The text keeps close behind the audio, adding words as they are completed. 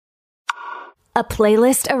a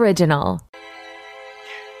playlist original.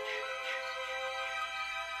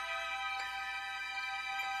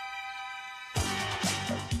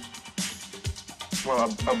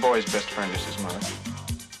 Well, a boy's best friend is his mother.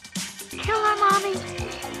 Kill her, Mommy.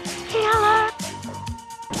 Kill her.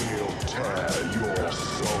 We'll tear your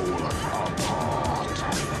soul apart.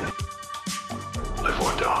 Live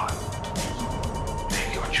or die.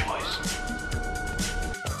 Make your choice.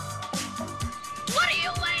 What are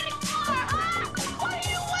you waiting for, huh? What are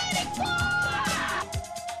you waiting for?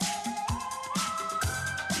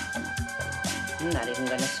 I'm not even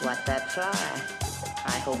gonna swat that fly.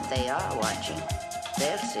 I hope they are watching.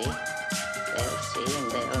 They'll see. They'll see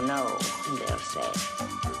and they'll know. And they'll say,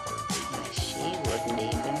 why, she wouldn't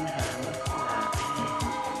even harm a fly.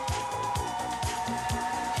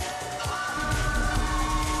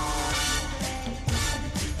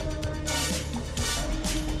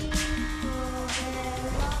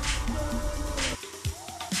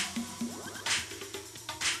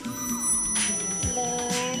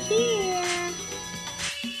 They're here.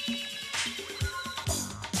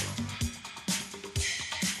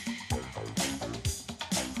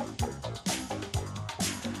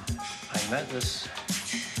 I met this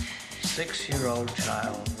 6-year-old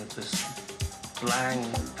child with this blank,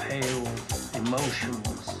 pale,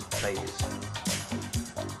 emotionless face,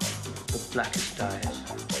 the blackest eyes,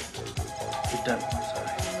 the devil's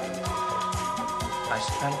eyes. I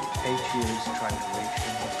spent 8 years trying to reach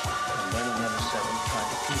him, and then another 7 trying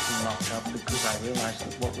to keep him locked up because I realized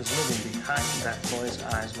that what was living behind that boy's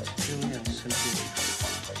eyes was purely and simply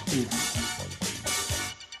evil.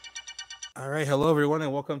 All right, hello everyone,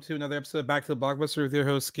 and welcome to another episode of Back to the Blockbuster with your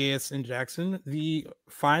host Gaius and Jackson. The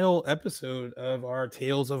final episode of our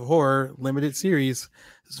Tales of Horror limited series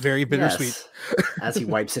is very bittersweet. Yes. As he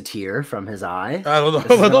wipes a tear from his eye. I don't know,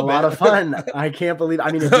 This has been a lot of fun. I can't believe.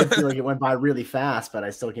 I mean, it did feel like it went by really fast, but I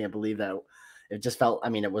still can't believe that it just felt. I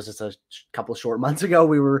mean, it was just a couple short months ago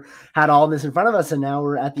we had all this in front of us, and now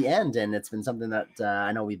we're at the end, and it's been something that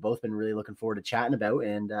I know we've both been really looking forward to chatting about,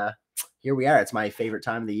 and here we are. It's my favorite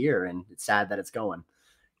time of the year, and it's sad that it's going.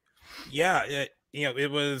 Yeah,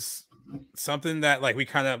 it was something that like we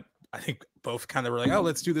kind of, I think both kind of were like, oh,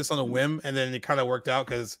 let's do this on a whim, and then it kind of worked out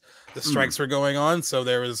because the strikes were going on, so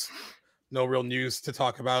there was no real news to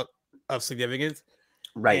talk about of significance.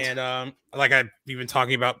 Right. And like I've been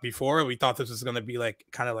talking about before, we thought this was going to be like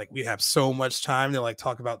kind of like we have so much time to like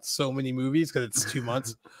talk about so many movies because it's 2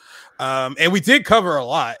 months. And we did cover a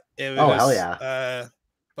lot. It was, hell yeah.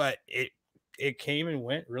 But it came and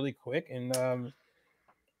went really quick, and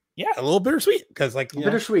yeah, a little bittersweet because like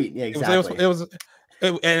bittersweet. Yeah, exactly. It was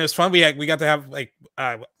and it was fun. We got to have like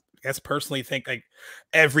I guess personally think like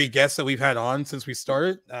every guest that we've had on since we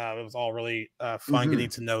started. It was all really fun getting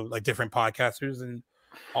to know like different podcasters and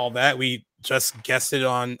all that. We just guested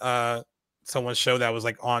on someone's show that was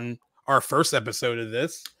like on our first episode of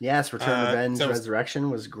this. Yes, Return Revenge Resurrection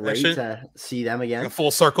was great to see them again. A full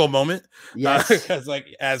circle moment. Yes. Because like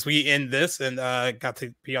as we end this and got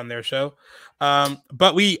to be on their show.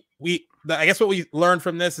 But I guess what we learned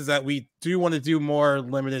from this is that we do want to do more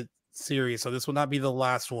limited series. So this will not be the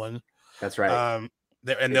last one. That's right.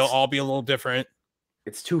 They'll all be a little different.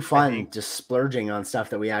 It's too fun just splurging on stuff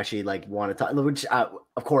that we actually like want to talk, which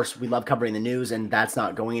of course we love covering the news, and that's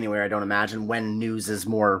not going anywhere. I don't imagine when news is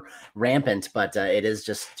more rampant, but it is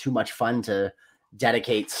just too much fun to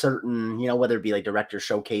dedicate certain, whether it be like director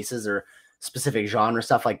showcases or specific genre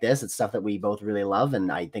stuff like this. It's stuff that we both really love.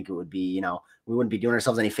 And I think it would be, we wouldn't be doing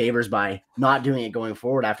ourselves any favors by not doing it going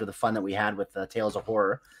forward after the fun that we had with Tales of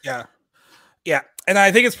Horror. Yeah. Yeah. And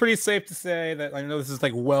I think it's pretty safe to say that I know this is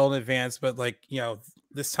like well in advance, but like,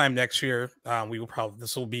 this time next year,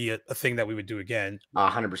 this will be a thing that we would do again.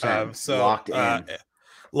 100%. So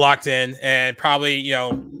locked in and probably,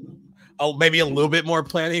 maybe a little bit more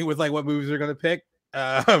planning with like what movies we're going to pick.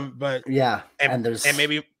 But yeah. And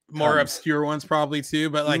maybe more obscure ones probably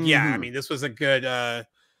too. But like, yeah, I mean, this was a good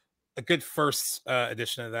first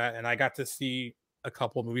edition of that. And I got to see a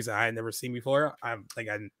couple of movies that I had never seen before.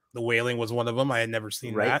 The Wailing was one of them. I had never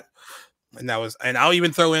seen that. And I'll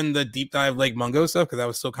even throw in the Deep Dive Lake Mungo stuff because that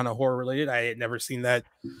was still kind of horror related. I had never seen that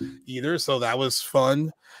either. So that was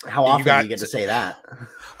fun. How often do you get to say that?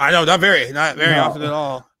 I know, not very often at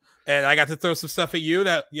all. And I got to throw some stuff at you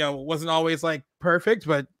that, wasn't always like perfect,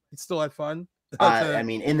 but it still had fun. I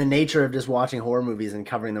mean, in the nature of just watching horror movies and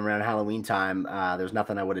covering them around Halloween time, there's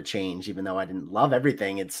nothing I would have changed, even though I didn't love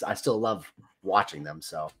everything. I still love watching them.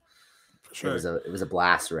 So sure. It was a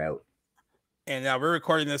blast throughout. And now we're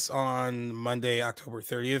recording this on Monday, October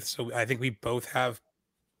 30th. So I think we both have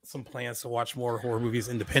some plans to watch more horror movies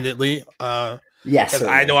independently. Yes, because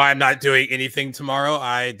I know I'm not doing anything tomorrow.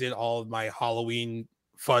 I did all of my Halloween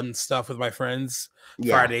fun stuff with my friends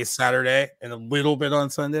Friday, Saturday, and a little bit on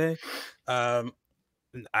Sunday. I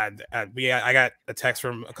got a text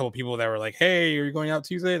from a couple people that were like, "Hey, are you going out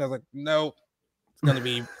Tuesday?" And I was like, "No, it's gonna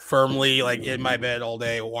be firmly like in my bed all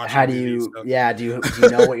day watching." How do movies, you? so. Yeah, do you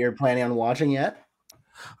know what you're planning on watching yet?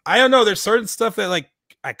 I don't know. There's certain stuff that like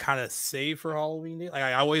I kind of save for Halloween. Like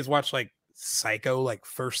I always watch like Psycho like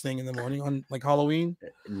first thing in the morning on like Halloween.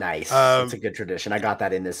 Nice. That's a good tradition. I got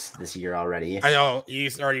that in this year already. I know you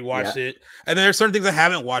already watched it, and then there's certain things I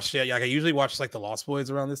haven't watched yet. Like I usually watch like the Lost Boys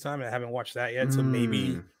around this time, and I haven't watched that yet. So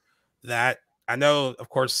maybe that. I know, of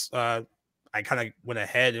course. I kind of went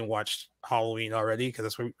ahead and watched Halloween already because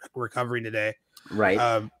that's what we're covering today.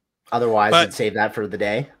 Right. Otherwise, I'd save that for the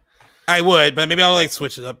day. I would, but maybe I'll like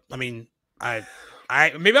switch it up. I mean, I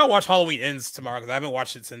maybe I'll watch Halloween Ends tomorrow because I haven't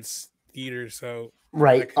watched it since theater. So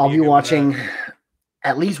I'll be watching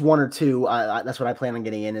at least one or two. That's what I plan on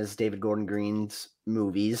getting in is David Gordon Green's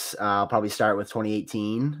movies. I'll probably start with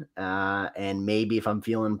 2018, and maybe if I'm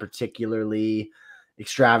feeling particularly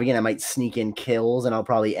extravagant, I might sneak in Kills, and I'll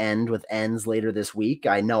probably end with Ends later this week.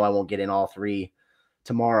 I know I won't get in all three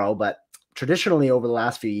tomorrow, but traditionally over the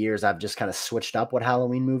last few years, I've just kind of switched up what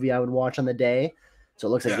Halloween movie I would watch on the day. So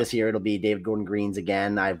it looks like this year it'll be David Gordon Green's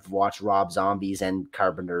again. I've watched Rob Zombie's and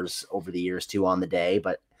Carpenter's over the years too on the day,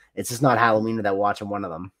 but it's just not Halloween without watching one of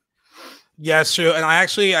them. Yeah, it's true. And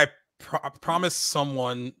I promised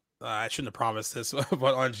someone, I shouldn't have promised this,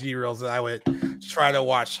 but on G-Reels that I would try to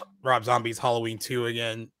watch Rob Zombie's Halloween 2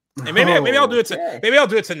 again. And maybe I'll do it. Maybe I'll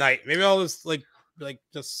do it tonight. Maybe I'll just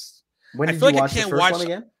just. When did you watch the first one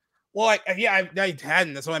again? Well, I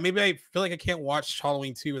hadn't. So maybe I feel like I can't watch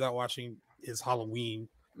Halloween 2 without watching his Halloween.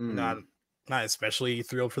 Not especially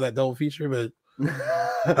thrilled for that double feature, but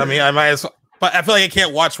I mean, I might as well. But I feel like I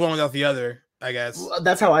can't watch one without the other. I guess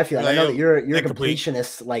that's how I feel. I know that you're a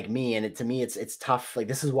completionist like me, and to me it's tough. Like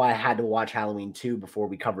this is why I had to watch Halloween 2 before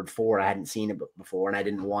we covered 4. I hadn't seen it before, and I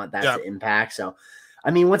didn't want that to impact. So,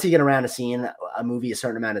 I mean, once you get around to seeing a movie a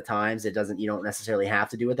certain amount of times, you don't necessarily have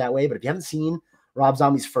to do it that way. But if you haven't seen Rob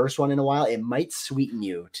Zombie's first one in a while, it might sweeten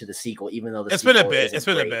you to the sequel, even though it's been a bit. It's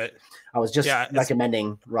been a bit. I was just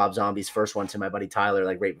recommending Rob Zombie's first one to my buddy Tyler,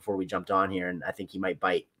 like right before we jumped on here, and I think he might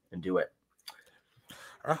bite and do it.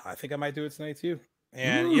 I think I might do it tonight too.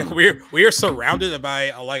 And we are surrounded by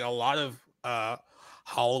a lot of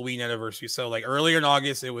Halloween anniversaries. So like earlier in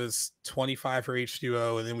August, it was 25 for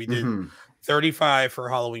H2O, and then we did 35 for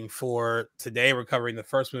Halloween 4. Today we're covering the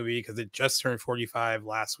first movie because it just turned 45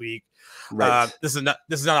 last week. Right. This is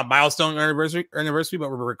not a milestone anniversary,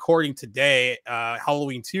 but we're recording today.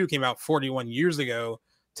 Halloween 2 came out 41 years ago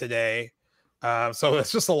today. So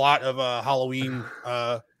it's just a lot of Halloween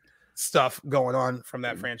stuff going on from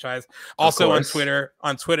that franchise. Also on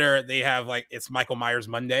Twitter they have like it's Michael Myers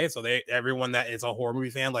Monday, so everyone that is a horror movie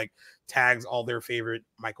fan like tags all their favorite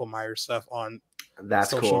Michael Myers stuff on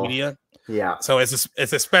social media. Yeah, so it's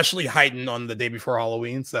especially heightened on the day before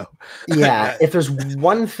Halloween. So yeah, if there's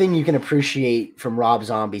one thing you can appreciate from Rob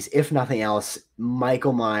Zombies, if nothing else,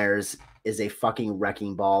 Michael Myers is a fucking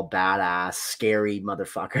wrecking ball, badass, scary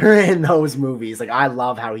motherfucker in those movies. Like I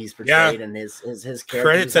love how he's portrayed and his character.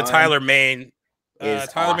 Credit to Tyler Mane.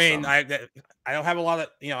 Tyler Mane. I don't have a lot of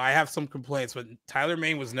I have some complaints, but Tyler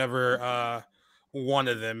Mane was never one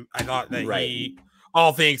of them. I thought that he,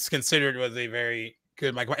 all things considered, was a very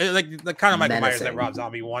good Michael, like the kind of Michael Myers that Rob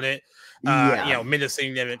Zombie wanted.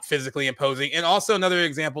 Menacing and physically imposing, and also another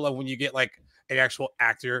example of when you get like an actual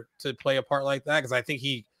actor to play a part like that, because I think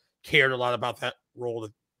he cared a lot about that role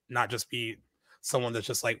to not just be someone that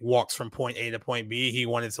just like walks from point A to point B. He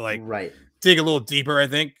wanted to like dig a little deeper, I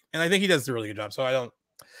think, and I think he does a really good job. So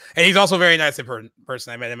and he's also very nice in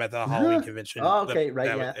person. I met him at the Halloween convention. Oh, okay,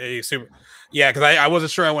 because I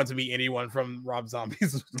wasn't sure I wanted to meet anyone from Rob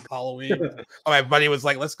Zombie's Halloween. My buddy was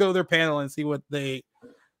like, "Let's go to their panel and see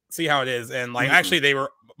how it is." And like, actually,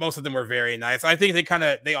 most of them were very nice. I think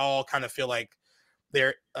they all kind of feel like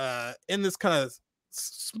they're in this kind of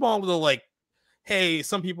small little like, hey,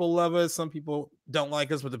 some people love us, some people don't like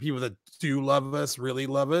us, but the people that do love us really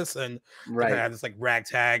love us, and kind of have this like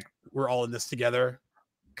ragtag, we're all in this together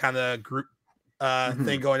kind of group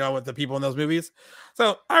thing going on with the people in those movies.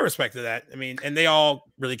 So I respected that. I mean, and they all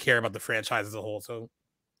really care about the franchise as a whole. So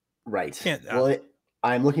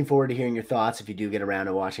I'm looking forward to hearing your thoughts if you do get around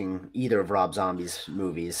to watching either of Rob Zombie's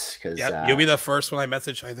movies. Because you'll be the first one I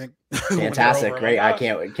message, I think. Fantastic, great! I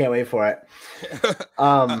can't wait for it.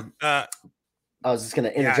 I was just going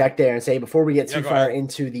to interject there and say before we get too far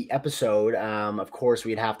into the episode, of course,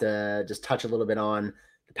 we'd have to just touch a little bit on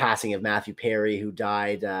the passing of Matthew Perry, who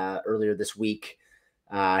died earlier this week.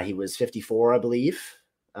 He was 54, I believe.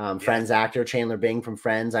 Friends actor Chandler Bing from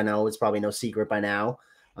Friends. I know it's probably no secret by now.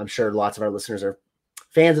 I'm sure lots of our listeners are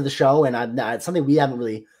fans of the show, and it's something we haven't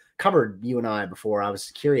really covered, you and I, before. I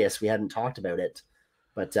was curious. We hadn't talked about it.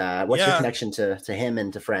 But what's your connection to him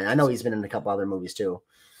and to Friends? I know he's been in a couple other movies too.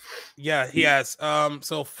 Yeah, he has.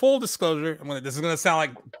 So full disclosure, this is gonna sound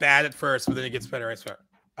like bad at first, but then it gets better, I swear.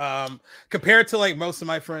 Compared to like most of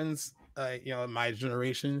my friends, in my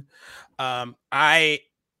generation, I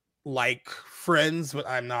like Friends, but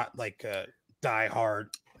I'm not like a diehard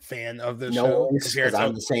fan of the show. Because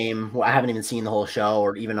I'm the same. Well, I haven't even seen the whole show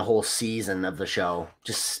or even a whole season of the show.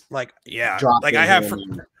 Just like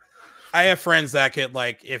I have friends that could,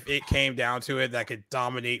 like, if it came down to it, that could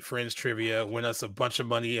dominate Friends trivia, win us a bunch of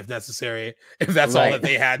money if necessary, if that's all that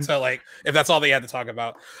they had to, like, if that's all they had to talk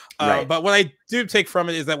about. But what I do take from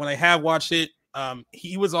it is that when I have watched it,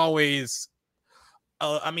 he was always,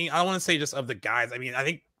 I don't want to say just of the guys. I mean, I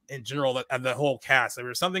think in general, that the whole cast, there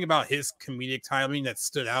was something about his comedic timing that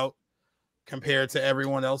stood out compared to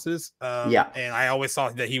everyone else's. And I always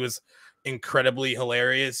thought that he was incredibly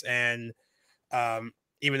hilarious. And,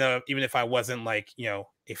 even if I wasn't like,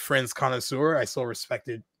 a Friends connoisseur, I still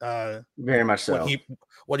respected very much so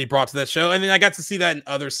what he brought to that show. And then I got to see that in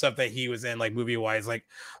other stuff that he was in, like movie wise. Like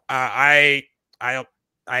I have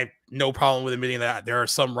no problem with admitting that there are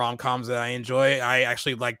some rom-coms that I enjoy. I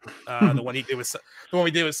actually like the one we did with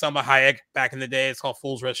Salma Hayek back in the day. It's called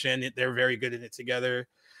Fools Rush In. They're very good in it together.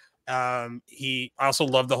 I also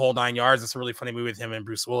love The Whole Nine Yards. It's a really funny movie with him and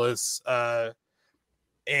Bruce Willis.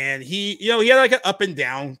 And he had like an up and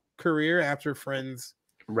down career after Friends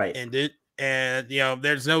ended. And,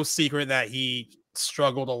 there's no secret that he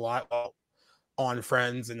struggled a lot on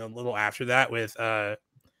Friends and a little after that with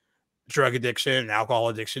drug addiction and alcohol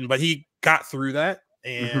addiction. But he got through that.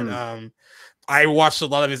 And I watched a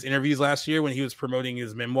lot of his interviews last year when he was promoting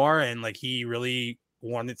his memoir. And, like, he really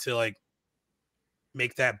wanted to, like,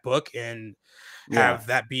 make that book and have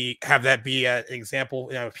that be an example.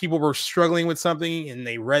 If people were struggling with something and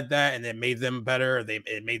they read that and it made them better,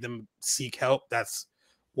 it made them seek help. That's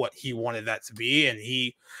what he wanted that to be. And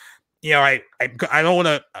he, I don't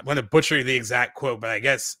want to butcher the exact quote, but I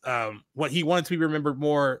guess what he wanted to be remembered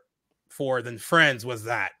more for than Friends was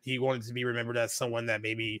that he wanted to be remembered as someone that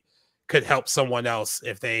maybe could help someone else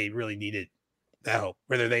if they really needed that help,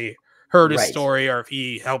 whether they heard his story or if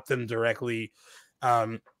he helped them directly.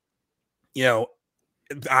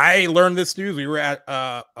 I learned this news. We were at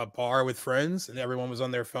a bar with friends and everyone was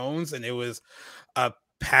on their phones, and it was a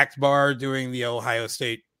packed bar during the Ohio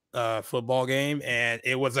State football game. And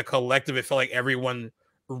it was a collective. It felt like everyone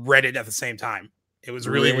read it at the same time. It was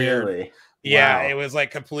really weird. Yeah. Wow. It was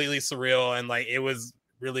like completely surreal. And like, it was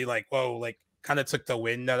really like, whoa, like kind of took the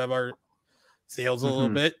wind out of our sails a little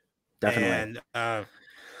bit. Definitely. And,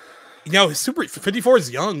 super 54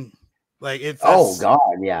 is young. Like it's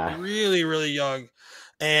really, really young.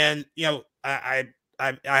 And I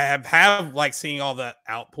have like seeing all the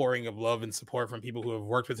outpouring of love and support from people who have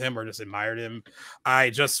worked with him or just admired him.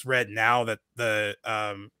 I just read now that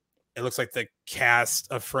it looks like the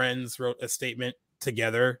cast of Friends wrote a statement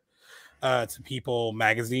together to People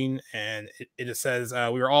magazine, and it just says,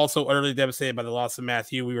 we were also utterly devastated by the loss of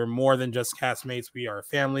Matthew. We were more than just castmates. We are a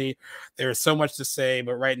family. There is so much to say,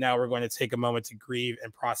 but right now we're going to take a moment to grieve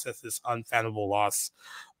and process this unfathomable loss.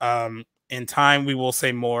 In time, we will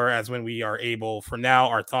say more as when we are able. For now,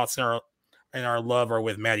 our thoughts and our love are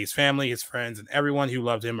with Maddie's family, his friends, and everyone who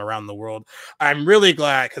loved him around the world. I'm really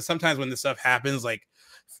glad, because sometimes when this stuff happens, like,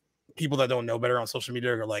 people that don't know better on social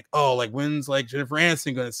media are like, oh, like, when's like Jennifer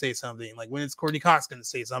Aniston going to say something? Like, when is Courtney Cox going to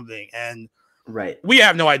say something? And we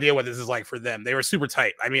have no idea what this is like for them. They were super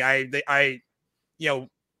tight. I mean,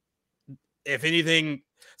 if anything,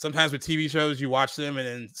 sometimes with TV shows, you watch them and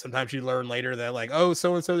then sometimes you learn later that like, oh,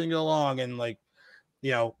 so-and-so didn't get along. And like,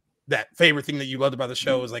 that favorite thing that you loved about the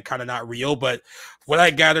show is like kind of not real. But what I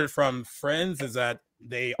gathered from Friends is that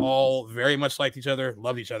they all very much liked each other,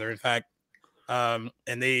 loved each other. In fact, and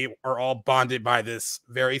they are all bonded by this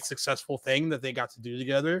very successful thing that they got to do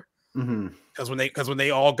together. Because when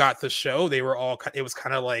they all got the show, it was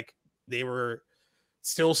kind of like they were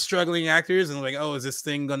still struggling actors and like, oh, is this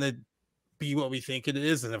thing gonna be what we think it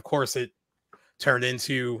is? And of course it turned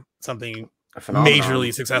into something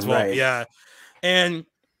majorly successful. Yeah. And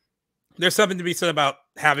there's something to be said about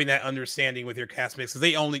having that understanding with your castmates, because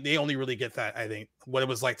they only really get that, I think, what it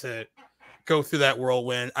was like to go through that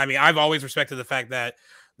whirlwind. I mean, I've always respected the fact that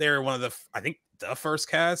they're one of the first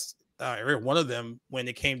cast, every one of them, when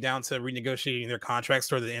it came down to renegotiating their contracts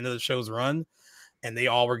toward the end of the show's run, and they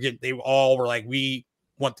all were like, we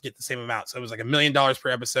want to get the same amount. So it was like $1 million per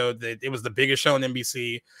episode. It was the biggest show on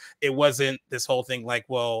NBC. It wasn't this whole thing like,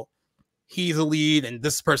 well, he's a lead and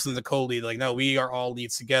this person's a co-lead. Like, no, we are all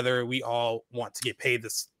leads together. We all want to get paid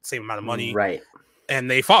the same amount of money. Right. And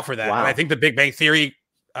they fought for that. Wow. And I think the Big Bang Theory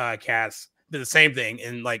cast did the same thing.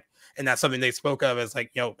 And that's something they spoke of as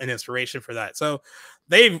like, an inspiration for that. So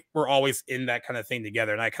they were always in that kind of thing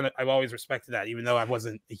together. And I've always respected that, even though I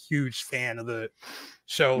wasn't a huge fan of the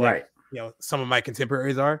show. Like, some of my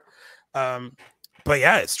contemporaries are. But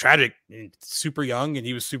yeah, it's tragic and super young and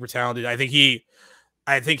he was super talented. I think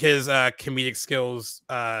his comedic skills,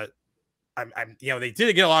 they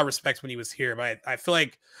did get a lot of respect when he was here, but I feel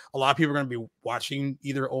like a lot of people are going to be watching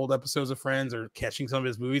either old episodes of Friends or catching some of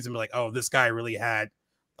his movies and be like, oh, this guy really had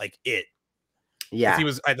like it. Yeah.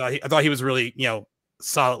 I thought he was really,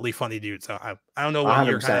 solidly funny dude. So I don't know what 100%.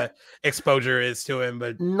 Your kind of exposure is to him,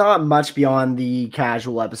 but not much beyond the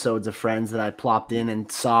casual episodes of Friends that I plopped in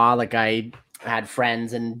and saw. Like I had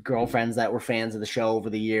friends and girlfriends that were fans of the show over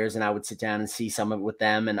the years, and I would sit down and see some of it with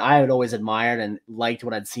them. And I had always admired and liked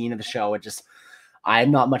what I'd seen of the show. I'm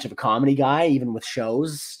not much of a comedy guy, even with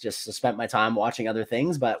shows, just spent my time watching other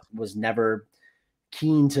things, but was never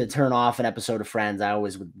keen to turn off an episode of Friends. I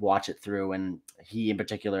always would watch it through. And he in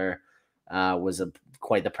particular was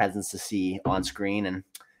quite the presence to see on screen and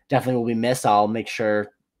definitely will be missed. I'll make sure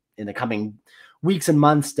in the coming weeks and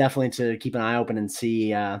months, definitely to keep an eye open and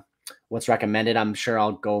see what's recommended. I'm sure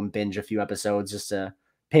I'll go and binge a few episodes just to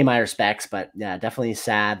pay my respects, but yeah, definitely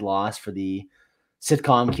sad loss for the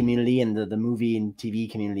sitcom community and the movie and TV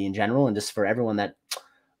community in general. And just for everyone that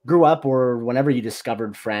grew up or whenever you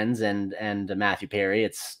discovered Friends and Matthew Perry,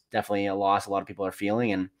 it's definitely a loss a lot of people are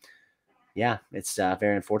feeling. And yeah, it's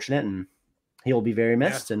very unfortunate and he will be very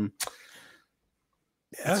missed. Yeah.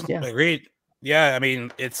 And agreed. Yeah. I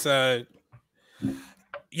mean, it's,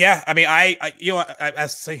 yeah, I mean, I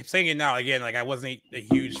saying it now again, like I wasn't a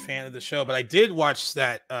huge fan of the show, but I did watch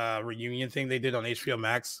that reunion thing they did on HBO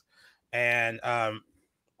Max, and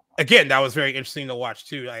again, that was very interesting to watch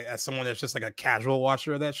too. As someone that's just like a casual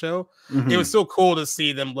watcher of that show, it was so cool to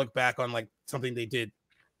see them look back on like something they did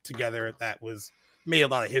together that was made a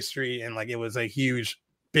lot of history, and like it was a huge,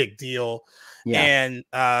 big deal. Yeah, and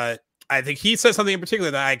I think he said something in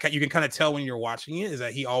particular that you can kind of tell when you're watching it is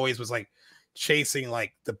that he always was like chasing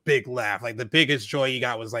like the big laugh, like the biggest joy he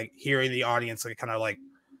got was like hearing the audience like kind of like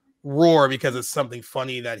roar because it's something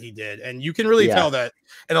funny that he did. And you can really tell that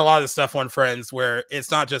in a lot of the stuff on Friends where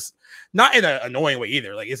it's not in an annoying way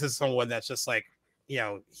either. Like this is someone that's just like,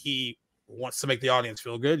 he wants to make the audience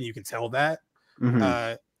feel good, and you can tell that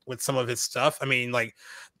with some of his stuff. I mean, like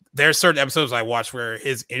there's certain episodes I watch where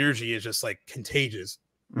his energy is just like contagious.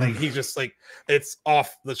 Like he's just like, it's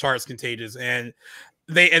off the charts contagious. And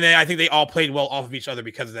then I think they all played well off of each other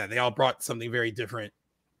because of that. They all brought something very different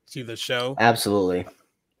to the show. Absolutely.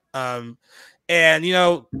 And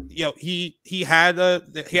he had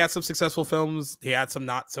some successful films. He had some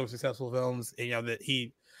not so successful films.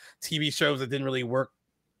 That TV shows that didn't really work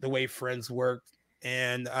the way Friends worked.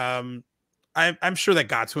 And I'm sure that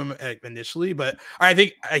got to him initially, but I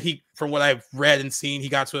think he, from what I've read and seen, he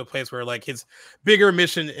got to a place where like his bigger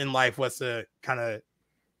mission in life was to kind of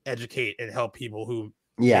educate and help people who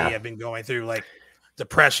may have been going through like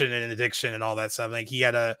depression and addiction and all that stuff. Like he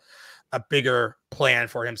had a bigger plan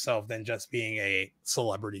for himself than just being a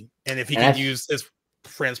celebrity. And if he can use his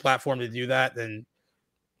Friends platform to do that, then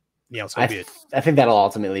so be it. I think that'll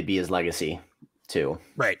ultimately be his legacy too.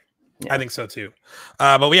 Right. Yeah. I think so too.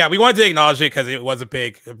 But yeah, we wanted to acknowledge it because it was a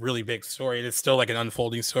really big story. And it's still like an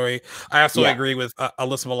unfolding story. I also agree with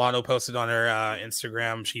Alyssa Milano posted on her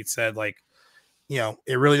Instagram. She said like,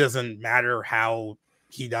 it really doesn't matter how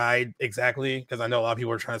he died exactly, because I know a lot of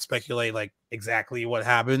people are trying to speculate like exactly what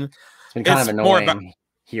happened. It's been kind of annoying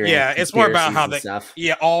hearing. Yeah, it's more about how stuff.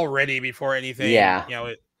 Already before anything. Yeah,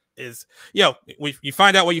 it is. You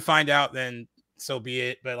find out what you find out, then so be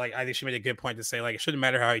it. But like, I think she made a good point to say like it shouldn't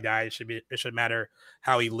matter how he died. It should matter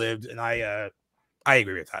how he lived, and I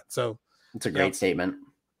agree with that. So it's a great statement.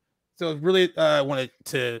 So really wanted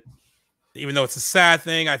to, even though it's a sad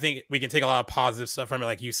thing, I think we can take a lot of positive stuff from it.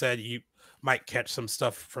 Like you said, you might catch some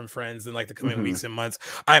stuff from Friends in like the coming weeks and months.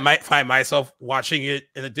 I might find myself watching it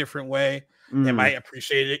in a different way and might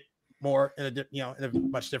appreciate it more in a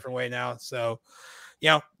much different way now. So,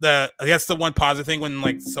 I guess the one positive thing when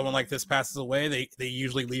like someone like this passes away, they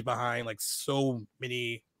usually leave behind like so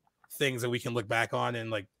many things that we can look back on and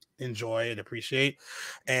like enjoy and appreciate.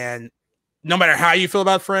 And no matter how you feel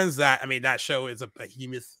about Friends, that show is a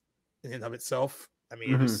behemoth in and of itself. I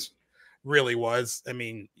mean, it just really was. I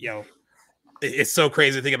mean, it's so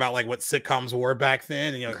crazy to think about like what sitcoms were back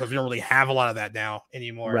then, you know, because we don't really have a lot of that now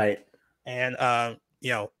anymore. Right. And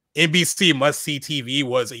you know, NBC must-see TV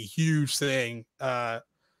was a huge thing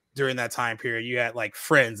during that time period. You had like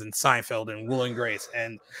Friends and Seinfeld and Will and Grace,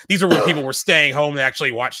 and these are when people were staying home to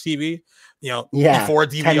actually watch TV. You know, before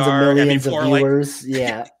DVR, tens of millions before, of viewers.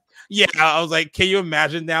 Like, yeah. I was like, can you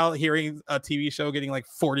imagine now hearing a TV show getting like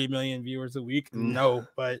 40 million viewers a week? No,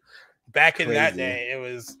 but back in that day, it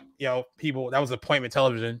was, you know, people, that was appointment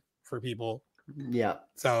television for people. Yeah.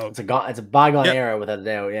 So it's a bygone era without a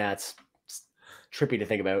doubt. Yeah, it's trippy to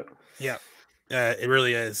think about. Yeah, it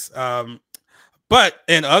really is. But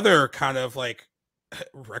in other kind of like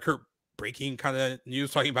record-breaking kind of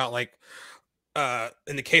news, talking about like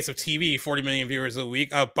in the case of TV, 40 million viewers a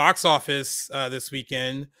week. Box office this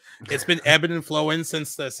weekend, it's been ebbing and flowing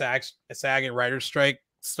since the SAG and writer's strike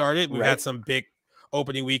started. We've had some big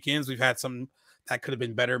opening weekends. We've had some that could have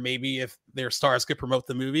been better maybe if their stars could promote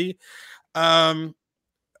the movie.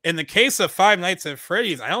 In the case of Five Nights at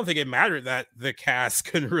Freddy's, I don't think it mattered that the cast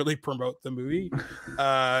couldn't really promote the movie.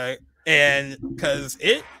 And because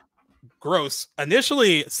it gross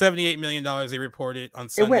initially $78 million they reported on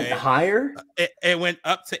Sunday. It went higher. It went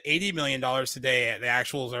up to $80 million today. The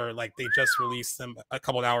actuals are like they just released them a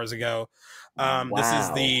couple of hours ago. This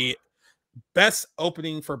is the best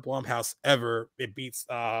opening for Blumhouse ever. It beats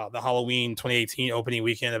the Halloween 2018 opening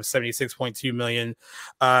weekend of 76.2 million.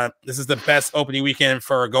 This is the best opening weekend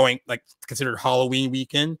for going like considered Halloween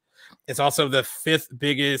weekend. It's also the fifth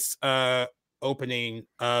biggest opening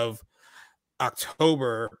of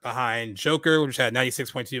October behind Joker, which had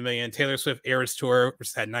 96.2 million, Taylor Swift Eras Tour,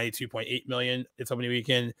 which had 92.8 million its opening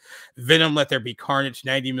weekend, Venom Let There Be Carnage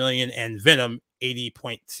 90 million, and Venom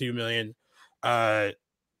 80.2 million.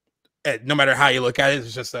 No matter how you look at it,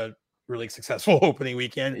 it's just a really successful opening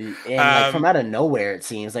weekend. And like from out of nowhere, it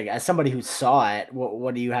seems like as somebody who saw it,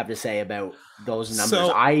 what do you have to say about those numbers?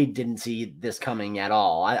 So, I didn't see this coming at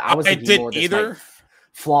all. I was thinking more this might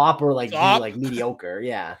flop or like be like mediocre.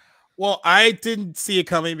 Yeah. Well, I didn't see it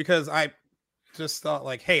coming because I just thought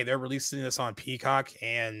like, hey, they're releasing this on Peacock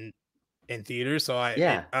and in theaters. So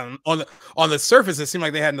on the surface, it seemed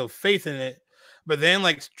like they had no faith in it. But then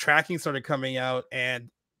like tracking started coming out, and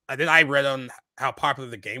then I read on how popular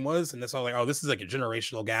the game was, and that's all like, oh, this is like a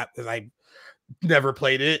generational gap because I never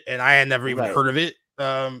played it and I had never even heard of it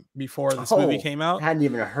before this movie came out. Hadn't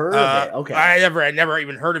even heard of it. Okay. I never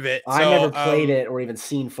even heard of it. I never played it or even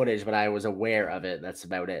seen footage, but I was aware of it. That's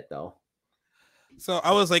about it though. So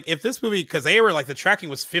I was like, if this movie, because they were like the tracking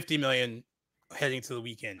was 50 million heading to the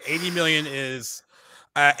weekend. 80 million is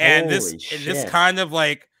and this kind of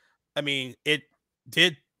like, I mean, it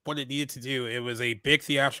did what it needed to do. It was a big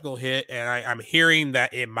theatrical hit, and I'm hearing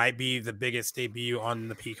that it might be the biggest debut on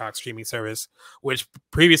the Peacock streaming service, which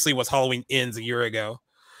previously was Halloween Ends a year ago.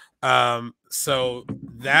 So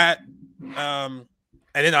that and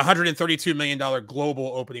then $132 million global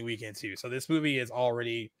opening weekend too. So this movie is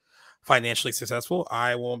already financially successful.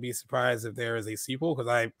 I won't be surprised if there is a sequel,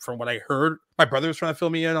 because from what I heard, my brother was trying to fill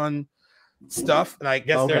me in on stuff, and I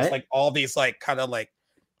guess there's like all these like kind of like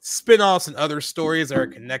spin-offs and other stories that are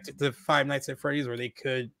connected to Five Nights at Freddy's where they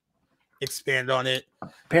could expand on it.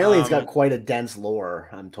 Apparently it's got quite a dense lore,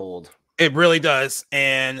 I'm told. It really does.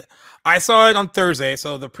 And I saw it on Thursday,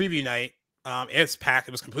 so the preview night, it's packed.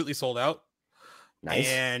 It was completely sold out. Nice.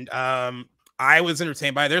 And I was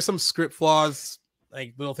entertained by it. There's some script flaws,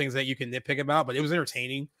 like little things that you can nitpick about, but it was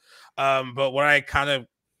entertaining. But what I kind of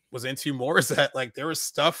was into more is that like there was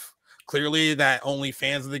stuff clearly that only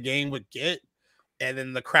fans of the game would get. And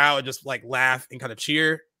then the crowd would just like laugh and kind of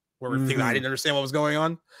cheer, where things I didn't understand what was going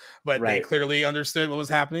on, but they clearly understood what was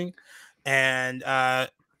happening. And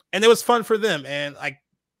it was fun for them. And like,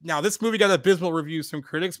 now this movie got abysmal reviews from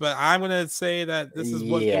critics, but I'm going to say that this is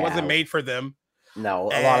what it wasn't made for them.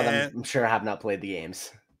 No, a lot of them, I'm sure, have not played the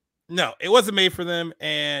games. No, it wasn't made for them.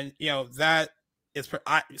 And you know, that is,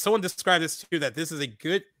 someone described this too, that this is a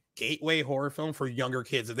good gateway horror film for younger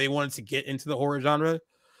kids. If they wanted to get into the horror genre,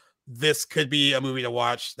 this could be a movie to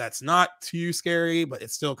watch that's not too scary, but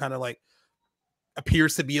it still kind of like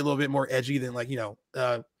appears to be a little bit more edgy than like, you know,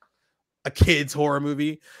 a kid's horror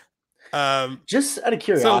movie. Just out of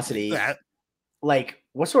curiosity, like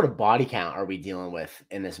what sort of body count are we dealing with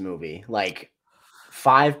in this movie? Like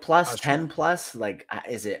 5+, 10+? Like,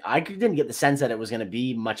 is it? I didn't get the sense that it was going to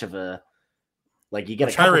be much of a, like, you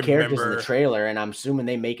get a couple characters in the trailer, and I'm assuming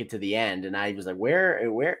they make it to the end. And I was like,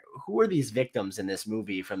 who are these victims in this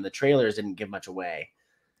movie? From the trailers, didn't give much away.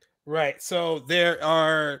 Right. So there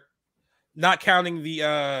are, not counting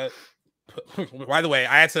the by the way,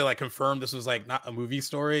 I had to like confirm this was like not a movie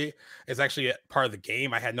story. It's actually a part of the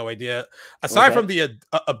game. I had no idea. Aside from the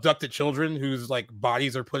abducted children whose like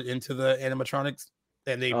bodies are put into the animatronics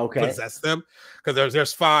and they possess them, because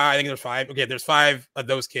there's 5. I think there's 5. Okay, there's 5 of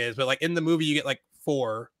those kids, but like in the movie you get like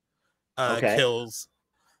 4 kills,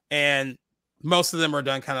 and most of them are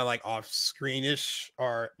done kind of like off screenish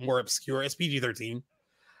or more obscure. It's PG-13.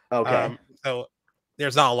 Okay. So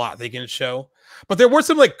there's not a lot they can show, but there were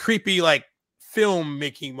some like creepy like film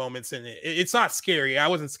making moments in it. It's not scary. I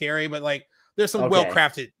wasn't scary, but like there's some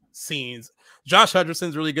well-crafted scenes. Josh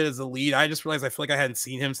Hutcherson's really good as the lead. I just realized I feel like I hadn't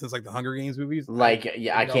seen him since like the Hunger Games movies. Like,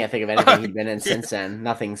 yeah, I can't think of anything he'd been in since then.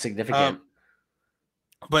 Nothing significant.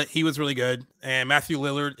 But he was really good, and Matthew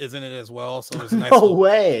Lillard is in it as well. So there's a nice no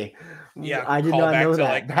way. Yeah, I did not know that.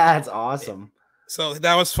 Like, that's awesome. So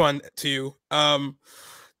that was fun too. I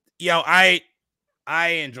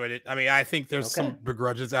enjoyed it. I mean, I think there's some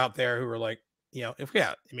begrudges out there who are like, I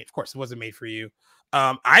mean, of course, it wasn't made for you.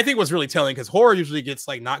 I think what's really telling, because horror usually gets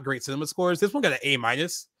like not great cinema scores. This one got an A-.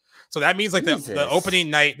 So that means like the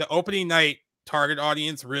opening night target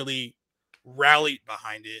audience really rallied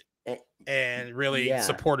behind it and really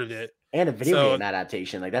supported it. And a video game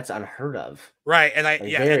adaptation, like that's unheard of. Right. And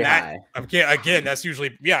very high. Again, that's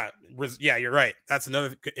usually, you're right. That's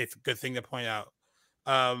it's a good thing to point out.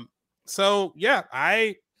 So yeah,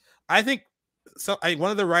 I think so.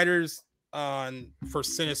 One of the writers for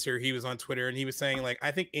Sinister, he was on Twitter and he was saying like,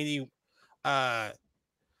 I think any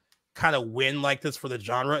kind of win like this for the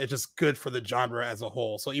genre, it's just good for the genre as a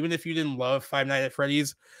whole. So even if you didn't love Five Nights at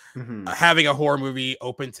Freddy's, having a horror movie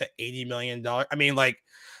open to $80 million, I mean, like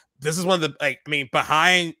this is one of the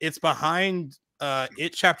behind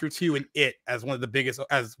It Chapter 2 and It as one of the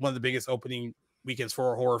biggest opening weekends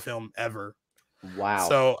for a horror film ever. Wow.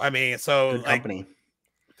 So I mean, good company.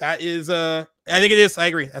 That is I think it is. I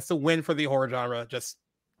agree. That's a win for the horror genre, just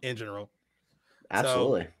in general.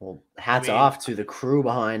 Absolutely. Well, hats off to the crew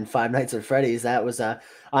behind Five Nights at Freddy's. That was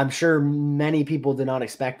I'm sure many people did not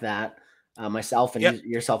expect that. Myself and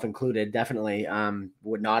yourself included, definitely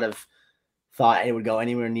would not have thought it would go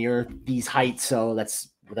anywhere near these heights. So that's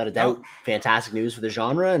without a doubt fantastic news for the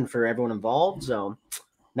genre and for everyone involved. So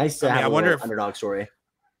nice to have an underdog story.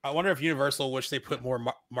 I wonder if Universal wish they put more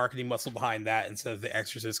marketing muscle behind that instead of The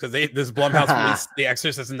Exorcist, because this Blumhouse released The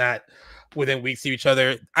Exorcist and that within weeks of each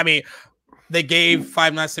other. I mean, they gave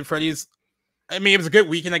Five Nights at Freddy's. I mean, it was a good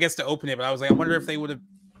weekend, I guess, to open it, but I was like, I wonder if they would have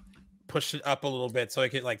pushed it up a little bit so it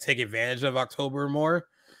could like take advantage of October more,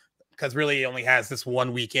 because really it only has this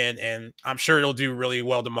one weekend, and I'm sure it'll do really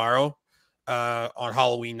well tomorrow on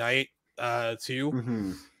Halloween night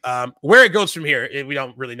too. Where it goes from here, we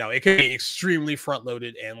don't really know. It could be extremely front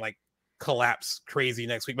loaded and like collapse crazy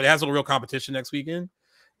next week, but it has a real competition next weekend.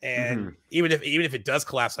 And even if it does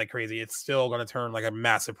collapse like crazy, it's still going to turn like a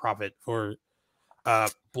massive profit for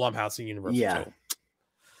Blumhouse and Universal.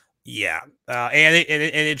 And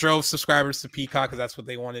it drove subscribers to Peacock because that's what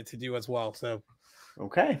they wanted to do as well. So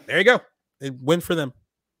there you go. It went for them.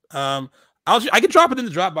 I can drop it in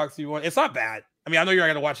the Dropbox if you want. It's not bad. I mean, I know you're not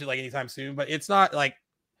going to watch it like anytime soon, but it's not like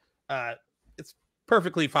it's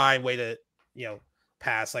perfectly fine way to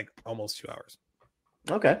pass like almost 2 hours.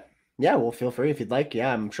 Yeah, well, feel free if you'd like.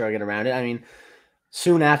 Yeah, I'm sure I'll get around it. I mean,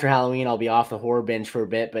 soon after Halloween, I'll be off the horror binge for a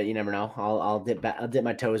bit, but you never know. I'll dip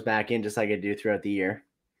my toes back in just like I do throughout the year.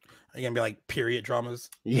 Are you gonna be like period dramas?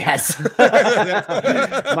 Yes,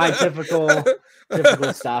 my typical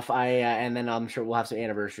stuff. And then I'm sure we'll have some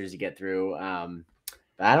anniversaries to get through.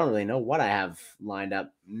 But I don't really know what I have lined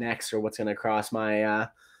up next or what's gonna cross my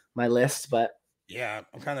my list. But yeah,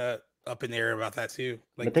 I'm kind of up in the air about that too.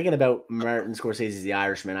 Like, I'm thinking about Martin Scorsese's The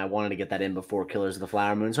Irishman. I wanted to get that in before Killers of the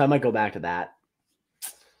Flower Moon, so I might go back to that.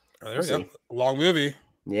 Oh, there we go. Long movie.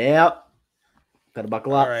 Yep. Gotta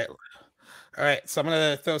buckle up. All right. So I'm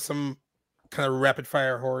gonna throw some kind of rapid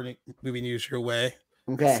fire horror movie news your way.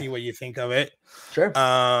 See what you think of it. Sure.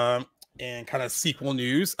 And kind of sequel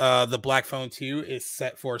news. The Black Phone 2 is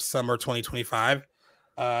set for summer 2025.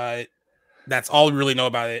 That's all we really know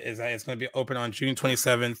about it, is that it's going to be open on June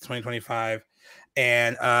 27th, 2025.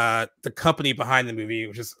 And the company behind the movie,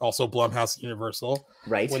 which is also Blumhouse Universal,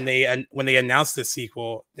 right? When they announced the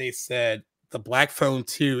sequel, they said The Black Phone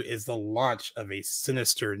 2 is the launch of a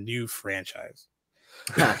sinister new franchise.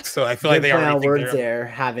 So I feel like they already words there,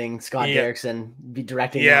 having Scott Derrickson be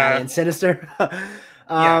directing and Sinister.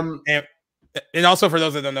 And also, for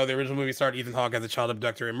those that don't know, the original movie starred Ethan Hawke as a child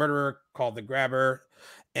abductor and murderer called The Grabber,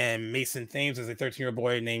 and Mason Thames as a 13-year-old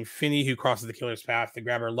boy named Finney who crosses the killer's path. The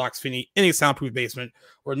Grabber locks Finney in a soundproof basement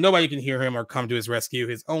where nobody can hear him or come to his rescue.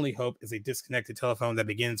 His only hope is a disconnected telephone that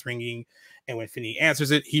begins ringing, and when Finney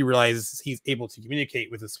answers it, he realizes he's able to communicate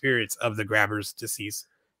with the spirits of the Grabber's deceased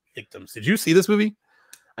victims. Did you see this movie?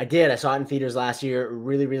 I did. I saw it in theaters last year.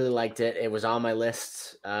 Really, really liked it. It was on my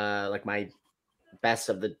list, like my best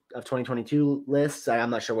of 2022 lists. I'm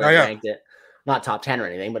not sure where I ranked it. Not top 10 or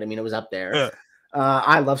anything, but I mean, it was up there.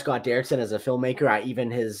 I love Scott Derrickson as a filmmaker.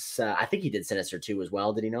 I think he did Sinister 2 as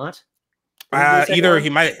well. Did he not? Either he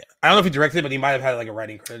might. I don't know if he directed, but he might have had like a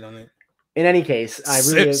writing credit on it. In any case, I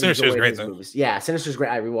really Sinister's great though. Movies. Yeah, Sinister's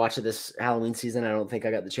great. I rewatched it this Halloween season. I don't think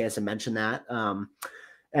I got the chance to mention that.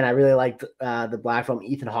 And I really liked the black film.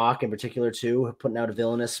 Ethan Hawke in particular too, putting out a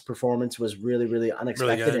villainous performance was really, really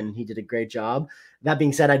unexpected, really and he did a great job. That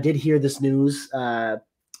being said, I did hear this news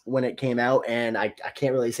when it came out, and I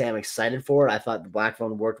can't really say I'm excited for it. I thought the black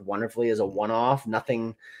film worked wonderfully as a one-off.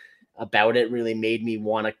 Nothing about it really made me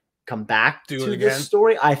want to come back to this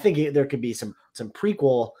story. I think there could be some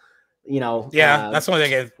prequel, that's one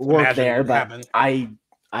thing I work there, but happen.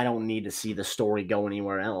 I don't need to see the story go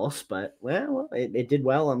anywhere else, but it did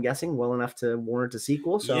well. I'm guessing well enough to warrant a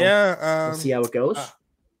sequel. So we'll see how it goes.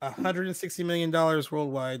 $160 million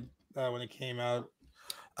worldwide when it came out.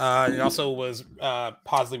 It also was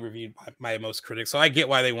positively reviewed by most critics, so I get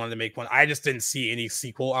why they wanted to make one. I just didn't see any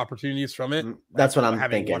sequel opportunities from it. That's what I'm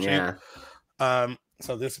thinking. Yeah.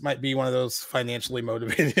 So this might be one of those financially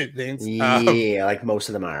motivated things. Yeah, like most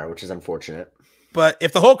of them are, which is unfortunate. But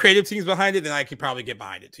if the whole creative team's behind it, then I could probably get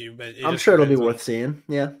behind it too. But I'm sure it'll be worth seeing.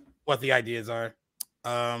 Yeah. What the ideas are.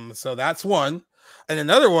 So that's one. And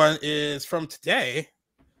another one is from today.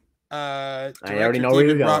 I already know where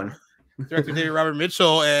you're going. Director David Robert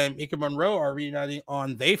Mitchell and Mika Monroe are reuniting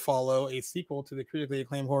on They Follow, a sequel to the critically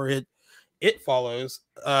acclaimed horror hit It Follows.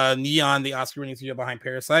 Neon, the Oscar-winning studio behind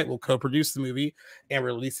Parasite, will co-produce the movie and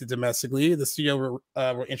release it domestically. The studio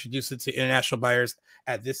will introduce it to international buyers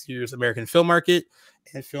at this year's American Film Market,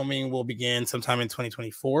 and filming will begin sometime in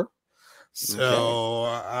 2024. So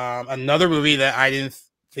another movie that I didn't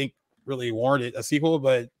think really warranted a sequel,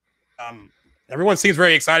 but everyone seems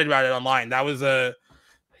very excited about it online. That was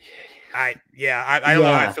I don't know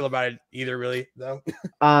how I feel about it either, really, though.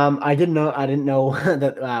 I didn't know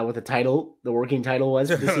that what the working title was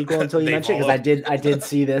for the sequel until you mentioned, because I did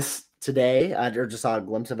see this today. Or just saw a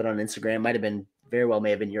glimpse of it on Instagram. May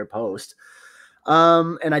have been your post.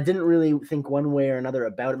 And I didn't really think one way or another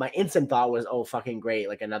about it. My instant thought was, oh, fucking great,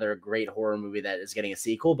 like another great horror movie that is getting a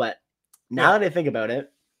sequel. But now that I think about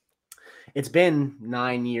it, it's been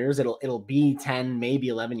 9 years. It'll be 10, maybe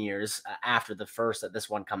 11 years after the first that this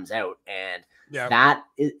one comes out, and that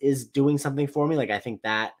is doing something for me. Like I think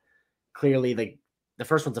that clearly, like the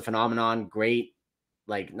first one's a phenomenon. Great,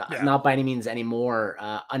 like not by any means anymore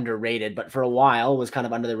underrated, but for a while was kind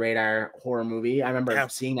of under the radar horror movie. I remember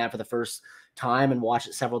seeing that for the first time and watched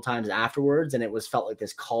it several times afterwards, and it felt like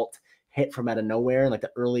this cult hit from out of nowhere in like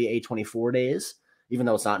the early A24 days. Even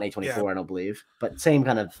though it's not an A24, I don't believe, but same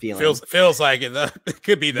kind of feeling. Feels like it. It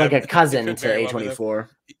could be like a cousin to A24.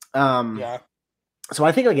 So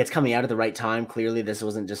I think like it's coming out at the right time. Clearly, this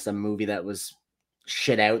wasn't just a movie that was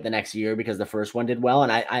shit out the next year because the first one did well,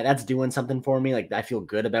 and I that's doing something for me. Like I feel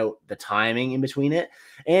good about the timing in between it.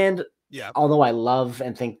 And although I love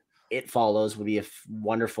and think It Follows would be a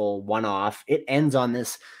wonderful one-off, it ends on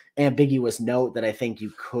this ambiguous note that I think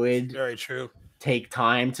you could very true. Take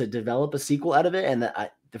time to develop a sequel out of it, and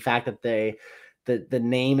the fact that the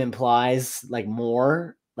name implies like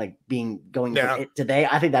more, like going from it today,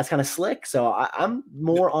 I think that's kind of slick. So I'm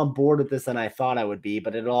more on board with this than I thought I would be,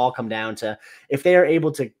 but it'll all come down to if they are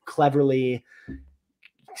able to cleverly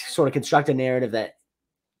sort of construct a narrative that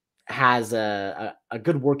has a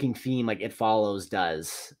good working theme like It Follows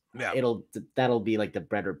does. That'll be like the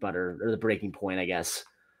bread or butter or the breaking point, I guess.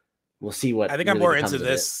 We'll see what I think. I'm more into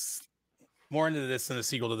this. More into this than a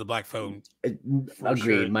sequel to the Black Phone.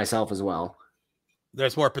 Agreed, myself as well.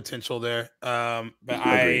 There's more potential there. But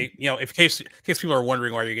in case people are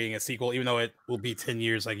wondering why you're getting a sequel, even though it will be 10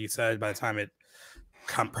 years, like you said, by the time it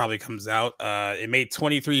probably comes out, it made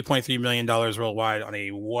 $23.3 million worldwide on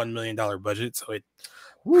a $1 million budget, so it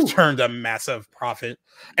turned a massive profit.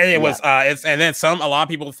 And it was, and then a lot of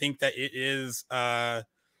people think that it is.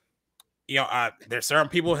 There's certain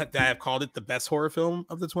people that have called it the best horror film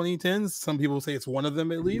of the 2010s. Some people say it's one of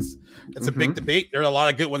them at least. It's a big debate. There are a lot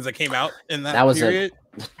of good ones that came out in that period.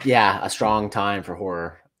 A strong time for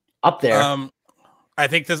horror. Up there. I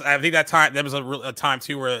think that time there was a time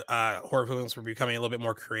too where horror films were becoming a little bit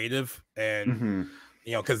more creative, and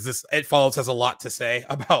because It Follows has a lot to say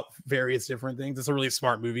about various different things. It's a really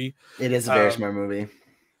smart movie. It is a very smart movie.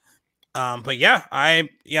 But yeah, I'm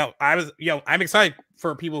excited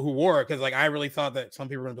for people who wore it, because like I really thought that some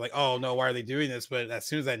people were gonna be like, oh no, why are they doing this? But as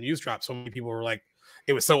soon as that news dropped, so many people were like,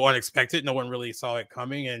 it was so unexpected, no one really saw it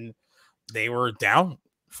coming, and they were down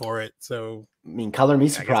for it. So I mean, color me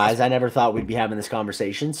surprised. I never thought we'd be having this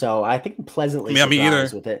conversation, so I think I'm pleasantly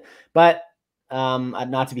surprised with it. But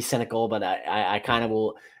not to be cynical, but I kind of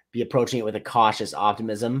will be approaching it with a cautious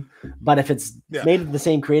optimism. But if it's made with the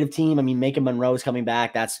same creative team, I mean, Maika Monroe's coming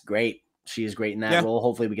back. That's great. She is great in that role.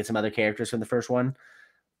 Hopefully we get some other characters from the first one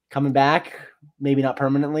coming back. Maybe not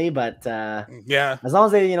permanently, but as long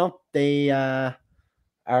as they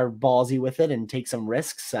are ballsy with it and take some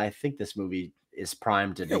risks, I think this movie is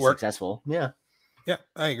primed to be successful. Yeah,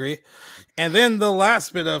 I agree. And then the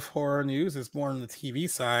last bit of horror news is more on the TV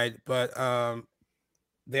side, but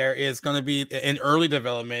there is going to be in early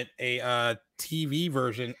development a TV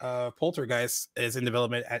version of Poltergeist is in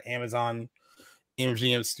development at Amazon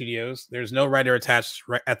MGM Studios. There's no writer attached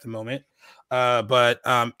right at the moment, but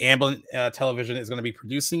Amblin Television is going to be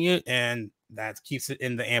producing it, and that keeps it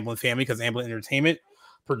in the Amblin family because Amblin Entertainment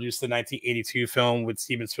produced the 1982 film with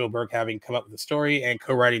Steven Spielberg having come up with the story and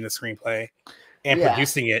co-writing the screenplay and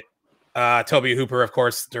producing it. Toby Hooper, of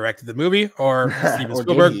course, directed the movie, or Steven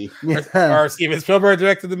Spielberg, or Steven Spielberg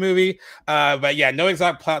directed the movie. But yeah, no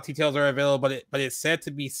exact plot details are available, but it's said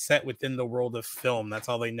to be set within the world of film. That's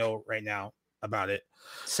all they know right now about it.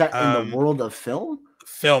 Set in the world of film.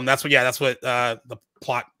 Film. That's what the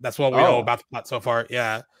plot. That's what we know about the plot so far.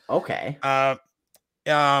 Yeah. Okay.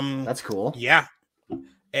 That's cool. Yeah.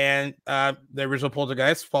 And the original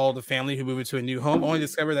Poltergeist followed the family who moved into a new home, only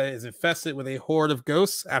discovered that it is infested with a horde of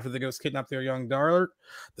ghosts after the ghosts kidnapped their young daughter.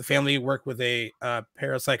 The family worked with a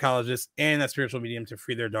parapsychologist and a spiritual medium to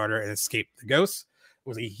free their daughter and escape the ghosts. It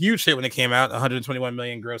was a huge hit when it came out, 121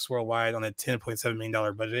 million gross worldwide on a $10.7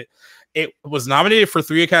 million budget. It was nominated for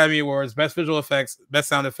 3 Academy Awards: Best Visual Effects, Best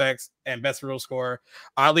Sound Effects, and Best Visual Score.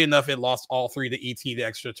 Oddly enough, it lost all 3 to E.T. the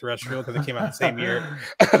Extraterrestrial because it came out the same year.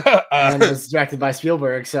 And it was directed by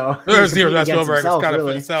Spielberg, so it was directed by Spielberg. It's kind of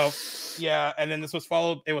for itself. Yeah, and then this was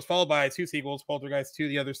followed. It was followed by 2 sequels: Poltergeist 2,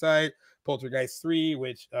 The Other Side, Poltergeist 3,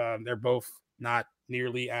 which they're both not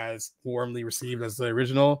nearly as warmly received as the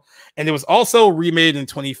original, and it was also remade in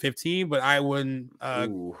 2015. But I wouldn't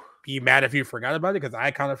be mad if you forgot about it, because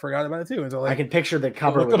I kind of forgot about it too. And so, like, I can picture the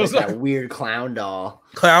cover with that weird clown doll,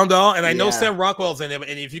 and I know Sam Rockwell's in it.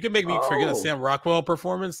 And if you can make me forget a Sam Rockwell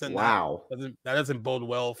performance, then that doesn't bode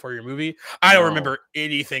well for your movie. I don't remember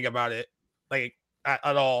anything about it, like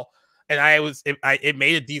at all. And it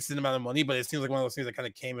made a decent amount of money, but it seems like one of those things that kind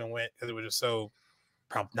of came and went because it was just so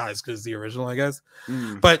probably not as good as the original, I guess.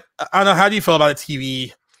 But I don't know. How do you feel about a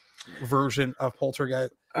TV version of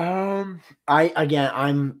Poltergeist?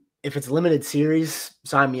 If it's a limited series,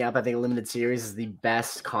 sign me up. I think a limited series is the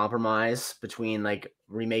best compromise between like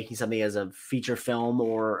remaking something as a feature film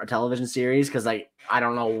or a television series. Because I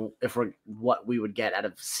don't know what we would get out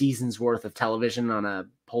of seasons worth of television on a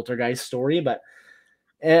Poltergeist story, but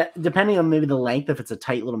depending on maybe the length, if it's a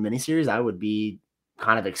tight little miniseries, I would be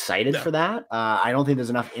kind of excited for that. I don't think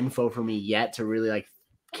there's enough info for me yet to really like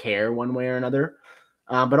care one way or another.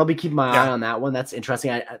 But I'll be keeping my eye on that one. That's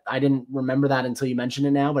interesting. I didn't remember that until you mentioned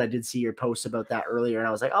it now, but I did see your post about that earlier, and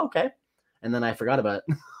I was like, oh, okay. And then I forgot about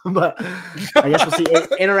it. But I guess we'll see.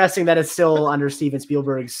 Interesting that it's still under Steven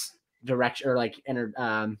Spielberg's direction, or like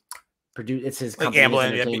it's his company,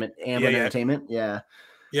 like Amblin Entertainment. Yeah.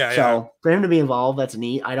 So for him to be involved, that's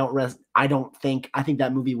neat. I think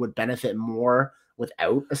that movie would benefit more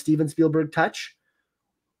without a Steven Spielberg touch.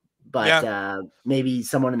 But maybe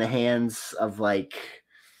someone in the hands of like,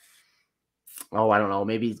 I don't know,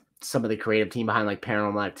 maybe some of the creative team behind like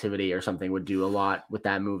Paranormal Activity or something would do a lot with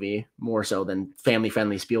that movie, more so than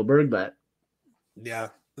family-friendly Spielberg. But yeah,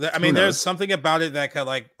 I mean, there's something about it that could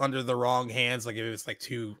like under the wrong hands, like if it's like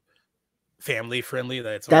too family-friendly.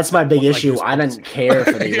 That's my big issue. I didn't care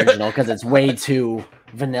for the original because it's way too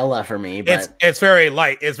vanilla for me. But it's very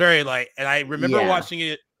light. It's very light, and I remember watching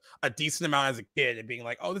it a decent amount as a kid and being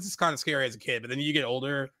like, oh, this is kind of scary as a kid. But then you get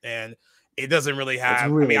older and it doesn't really have,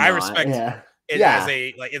 I respect it as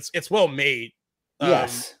a, like, it's well made.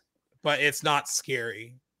 Yes. But it's not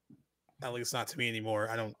scary. At least not to me anymore.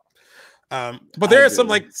 But there is some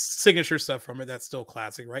like signature stuff from it that's still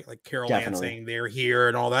classic, right? Like Carol Ann saying they're here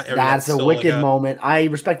and all that. That's a wicked moment. I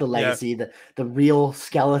respect the legacy, the real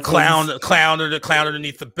skeletons. Clown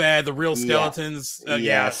underneath the bed, the real skeletons.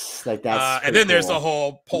 Yes, like that's and then there's the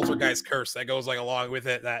whole poltergeist curse that goes like along with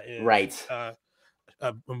it. That is right. A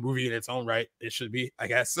movie in its own right. It should be, I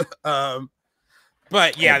guess.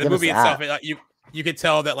 But yeah, the movie itself, you could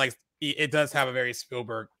tell that like it does have a very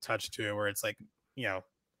Spielberg touch to it, where it's like, you know,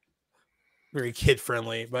 very kid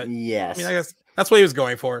friendly. But yes, I mean, I guess that's what he was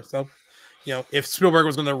going for. So, you know, if Spielberg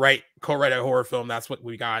was going to co-write a horror film, that's what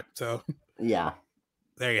we got. So yeah,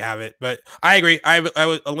 there you have it. But I agree. I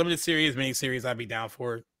would a limited series, mini series, I'd be down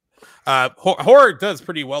for. Horror does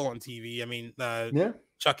pretty well on TV. I mean,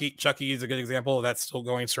 Chucky is a good example. That's still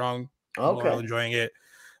going strong. Okay, I'm enjoying it.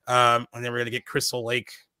 And then we're gonna get Crystal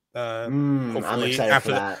Lake. Hopefully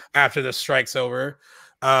after the strike's over.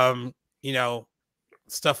 You know,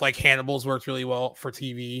 stuff like Hannibal's worked really well for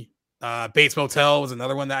TV. Bates Motel was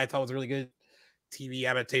another one that I thought was a really good TV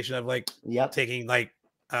adaptation of like taking like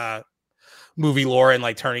movie lore and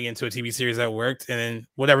like turning into a TV series that worked. And then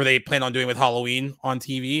whatever they plan on doing with Halloween on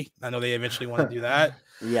TV, I know they eventually want to do that.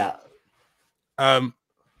 Yeah.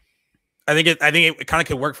 I think it kind of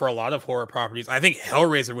could work for a lot of horror properties. I think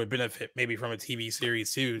Hellraiser would benefit maybe from a TV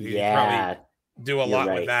series too. You could probably do a lot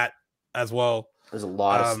with that as well. There's a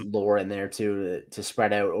lot of lore in there too to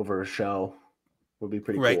spread out over a show. Would be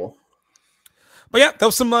pretty cool. But yeah, that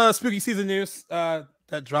was some spooky season news that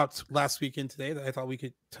dropped last weekend today that I thought we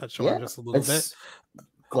could touch on just a little bit.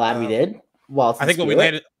 Glad we did. Well, I think what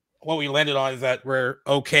we landed on is that we're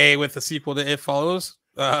okay with the sequel to It Follows.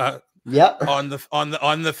 On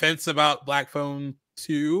the fence about Black Phone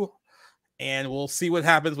 2, and we'll see what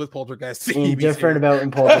happens with Poltergeist TV. Indifferent about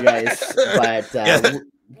in Poltergeist, but we're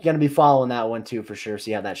gonna be following that one too for sure.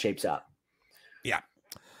 See how that shapes up. Yeah.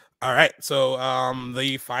 All right. So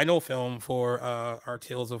the final film for our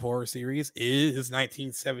Tales of Horror series is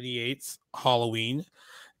 1978's Halloween,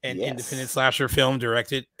 an independent slasher film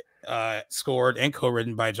directed, scored and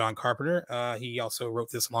co-written by John Carpenter. He also wrote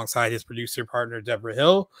this alongside his producer partner Debra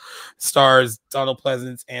Hill. Stars Donald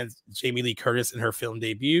Pleasence and Jamie Lee Curtis in her film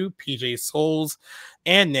debut, PJ Soles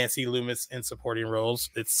and Nancy Loomis in supporting roles.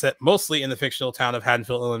 It's set mostly in the fictional town of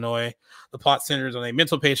Haddonfield, Illinois. The plot centers on a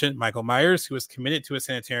mental patient, Michael Myers, who was committed to a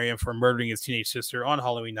sanitarium for murdering his teenage sister on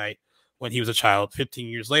Halloween night when he was a child. 15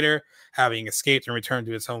 years later, having escaped and returned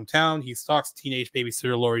to his hometown, he stalks teenage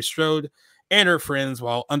babysitter Laurie Strode and her friends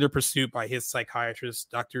while under pursuit by his psychiatrist,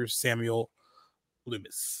 Dr. Samuel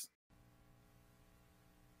Loomis.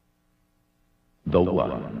 The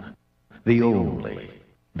one, the only,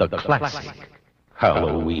 the classic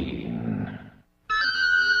Halloween.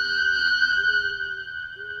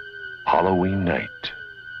 Halloween night.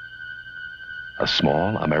 A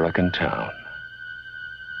small American town.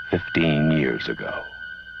 15 years ago.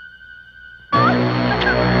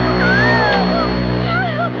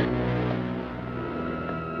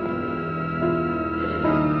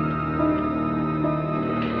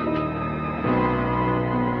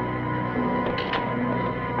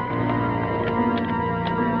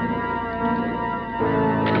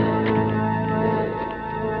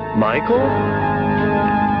 Michael?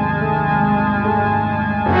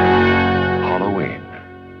 Halloween.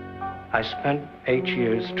 I spent 8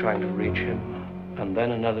 years trying to reach him, and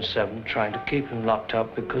then another 7 trying to keep him locked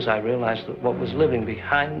up because I realized that what was living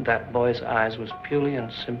behind that boy's eyes was purely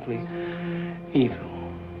and simply evil.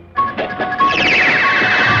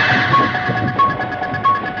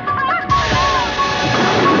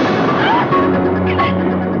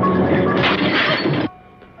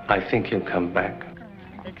 I think he'll come back.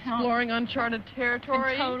 Exploring uncharted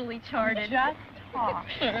territory? Totally charted. Just talk.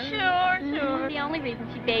 Sure. The only reason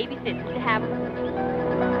she babysits is to have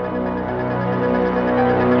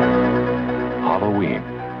Halloween.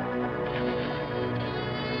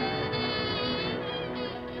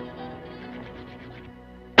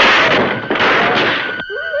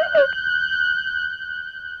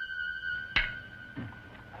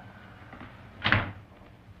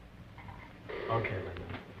 Okay.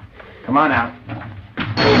 Come on out.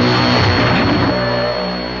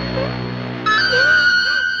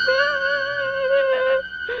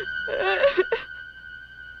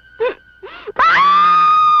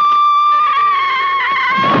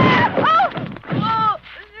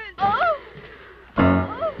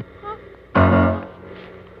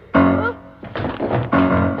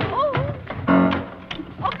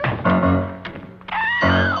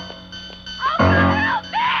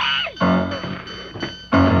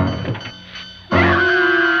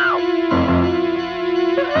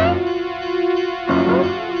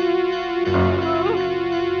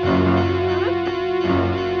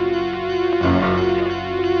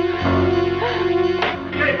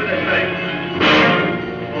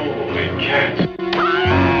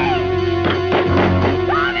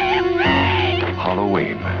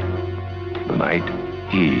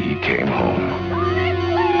 came home.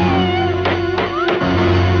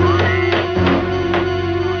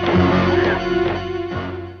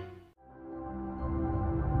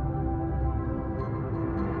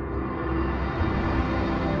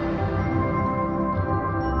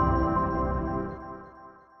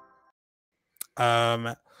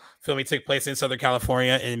 Filming took place in Southern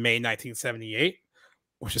California in May 1978,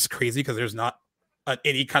 which is crazy because there's not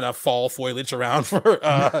any kind of fall foliage around for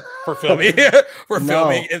filming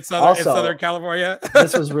filming in Southern California.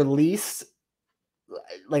 This was released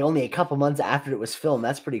like only a couple months after it was filmed.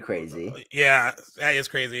 That's pretty crazy. Yeah, that is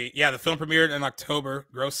crazy. Yeah, the film premiered in October,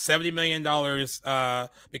 grossed $70 million,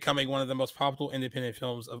 becoming one of the most popular independent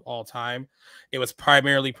films of all time. It was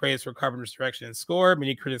primarily praised for Carpenter's direction and score.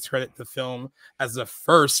 Many critics credit the film as the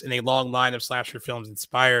first in a long line of slasher films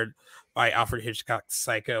inspired by Alfred Hitchcock's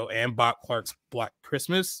Psycho and Bob Clark's Black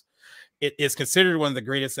Christmas. It is considered one of the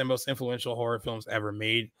greatest and most influential horror films ever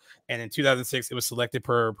made. And in 2006, it was selected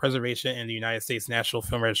for preservation in the United States National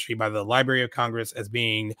Film Registry by the Library of Congress as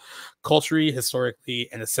being culturally, historically,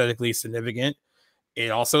 and aesthetically significant.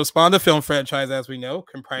 It also spawned a film franchise, as we know,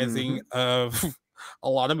 comprising of a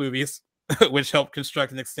lot of movies, which helped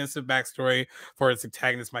construct an extensive backstory for its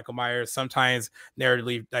antagonist, Michael Myers, sometimes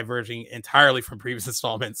narratively diverging entirely from previous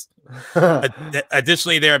installments.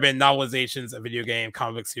 Additionally, there have been novelizations, a video game,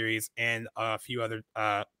 comic book series, and a few other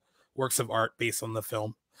works of art based on the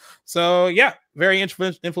film. So, yeah, very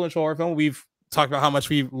influential horror film. We've talked about how much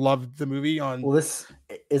we loved the movie on. Well, this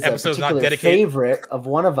is a particular favorite of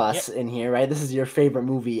one of us in here, right? This is your favorite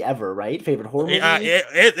movie ever, right? Favorite horror movie?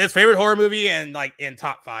 It's favorite horror movie and like in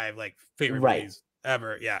top 5 like favorite movies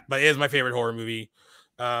ever. Yeah, but it is my favorite horror movie.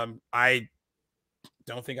 I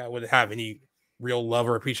don't think I would have any real love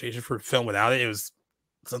or appreciation for film without it. It was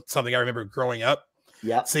something I remember growing up,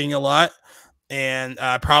 seeing a lot, and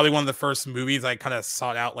probably one of the first movies I kind of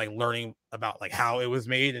sought out, like learning about like how it was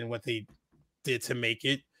made and what they did to make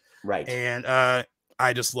it. Right. And I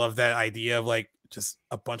just love that idea of like just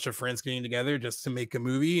a bunch of friends getting together just to make a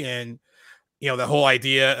movie. And the whole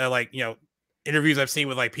idea of like interviews I've seen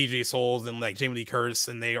with like PJ Souls and like Jamie Lee Curtis,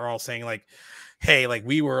 and they are all saying like, hey, like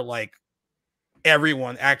we were like,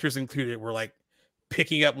 everyone, actors included, were like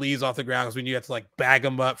picking up leaves off the ground because we knew you had to like bag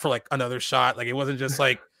them up for like another shot. Like it wasn't just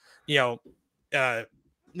like it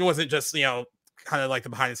wasn't just kind of like the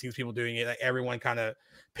behind the scenes people doing it. Like everyone kind of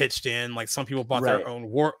pitched in. Like some people bought their own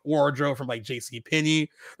wardrobe from like JCPenney.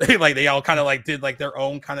 They all kind of like did like their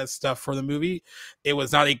own kind of stuff for the movie. It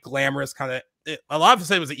was not a glamorous kind of. A lot of people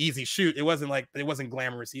said it was an easy shoot. It wasn't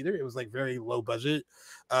glamorous either. It was like very low budget.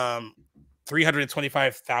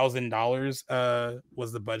 $325,000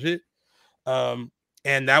 was the budget,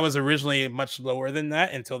 and that was originally much lower than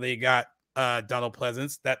that until they got Donald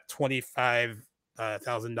Pleasence. That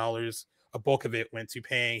 $25,000, a bulk of it went to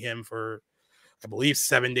paying him for, I believe,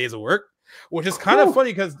 7 days of work, which is kind of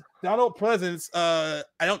funny because Donald Pleasence,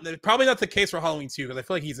 probably not the case for Halloween 2 because I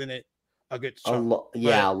feel like he's in it a good chunk.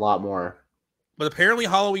 A lot more. But apparently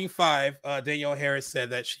Halloween 5, Danielle Harris said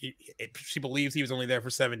that she believes he was only there for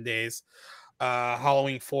 7 days.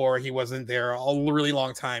 Halloween 4, he wasn't there a really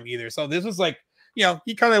long time either. So this was like,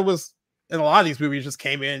 he kind of was in a lot of these movies, just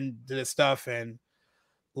came in, did his stuff, and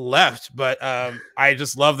left. But I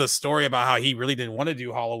just love the story about how he really didn't want to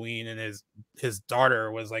do Halloween, and his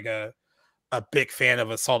daughter was like a big fan of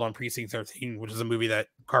Assault on Precinct 13, which is a movie that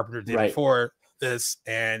Carpenter did before this,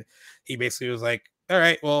 and he basically was like, all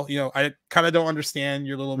right, well, I kind of don't understand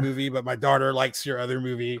your little movie, but my daughter likes your other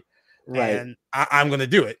movie, and I'm going to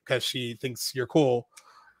do it because she thinks you're cool.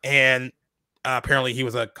 And apparently he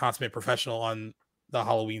was a consummate professional on the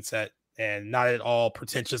Halloween set and not at all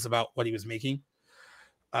pretentious about what he was making.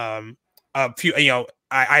 I think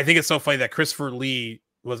it's so funny that Christopher Lee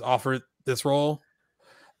was offered this role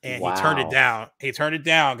and he turned it down. He turned it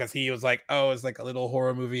down because he was like, oh, it's like a little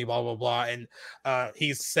horror movie, blah, blah, blah. And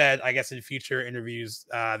he said, I guess in future interviews,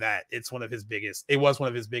 that it was one of his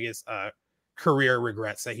biggest career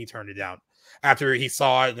regrets that he turned it down after he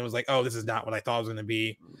saw it and it was like, oh, this is not what I thought it was going to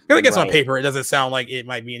be. Because I guess on paper, it doesn't sound like it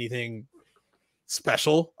might be anything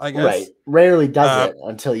special, I guess. Right. Rarely does it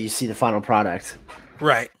until you see the final product.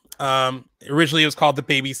 Right. Originally, it was called The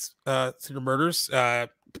Babysitter Murders.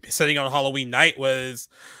 Setting on Halloween night was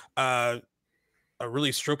a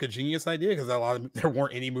really stroke of genius idea because there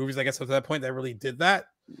weren't any movies, I guess, at that point that really did that.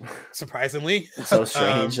 Surprisingly, so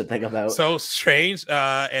strange to think about. So strange,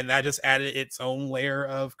 and that just added its own layer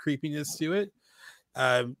of creepiness to it.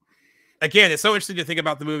 Again, it's so interesting to think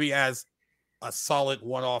about the movie as a solid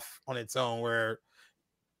one-off on its own, where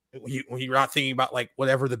when you're not thinking about like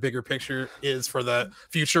whatever the bigger picture is for the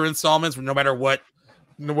future installments, no matter what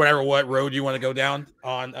whatever what road you want to go down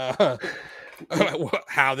on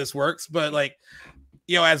how this works. But like,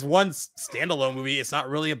 you know, as one standalone movie, it's not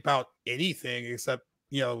really about anything except,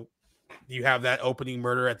 you know, you have that opening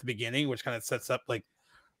murder at the beginning, which kind of sets up like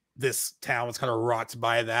this town was kind of wrought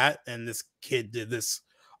by that, and this kid did this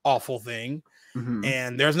awful thing.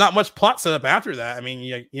 And there's not much plot set up after that. I mean,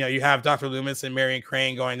 you know, you have Dr. Loomis and Marion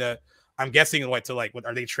Crane going to, I'm guessing, what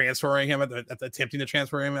are they transferring him attempting to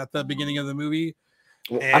transfer him at the beginning of the movie?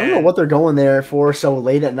 Well, I don't know what they're going there for so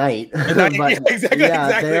late at night. But exactly,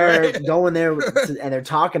 they're right. Going there and they're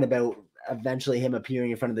talking about eventually him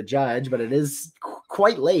appearing in front of the judge, but it is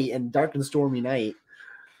quite late and dark and stormy night.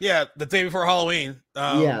 Yeah, the day before Halloween.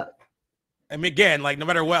 Yeah. I mean, again, like no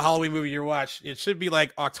matter what Halloween movie you watch, it should be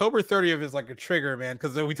like October 30th is like a trigger, man.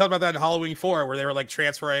 Because we talked about that in Halloween 4, where they were like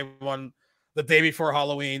transferring one the day before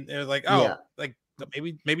Halloween. It was like, like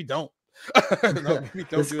maybe don't. No, maybe don't.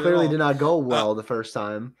 This clearly did not go well the first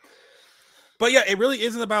time. But yeah, it really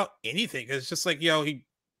isn't about anything. It's just like,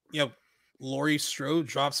 Laurie Strode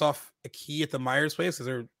drops off a key at the Myers place because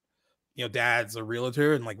her, dad's a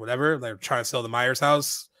realtor and like whatever. They're trying to sell the Myers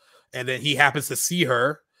house, and then he happens to see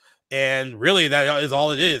her. And really, that is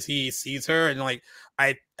all it is. He sees her, and like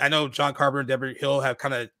I know John Carpenter and Debra Hill have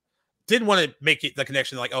kind of didn't want to make it the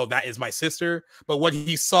connection like, oh, that is my sister. But what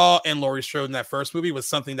he saw in Laurie Strode in that first movie was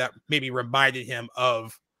something that maybe reminded him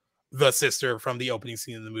of the sister from the opening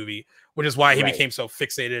scene of the movie, which is why he became so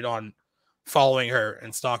fixated on following her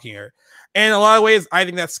and stalking her. And in a lot of ways, I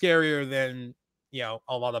think that's scarier than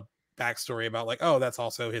a lot of backstory about like, oh, that's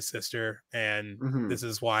also his sister, and this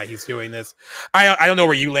is why he's doing this. I don't know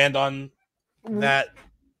where you land on that,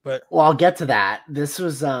 but I'll get to that. This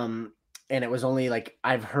was and it was only like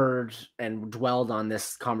I've heard and dwelled on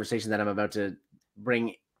this conversation that I'm about to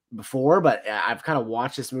bring before, but I've kind of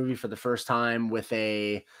watched this movie for the first time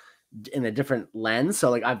in a different lens. So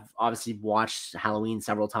like I've obviously watched Halloween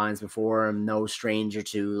several times before. I'm no stranger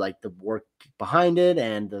to like the work behind it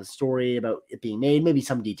and the story about it being made. Maybe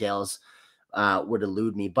some details would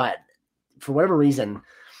elude me, but for whatever reason,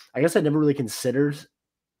 I guess I never really considered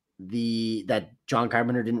that John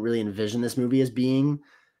Carpenter didn't really envision this movie as being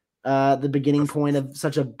the beginning point of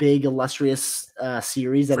such a big illustrious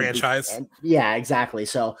series that franchise. Yeah, exactly.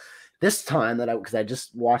 So this time because I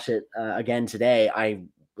just watched it again today,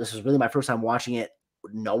 this was really my first time watching it,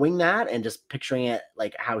 knowing that and just picturing it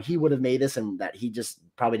like how he would have made this, and that he just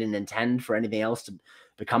probably didn't intend for anything else to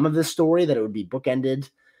become of this story, that it would be bookended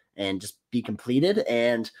and just be completed.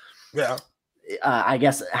 And I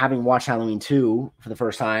guess having watched Halloween 2 for the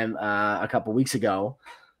first time a couple weeks ago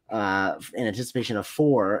in anticipation of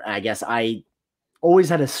 4, I guess I always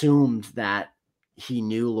had assumed that he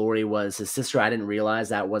knew Laurie was his sister. I didn't realize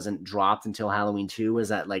that wasn't dropped until Halloween 2. Is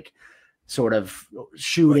that like sort of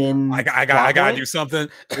shoot in? I gotta do something.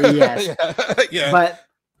 Yes. Yeah. But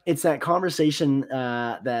it's that conversation,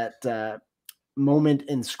 that moment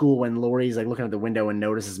in school when Laurie's like looking at the window and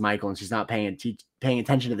notices Michael, and she's not paying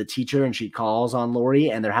attention to the teacher, and she calls on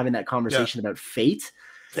Laurie, and they're having that conversation about fate.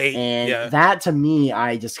 And that, to me,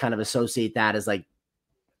 I just kind of associate that as like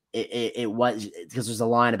it was, because there's a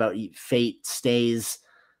line about fate stands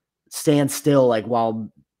still like while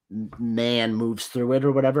man moves through it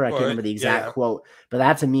or whatever. I can't remember the exact quote, but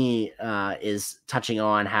that to me is touching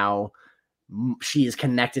on how she is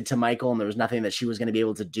connected to Michael, and there was nothing that she was going to be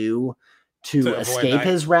able to do to escape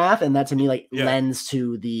his wrath. And that to me like lends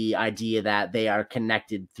to the idea that they are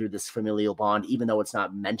connected through this familial bond, even though it's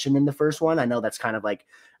not mentioned in the first one. I know that's kind of like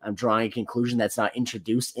I'm drawing a conclusion that's not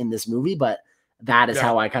introduced in this movie, but that is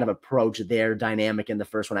how I kind of approach their dynamic in the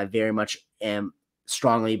first one. I very much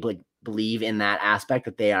strongly believe in that aspect,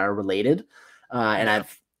 that they are related. And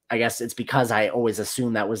I guess it's because I always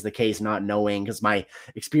assumed that was the case, not knowing, because my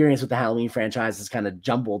experience with the Halloween franchise is kind of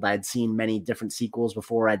jumbled. I'd seen many different sequels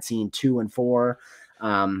before. I'd seen 2 and 4,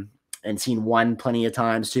 and seen 1 plenty of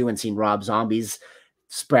times too, and seen Rob Zombie's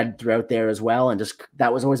spread throughout there as well. And just,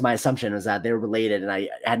 that was always my assumption, is that they're related. And I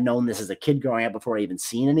had known this as a kid growing up before I even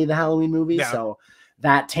seen any of the Halloween movies. Yeah. So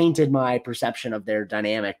that tainted my perception of their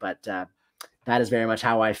dynamic, but that is very much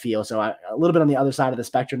how I feel. So a little bit on the other side of the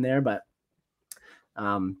spectrum there, but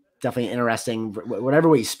definitely interesting. Whatever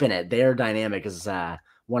way you spin it, their dynamic is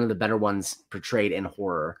one of the better ones portrayed in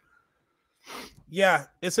horror. Yeah,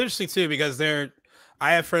 it's interesting too, because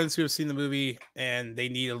I have friends who have seen the movie and they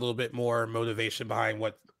need a little bit more motivation behind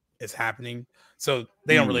what is happening. So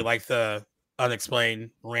they don't really like the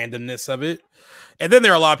unexplained randomness of it. And then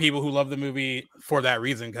there are a lot of people who love the movie for that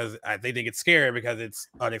reason, because they think it's scary because it's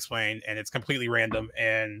unexplained and it's completely random,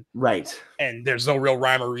 and and there's no real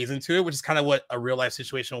rhyme or reason to it, which is kind of what a real life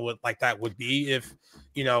situation like that would be if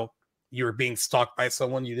you were being stalked by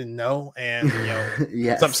someone you didn't know, and you know,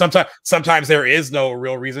 Yes. sometimes there is no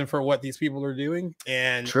real reason for what these people are doing,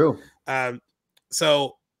 and True.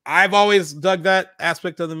 So I've always dug that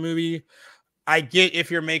aspect of the movie. I get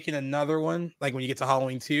if you're making another one, like when you get to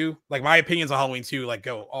Halloween 2, like my opinions on Halloween 2 like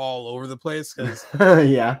go all over the place because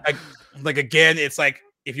yeah, like again, it's like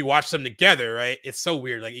if you watch them together, right? It's so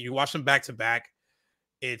weird. Like you watch them back to back,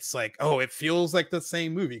 it's like, oh, it feels like the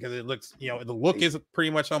same movie because it looks, you know, the look is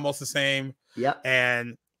pretty much almost the same. Yeah.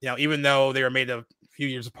 And you know, even though they were made a few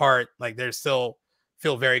years apart, like they're still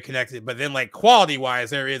feel very connected. But then like quality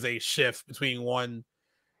wise, there is a shift between 1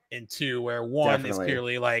 and 2 where one is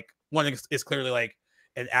clearly like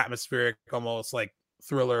an atmospheric, almost like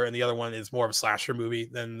thriller, and the other one is more of a slasher movie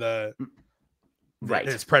than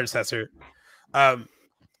its predecessor.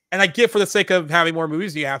 And I get for the sake of having more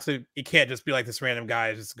movies, you can't just be like this random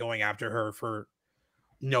guy just going after her for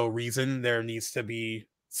no reason. There needs to be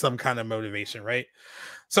some kind of motivation, right?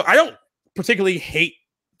 So I don't particularly hate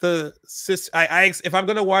the if I'm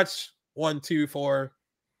gonna watch 1, 2, 4,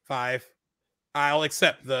 5, I'll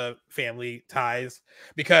accept the family ties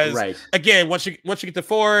because again, once you get to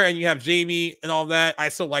 4 and you have Jamie and all that, I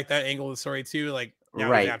still like that angle of the story too. Like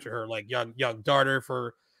now he's after her like young daughter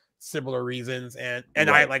for similar reasons, and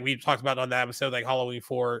I like we talked about on that episode, like Halloween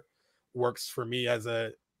 4 works for me as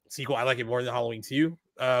a sequel. I like it more than Halloween 2.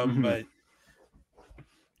 But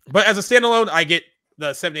as a standalone, I get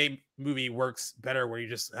the 7-8 movie works better where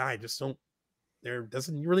I just don't, there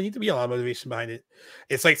doesn't really need to be a lot of motivation behind it.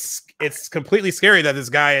 It's like it's completely scary that this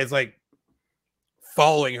guy is like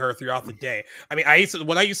following her throughout the day. I mean, I used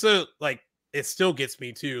to like, it still gets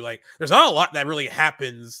me too. Like there's not a lot that really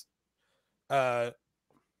happens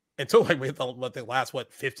until like the last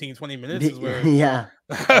 15-20 minutes is where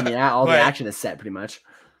I mean, all the action is set pretty much.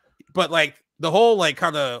 But like the whole like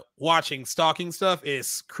kind of watching stalking stuff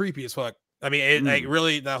is creepy as fuck. I mean, it like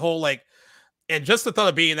really the whole like, and just the thought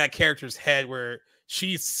of being in that character's head where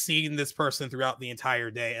she's seen this person throughout the entire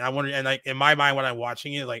day, and I wonder, and like in my mind when I'm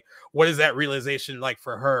watching it, like what is that realization like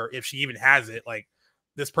for her if she even has it? Like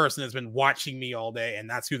this person has been watching me all day, and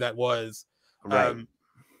that's who that was. You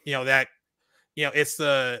know that. You know, it's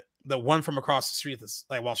the one from across the street that's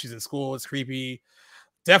like while she's in school, it's creepy.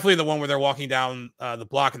 Definitely the one where they're walking down the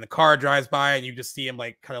block and the car drives by and you just see him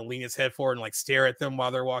like kind of lean his head forward and like stare at them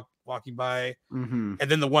while they're walking by. And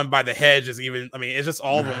then the one by the hedge is even, I mean, it's just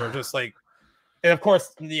all of them are just like, and of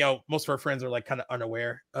course, you know, most of our friends are like kind of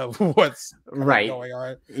unaware of what's going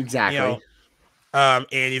on. Exactly. You know,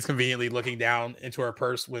 and he's conveniently looking down into her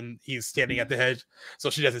purse when he's standing at the hedge, so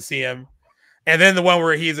she doesn't see him. And then the one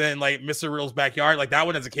where he's in like Mr. Riddle's backyard, like that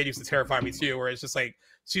one as a kid used to terrify me too, where it's just like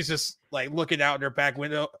she's just like looking out in her back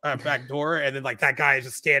window, back door, and then like that guy is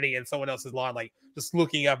just standing in someone else's lawn, like just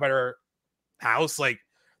looking up at her house. Like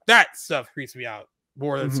that stuff creeps me out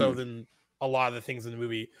more than so than a lot of the things in the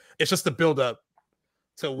movie. It's just the build up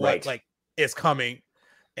to what like is coming,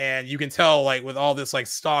 and you can tell like with all this like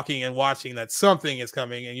stalking and watching that something is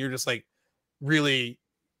coming, and you're just like really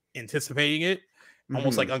anticipating it.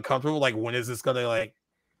 Almost like uncomfortable, like when is this gonna like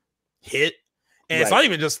hit? And it's not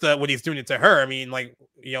even just when he's doing it to her. I mean, like,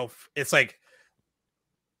 you know, it's like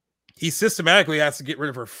he systematically has to get rid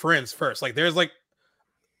of her friends first. Like there's like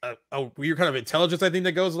a weird kind of intelligence I think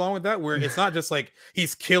that goes along with that, where it's not just like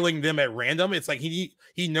he's killing them at random. It's like he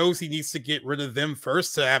knows he needs to get rid of them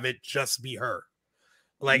first to have it just be her.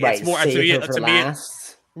 Like it's more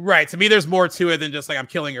to me there's more to it than just like I'm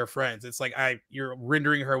killing her friends. It's like you're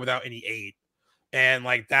rendering her without any aid. And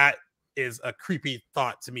like that is a creepy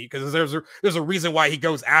thought to me because there's a reason why he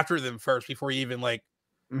goes after them first before he even like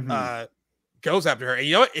goes after her. And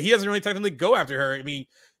you know what? He doesn't really technically go after her. I mean,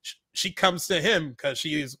 she comes to him because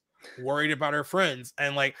she is worried about her friends.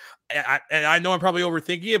 And like, I know I'm probably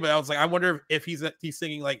overthinking it, but I was like, I wonder if he's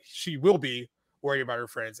thinking like she will be worried about her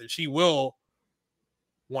friends and she will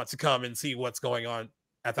want to come and see what's going on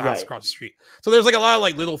at the house across the street. So there's like a lot of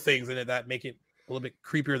like little things in it that make it a little bit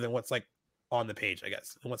creepier than what's like on the page, I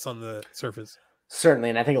guess, and what's on the surface. Certainly,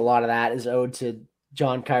 and I think a lot of that is owed to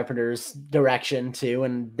John Carpenter's direction too,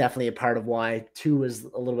 and definitely a part of why 2 was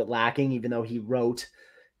a little bit lacking, even though he wrote,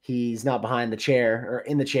 he's not behind the chair, or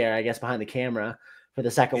in the chair, I guess, behind the camera for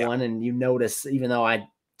the second one, and you notice, even though I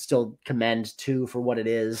still commend 2 for what it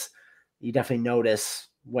is, you definitely notice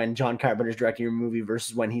when John Carpenter's directing your movie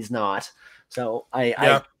versus when he's not. So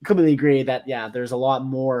I completely agree that, there's a lot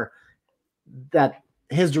more that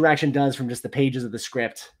his direction does from just the pages of the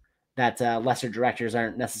script that lesser directors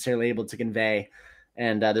aren't necessarily able to convey.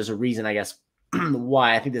 And there's a reason, I guess,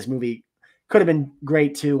 why I think this movie could have been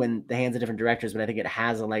great too in the hands of different directors, but I think it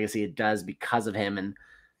has a legacy it does because of him.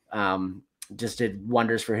 And just did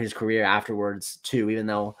wonders for his career afterwards too, even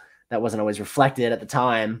though that wasn't always reflected at the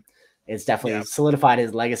time. It's definitely solidified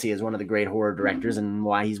his legacy as one of the great horror directors and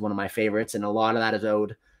why he's one of my favorites. And a lot of that is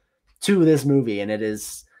owed to this movie. And it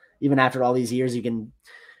is, even after all these years,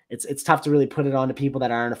 it's tough to really put it on to people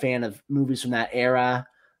that aren't a fan of movies from that era.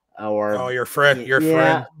 Or your friend,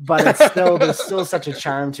 friend. But there's still such a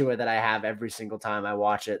charm to it that I have every single time I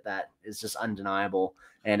watch it that is just undeniable.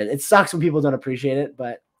 And it sucks when people don't appreciate it,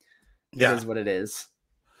 but it is what it is.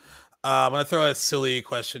 I'm gonna throw a silly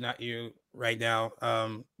question at you right now.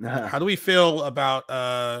 How do we feel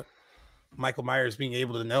about Michael Myers being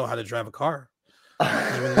able to know how to drive a car?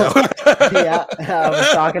 I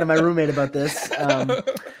was talking to my roommate about this.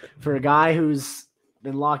 For a guy who's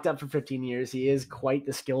been locked up for 15 years, he is quite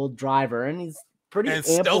the skilled driver, and he's pretty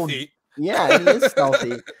stealthy. Yeah, he is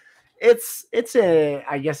stealthy. It's a,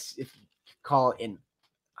 I guess if you call it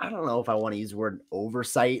I don't know if I want to use the word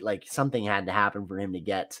oversight. Like something had to happen for him to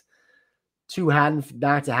get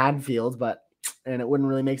back to Haddonfield, and it wouldn't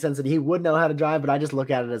really make sense that he would know how to drive. But I just look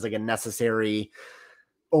at it as like a necessary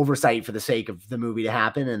oversight for the sake of the movie to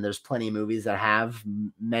happen. And there's plenty of movies that have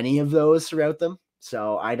many of those throughout them.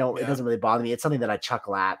 So it doesn't really bother me. It's something that I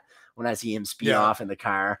chuckle at when I see him speed off in the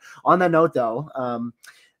car. On that note though,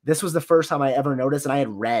 this was the first time I ever noticed, and I had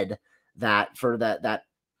read that for that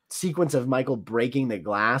sequence of Michael breaking the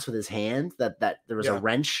glass with his hand, that there was a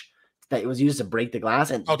wrench that was used to break the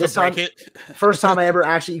glass. And this time, first time I ever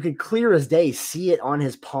actually, you could clear as day see it on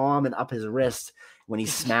his palm and up his wrist when he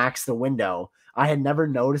smacks the window. I had never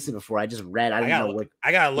noticed it before. I just read. I gotta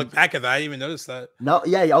look back at that. I didn't even notice that. No,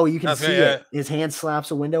 yeah. Oh, you can see it. His hand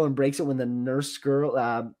slaps a window and breaks it when the nurse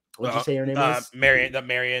girl. What'd you say her name is? Marion.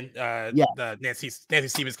 The Nancy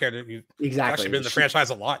Stevens character. Exactly. Actually been in the franchise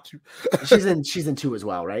a lot. she's in 2 as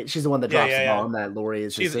well, right? She's the one that drops the bomb. That Laurie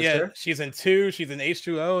is his sister. Yeah, she's in 2. She's in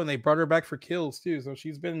H2O, and they brought her back for Kills too. So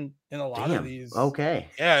she's been in a lot of these. Okay.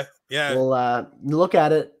 Yeah. Well, look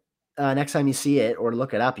at it. Next time you see it or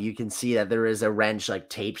look it up, you can see that there is a wrench like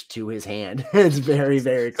taped to his hand. It's very,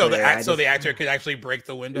 very clear. So the actor could actually break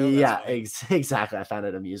the window. Exactly. I found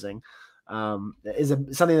it amusing. Is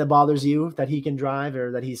it something that bothers you that he can drive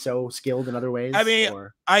or that he's so skilled in other ways? I mean,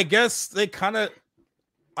 I guess they kind of,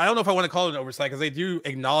 I don't know if I want to call it an oversight because they do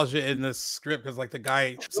acknowledge it in the script because like the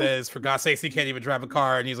guy says, for God's sakes, he can't even drive a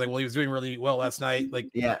car. And he's like, well, he was doing really well last night. Like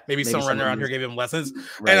maybe someone around here gave him lessons.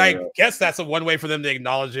 Right, and I guess that's one way for them to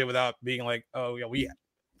acknowledge it without being like, oh yeah,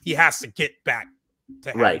 he has to get back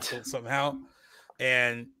to Haddonfield somehow.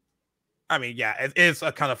 And I mean, yeah, it's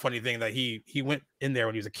a kind of funny thing that he went in there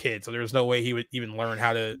when he was a kid. So there's no way he would even learn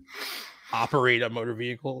how to operate a motor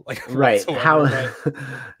vehicle. Like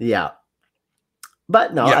yeah.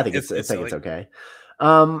 But no, I think it's okay.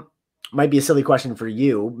 Might be a silly question for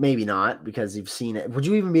you, maybe not, because you've seen it. Would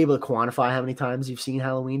you even be able to quantify how many times you've seen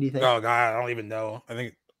Halloween, do you think? Oh God, I don't even know. I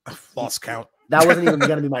think I've lost count. That wasn't even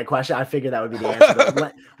going to be my question. I figured that would be the answer.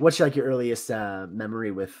 But what's like your earliest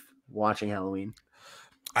memory with watching Halloween?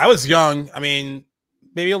 I was young. I mean,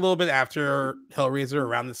 maybe a little bit after Hellraiser,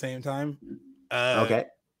 around the same time. Okay.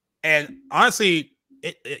 And honestly,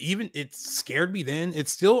 it scared me then.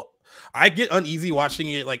 It's still, I get uneasy watching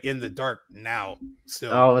it like in the dark now.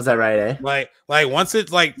 Still. Oh, was that right? Eh? Like once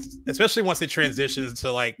it's like, especially once it transitions to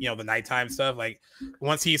like, you know, the nighttime stuff. Like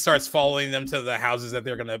once he starts following them to the houses that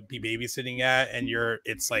they're gonna be babysitting at, and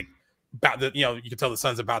it's like about the, you know, you can tell the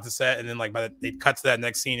sun's about to set, and then like it cuts to that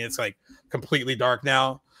next scene, it's like completely dark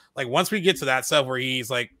now. Like once we get to that stuff where he's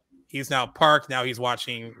now parked, now he's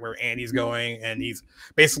watching where Andy's going, and he's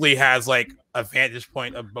basically has like a vantage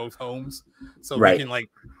point of both homes, so we can like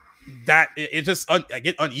that. It just I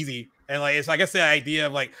get uneasy, and like it's, I guess, the idea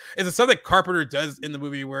of like, it's something that Carpenter does in the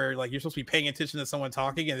movie where like you're supposed to be paying attention to someone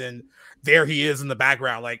talking, and then there he is in the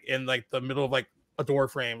background, like in like the middle of like a door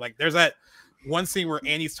frame. Like there's that one scene where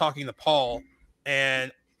Andy's talking to Paul,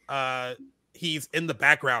 and he's in the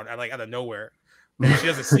background out of nowhere. She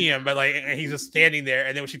doesn't see him, but like, and he's just standing there.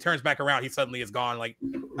 And then when she turns back around, he suddenly is gone. Like,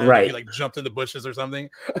 I don't know, he like jumped in the bushes or something.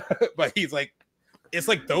 But he's like, it's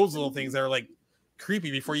like those little things that are like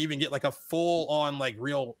creepy before you even get like a full on like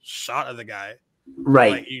real shot of the guy.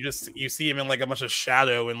 Right. Like you see him in like a bunch of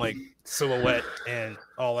shadow and like silhouette and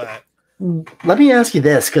all that. Let me ask you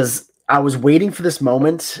this, because I was waiting for this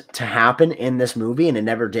moment to happen in this movie and it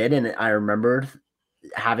never did. And I remembered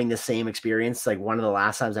having the same experience like one of the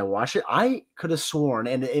last times I watched it. I could have sworn,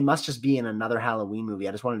 and it must just be in another Halloween movie,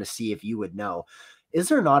 I just wanted to see if you would know, is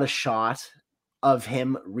there not a shot of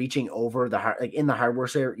him reaching over like in the hardware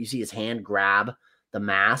store, you see his hand grab the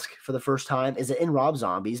mask for the first time? Is it in Rob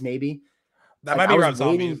Zombies maybe? That might be Rob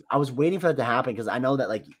Zombies. I was waiting for that to happen because I know that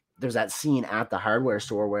like there's that scene at the hardware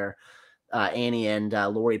store where Annie and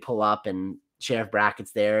Laurie pull up, and Sheriff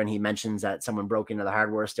Brackett's there, and he mentions that someone broke into the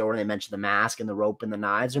hardware store, and they mention the mask and the rope and the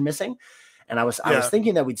knives are missing. And I was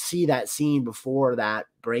thinking that we'd see that scene before that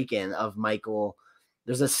break-in of Michael.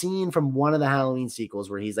 There's a scene from one of the Halloween sequels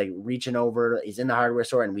where he's like reaching over, he's in the hardware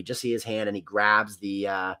store, and we just see his hand, and he grabs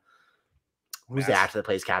the who's the actor that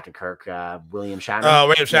plays Captain Kirk? William Shatner. Oh,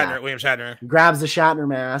 William Shatner. Yeah. William Shatner. He grabs the Shatner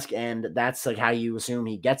mask, and that's like how you assume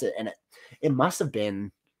he gets it. And it must have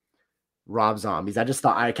been Rob Zombie's.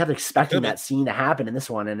 I kept expecting that scene to happen in this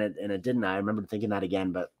one, and it didn't. I remember thinking that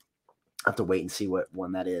again, but I have to wait and see what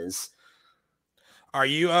one that is. Are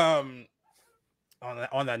you on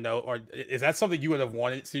that note, or is that something you would have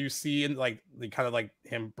wanted to see in like the kind of like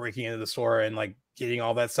him breaking into the store and like getting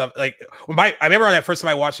all that stuff? Like I remember on that first time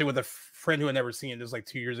I watched it with a friend who had never seen it. It was like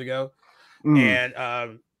 2 years ago, and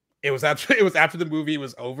it was after the movie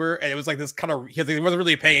was over, and it was like this kind of he wasn't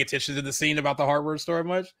really paying attention to the scene about the hardware store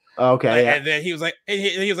much. Okay, and then he was like,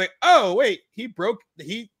 oh wait,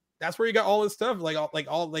 that's where he got all his stuff, like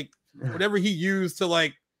whatever he used to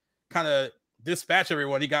like kind of dispatch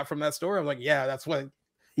everyone he got from that store. I'm like, yeah, that's what.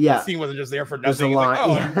 Yeah, the scene wasn't just there for nothing. Like,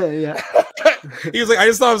 yeah. He was like, I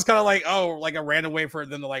just thought it was kind of like, like a random way for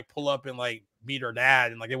them to like pull up and like meet her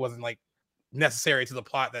dad, and like it wasn't like necessary to the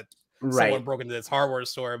plot that someone broke into this hardware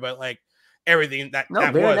store, but like everything that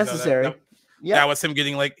very was necessary. That was him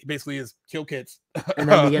getting like basically his kill kits, and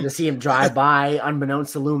then we get to see him drive by,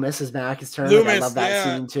 unbeknownst to Loomis. His back is turned. I love that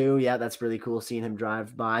scene too. Yeah, that's really cool seeing him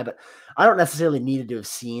drive by. But I don't necessarily needed to have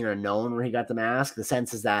seen or known where he got the mask. The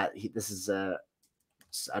sense is that this is a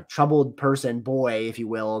troubled boy, if you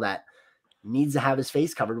will, that needs to have his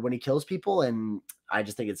face covered when he kills people. And I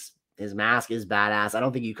just think his mask is badass. I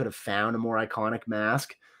don't think you could have found a more iconic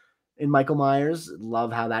mask in Michael Myers.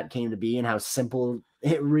 Love how that came to be and how simple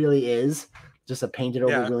it really is. Just a painted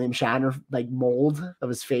over William Shatner like mold of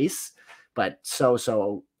his face, but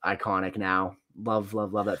so iconic now. Love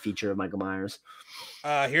that feature of Michael Myers.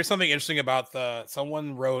 Here's something interesting about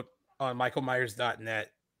someone wrote on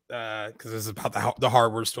michaelmyers.net because this is about the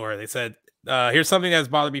hardware store. They said, here's something that's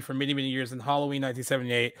bothered me for many, many years. In Halloween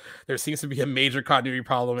 1978, there seems to be a major continuity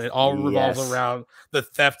problem. It all revolves around the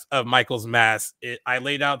theft of Michael's mask. I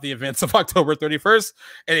laid out the events of October 31st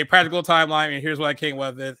and a practical timeline, and here's what I came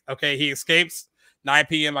with it. Okay, he escapes 9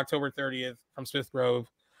 p.m. October 30th from Smith Grove.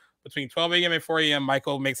 Between 12 a.m. and 4 a.m.,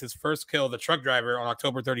 Michael makes his first kill, the truck driver, on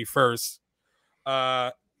October 31st.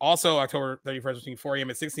 Also, October 31st, between 4 a.m.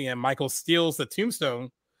 and 6 a.m., Michael steals the tombstone.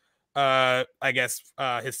 I guess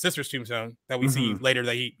his sister's tombstone that we see later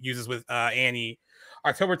that he uses with Annie.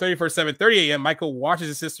 October 31st, 7:30 a.m. Michael watches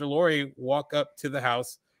his sister Laurie walk up to the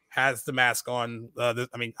house, has the mask on. I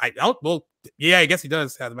guess he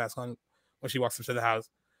does have the mask on when she walks up to the house.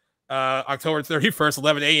 October 31st,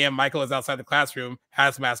 11 a.m. Michael is outside the classroom,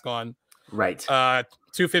 has mask on. Right.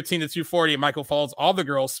 2:15 to 2:40, Michael follows all the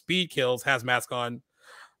girls, speed kills, has mask on.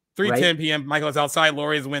 3:10 p.m. Michael is outside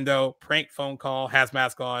Laurie's window, prank phone call, has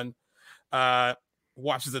mask on.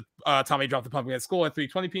 Watches Tommy drop the pumpkin at school at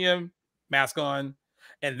 3:20 p.m. mask on.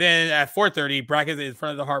 And then at 4:30, Brackett is in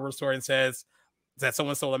front of the hardware store and says that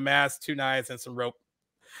someone stole a mask, 2 knives, and some rope.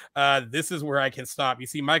 This is where I can stop. You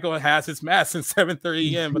see, Michael has his mask since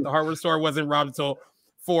 7:30 a.m., but the hardware store wasn't robbed until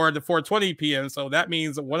 4 to 4:20 p.m. So that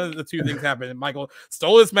means one of the two things happened. Michael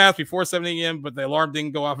stole his mask before 7 a.m., but the alarm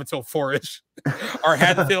didn't go off until 4-ish. Our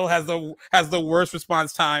Haddonfield has the worst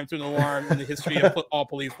response time to an alarm in the history of all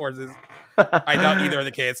police forces. I doubt either of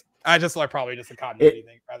the case. Probably just a continuity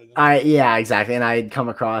thing. Yeah, exactly. And I'd come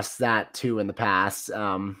across that too in the past.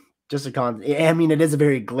 I mean, it is a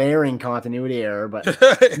very glaring continuity error, but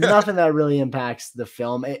nothing that really impacts the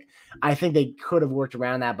film. I think they could have worked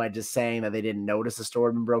around that by just saying that they didn't notice the store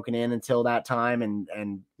had been broken in until that time,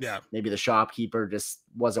 and maybe the shopkeeper just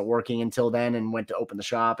wasn't working until then and went to open the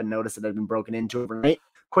shop and noticed it had been broken into overnight.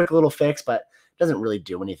 Quick little fix, but it doesn't really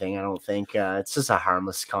do anything, I don't think. It's just a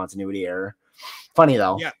harmless continuity error. Funny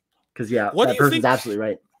though, because that person's absolutely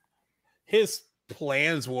right. His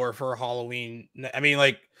plans were for Halloween. I mean,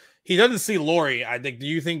 like, he doesn't see Laurie. I think. Do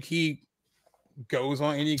you think he goes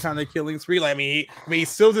on any kind of killing spree? Like, he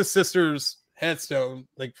steals his sister's headstone,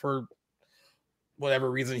 like, for whatever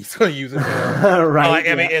reason he's going to use it for. Right.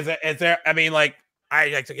 I mean, is there? I mean, like,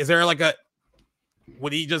 is there like a?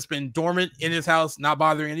 Would he just been dormant in his house, not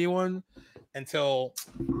bothering anyone until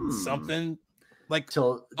something like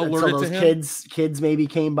until alerted those to him? Kids maybe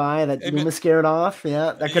came by that Loomis scared off.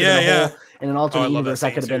 Yeah, that could have been a whole. In an alternate universe,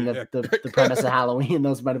 that could have been the premise of Halloween.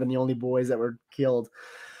 Those might have been the only boys that were killed.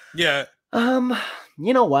 Yeah. You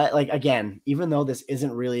know what? Like, again, even though this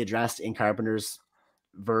isn't really addressed in Carpenter's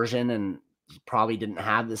version, and he probably didn't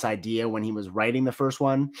have this idea when he was writing the first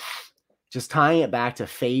one, just tying it back to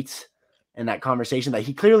fate and that conversation, that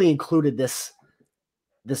he clearly included this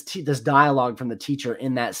dialogue from the teacher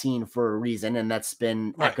in that scene for a reason, and that's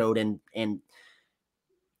been echoed in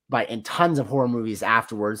tons of horror movies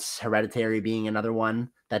afterwards. Hereditary being another one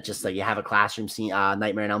that just like you have a classroom scene,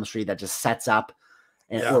 Nightmare on Elm Street, that just sets up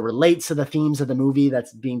or relates to the themes of the movie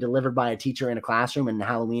that's being delivered by a teacher in a classroom. And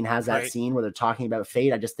Halloween has that scene where they're talking about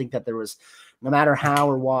fate. I just think that there was, no matter how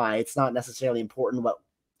or why, it's not necessarily important what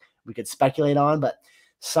we could speculate on, but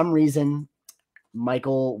some reason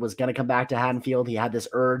Michael was going to come back to Haddonfield. He had this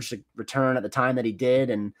urge to return at the time that he did,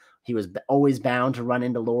 and he was always bound to run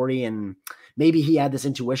into Laurie, and maybe he had this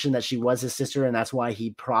intuition that she was his sister, and that's why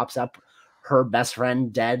he props up her best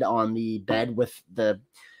friend dead on the bed with the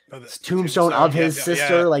tombstone of his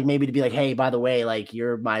sister, like maybe to be like, hey, by the way, like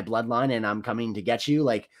you're my bloodline and I'm coming to get you.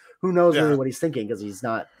 Like who knows really what he's thinking, because he's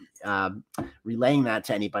not relaying that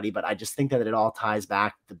to anybody. But I just think that it all ties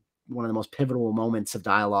back to one of the most pivotal moments of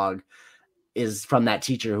dialogue is from that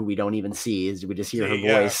teacher who we don't even see. Is we just hear her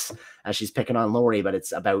voice as she's picking on Laurie, but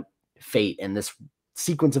it's about fate, and this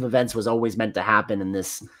sequence of events was always meant to happen in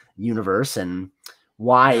this universe, and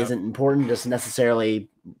why isn't important, just necessarily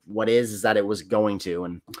what is that it was going to.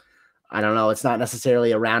 And I don't know, it's not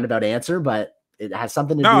necessarily a roundabout answer, but it has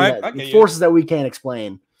something to do with forces that we can't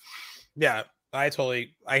explain. Yeah, I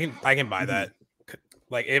can buy that.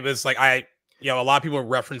 Like it was like a lot of people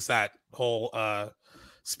reference that whole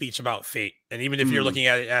speech about fate, and even if you're looking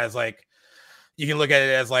at it as like, you can look at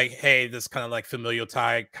it as like, hey, this kind of like familial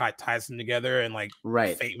tie ties them together, and like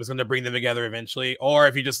fate was going to bring them together eventually. Or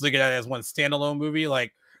if you just look at it as one standalone movie,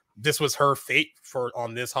 like this was her fate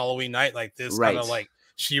on this Halloween night, like this kind of like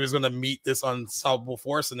she was going to meet this unstoppable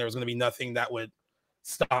force, and there was going to be nothing that would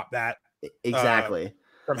stop that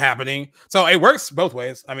from happening. So it works both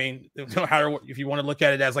ways. I mean, if you want to look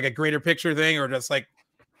at it as like a greater picture thing, or just like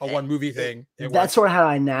a one movie thing, that's sort of how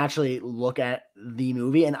I naturally look at the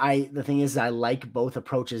movie. And the thing is, I like both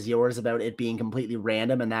approaches. Yours about it being completely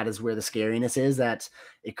random, and that is where the scariness is, that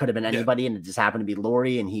it could have been anybody and it just happened to be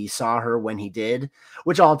Laurie, and he saw her when he did,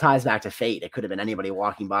 which all ties back to fate. It could have been anybody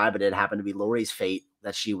walking by, but it happened to be Laurie's fate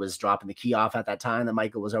that she was dropping the key off at that time, that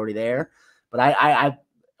Michael was already there. But I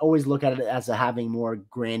always look at it as having more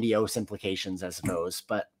grandiose implications, I suppose,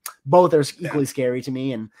 but both are equally scary to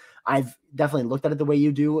me. And I've definitely looked at it the way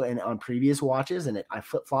you do and on previous watches, and I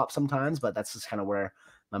flip-flop sometimes, but that's just kind of where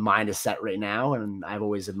my mind is set right now. And I've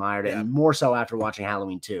always admired it, and more so after watching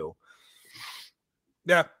Halloween 2.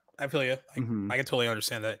 Yeah, I feel you. I can totally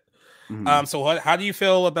understand that. So how do you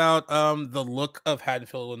feel about the look of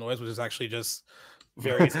Haddonfield, Illinois, which is actually just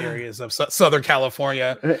various areas of Southern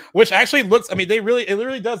California, which actually looks, I mean, it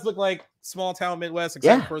really does look like small town Midwest,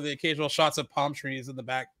 except for the occasional shots of palm trees in the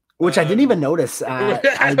back. Which I didn't even notice.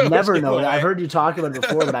 I never noticed. I've heard you talk about it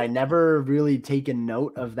before, but I never really taken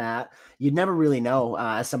note of that. You'd never really know,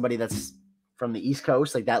 as somebody that's from the East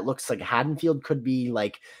Coast, like that looks like Haddonfield could be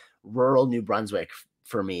like rural New Brunswick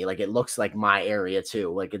for me. Like it looks like my area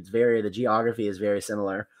too. Like the geography is very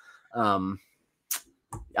similar.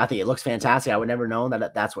 I think it looks fantastic. I would never know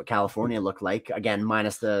that that's what California looked like. Again,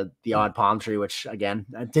 minus the odd palm tree, which again,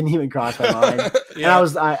 didn't even cross my mind.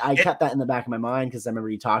 And I kept that in the back of my mind because I remember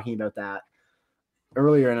you talking about that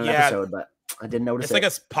earlier in an episode, but I didn't notice it. It's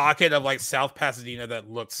like a pocket of like South Pasadena that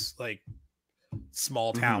looks like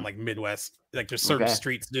small town, like Midwest. Like there's certain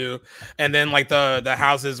streets do. And then like the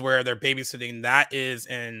houses where they're babysitting, that is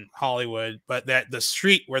in Hollywood, but that the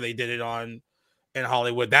street where they did it on in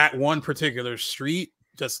Hollywood, that one particular street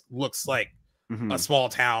just looks like a small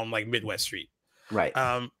town, like Midwest street. Right.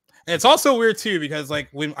 And it's also weird too, because like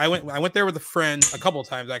when I went there with a friend a couple of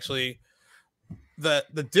times, actually, the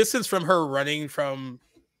distance from her running from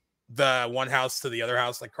the one house to the other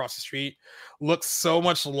house, like across the street, looks so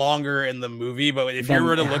much longer in the movie. But if you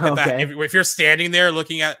were to look at that, if you're standing there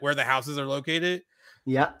looking at where the houses are located,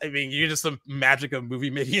 I mean, you just the magic of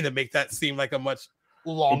movie making to make that seem like a much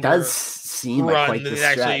longer. It does seem like quite the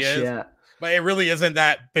stretch, actually is. But it really isn't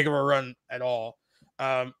that big of a run at all.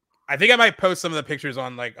 I think I might post some of the pictures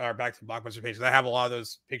on like our Back to Blockbuster page. I have a lot of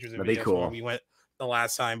those pictures and videos when we went the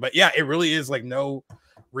last time. But yeah, it really is like no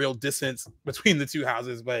real distance between the two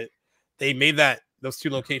houses, but they made those two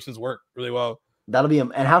locations work really well. That'll be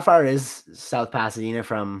and how far is South Pasadena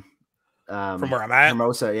from where I'm at?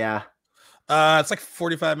 Hermosa, yeah. It's like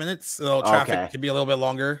 45 minutes. So traffic could be a little bit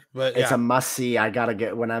longer, but it's a must see. I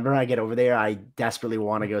gotta whenever I get over there, I desperately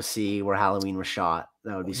want to go see where Halloween was shot.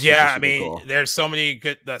 That would be super cool. There's so many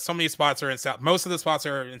so many spots are in South. Most of the spots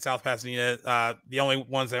are in South Pasadena. The only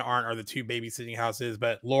ones that aren't are the two babysitting houses.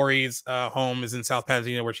 But Laurie's home is in South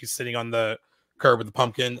Pasadena, where she's sitting on the curb with the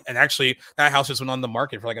pumpkin. And actually, that house just went on the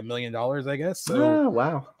market for like $1 million, I guess. So,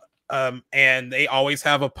 wow. And they always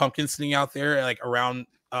have a pumpkin sitting out there, like around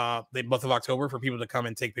the month of October, for people to come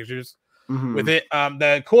and take pictures with it.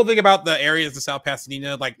 The cool thing about the areas of South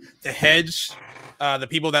Pasadena, like the hedge, the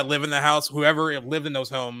people that live in the house, whoever lived in those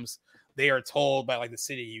homes, they are told by like the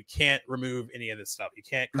city, you can't remove any of this stuff. You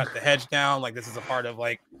can't cut the hedge down. Like this is a part of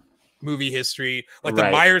like movie history. Like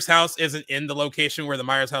the Myers house isn't in the location where the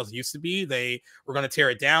Myers house used to be. They were going to tear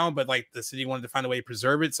it down, but like the city wanted to find a way to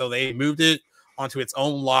preserve it, so they moved it onto its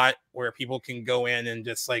own lot where people can go in and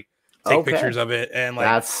just like take pictures of it. And like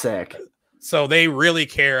that's sick. So they really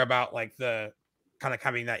care about like the kind of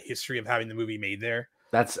having that history of having the movie made there.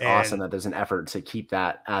 That's awesome that there's an effort to keep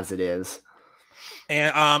that as it is.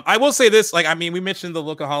 And I will say this, like, I mean, we mentioned the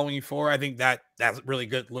look of Halloween 4. I think that's a really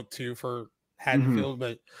good look too for Haddonfield,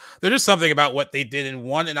 but there's just something about what they did in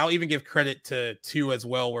 1, and I'll even give credit to 2 as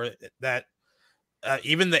well, where that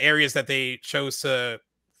even the areas that they chose to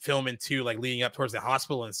film in 2, like leading up towards the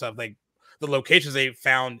hospital and stuff, like the locations they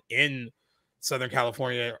found in Southern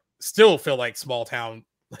California still feel like small town,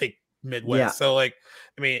 like Midwest. Yeah. So like,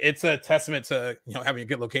 I mean, it's a testament to, you know, having a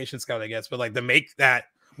good location scout, I guess, but like to make that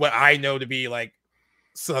what I know to be like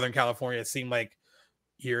Southern California seem like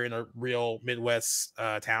you're in a real Midwest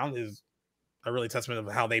town is a really testament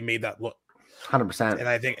of how they made that look. 100%. And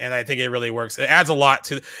I think it really works. It adds a lot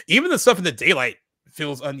to even the stuff in the daylight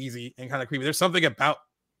feels uneasy and kind of creepy. There's something about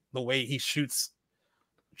the way he shoots,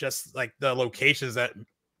 just like the locations, that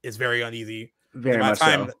is very uneasy. Very by much the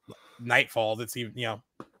time so. night falls, it's even, you know,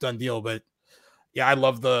 done deal. But yeah, I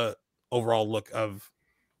love the overall look of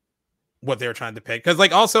what they were trying to depict. Because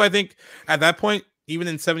like also I think at that point, even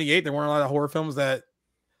in 78, there weren't a lot of horror films that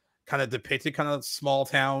kind of depicted kind of small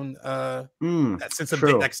town that sense of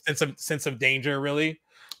like sense of danger, really.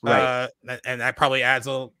 Right. And that probably adds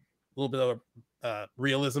a little bit of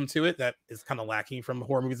realism to it that is kind of lacking from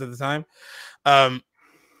horror movies at the time.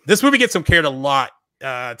 This movie gets compared a lot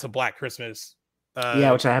to Black Christmas.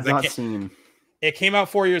 Which I have not seen. It came out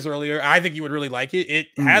 4 years earlier. I think you would really like it. It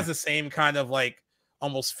has the same kind of like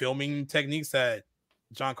almost filming techniques that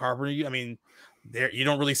John Carpenter. I mean, there you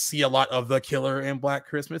don't really see a lot of the killer in Black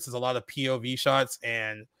Christmas. There's a lot of POV shots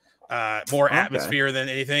and more atmosphere than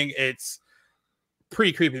anything. It's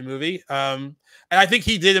pretty creepy movie. And I think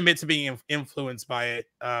he did admit to being influenced by it.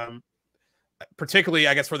 Particularly,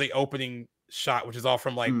 I guess, for the opening shot, which is all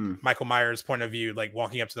from like Michael Myers' point of view, like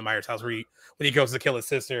walking up to the Myers house when he goes to kill his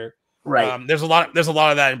sister. Right. There's a lot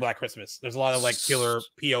of that in Black Christmas. There's a lot of like killer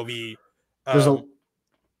POV.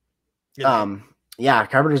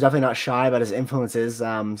 Carpenter's definitely not shy about his influences.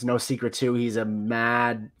 It's no secret too. He's a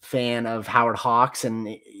mad fan of Howard Hawks, and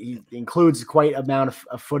he includes quite amount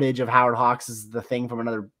of footage of Howard Hawks as The Thing from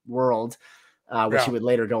Another World, which he would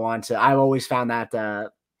later go on to. I've always found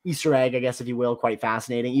that Easter egg, I guess, if you will, quite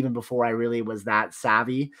fascinating, even before I really was that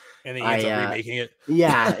savvy. And then he ends up remaking it.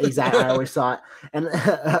 Yeah, exactly. I always thought, and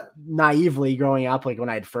naively growing up, like when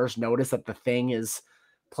I'd first noticed that The Thing is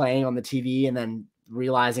playing on the TV and then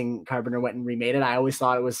realizing Carpenter went and remade it, I always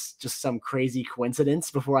thought it was just some crazy coincidence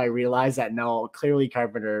before I realized that no, clearly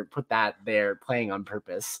Carpenter put that there playing on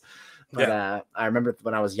purpose. But I remember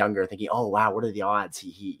when I was younger thinking, oh wow, what are the odds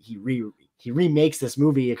he remakes this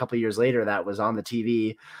movie a couple of years later that was on the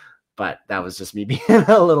TV. But that was just me being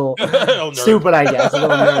a little stupid, I guess, a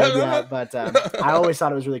little nerd, yeah. But I always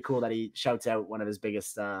thought it was really cool that he shouts out one of his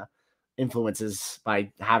biggest influences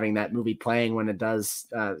by having that movie playing when it does.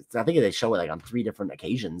 I think they show it like on 3 different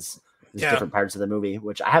occasions. There's different parts of the movie,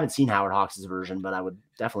 which I haven't seen Howard Hawks' version, but I would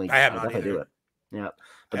definitely, do it. Yeah,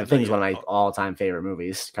 but The Thing is one of my all-time favorite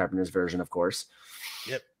movies. Carpenter's version, of course.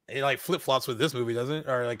 Yep, it like flip-flops with this movie, doesn't it?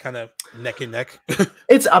 Or like kind of neck and neck.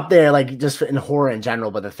 It's up there, like just in horror in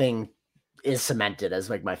general, but The Thing is cemented as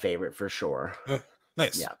like my favorite for sure.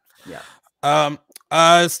 Nice. Yeah.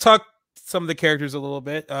 Let's talk some of the characters a little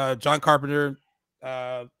bit. John Carpenter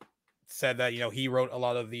said that, you know, he wrote a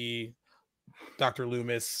lot of the Dr.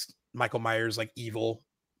 Loomis, Michael Myers, like evil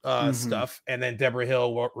stuff, and then Debra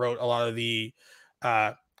Hill wrote a lot of the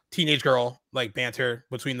teenage girl like banter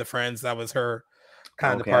between the friends. That was her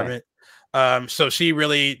kind of department. So she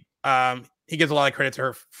really he gives a lot of credit to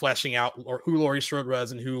her fleshing out who Laurie Strode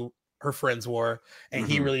was and who her friends were, and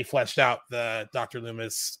he really fleshed out the Dr.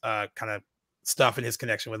 Loomis kind of stuff and his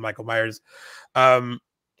connection with Michael Myers.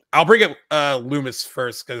 I'll bring up Loomis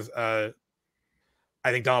first because I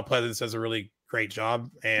think Donald Pleasence does a really great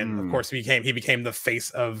job, and of course he became the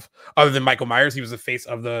face of, other than Michael Myers, he was the face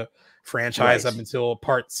of the franchise up until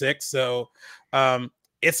part 6. So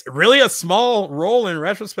it's really a small role in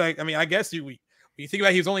retrospect. I mean, I guess you think about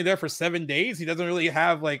it, he was only there for 7 days. He doesn't really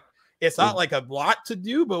have like it's not like a lot to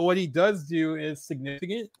do, but what he does do is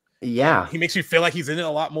significant. Yeah, he makes you feel like he's in it a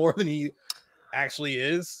lot more than he actually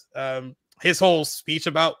is. His whole speech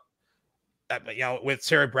about with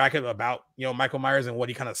Sarah Brackett about Michael Myers and what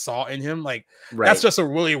he kind of saw in him, like that's just a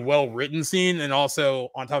really well written scene, and also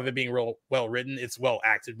on top of it being real well written, it's well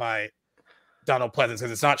acted by Donald Pleasence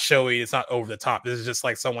because it's not showy, it's not over the top. This is just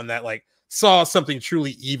like someone that like saw something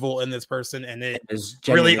truly evil in this person, and it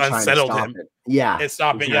really unsettled him. Yeah, it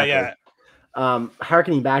stopped exactly. it. Yeah.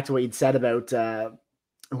 Harkening back to what you'd said about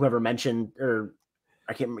whoever mentioned, or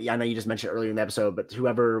I know you just mentioned earlier in the episode, but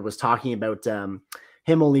whoever was talking about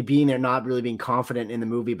him only being there, not really being confident in the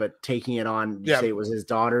movie, but taking it on. You say it was his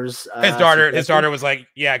daughter's. His daughter was like,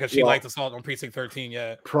 because she liked Assault on Precinct 13.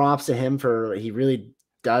 Yeah. Props to him for he really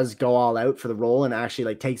does go all out for the role and actually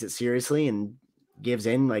like takes it seriously and gives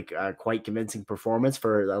in like a quite convincing performance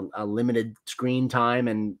for a limited screen time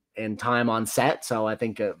and time on set. So I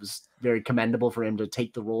think it was very commendable for him to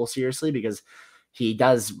take the role seriously because he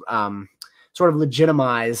does sort of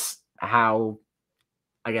legitimize how,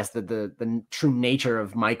 I guess, the true nature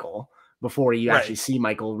of Michael before you actually see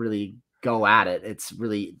Michael really go at it. It's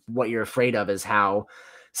really what you're afraid of is how,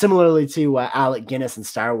 similarly to Alec Guinness in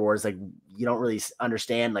Star Wars, like you don't really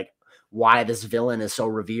understand like why this villain is so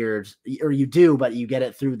revered, or you do, but you get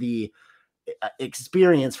it through the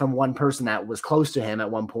experience from one person that was close to him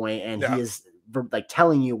at one point, and he is like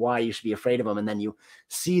telling you why you should be afraid of him, and then you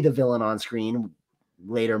see the villain on screen,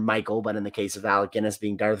 later Michael, but in the case of Alec Guinness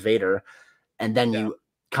being Darth Vader, and then you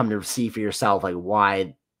come to see for yourself like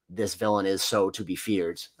why this villain is so to be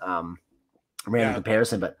feared. Random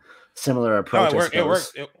comparison, but similar approach. No,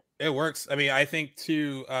 it works. I mean, I think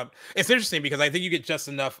too, it's interesting because I think you get just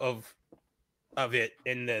enough of it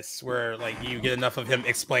in this where like you get enough of him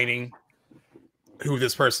explaining who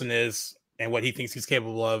this person is and what he thinks he's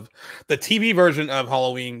capable of. The TV version of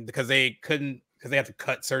Halloween, because they had to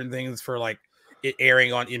cut certain things for like it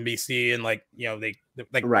airing on NBC, and like they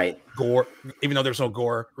like gore, even though there's no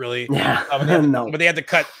gore really. Yeah, but they had to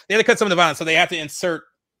cut some of the violence, so they had to insert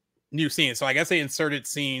new scenes. So I guess they inserted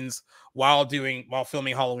scenes while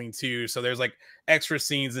filming Halloween 2. So there's like extra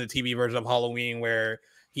scenes in the TV version of Halloween where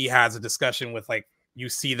he has a discussion with like you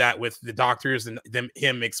see that with the doctors and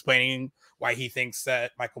him explaining why he thinks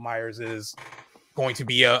that Michael Myers is going to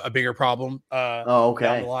be a bigger problem down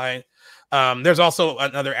the line. There's also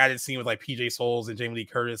another added scene with like PJ Souls and Jamie Lee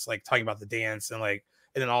Curtis like talking about the dance, and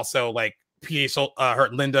then also like PJ Souls,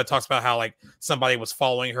 Linda talks about how like somebody was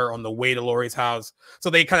following her on the way to Laurie's house. So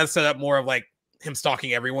they kind of set up more of like him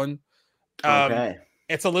stalking everyone.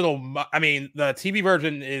 It's a little, I mean, the TV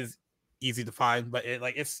version is easy to find, but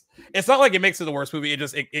it's not like it makes it the worst movie.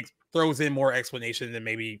 It throws in more explanation than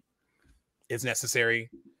maybe is necessary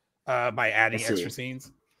by adding extra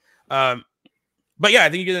scenes. But yeah, I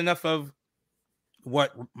think you get enough of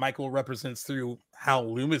what Michael represents through how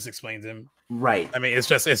Loomis explains him. Right. I mean, it's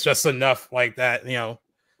just enough like that,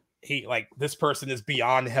 he like this person is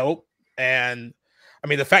beyond help. And I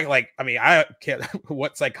mean, the fact I can't,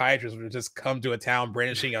 what psychiatrist would just come to a town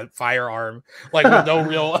brandishing a firearm, like with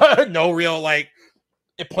no real, like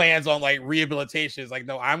it plans on like rehabilitation. It's like,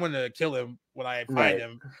 no, I'm going to kill him when I find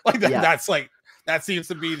him. Like that's like, that seems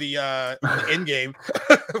to be the end game.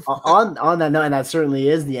 on that note, and that certainly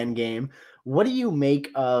is the end game. What do you make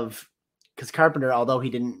of, because Carpenter, although he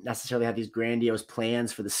didn't necessarily have these grandiose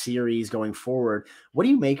plans for the series going forward, what do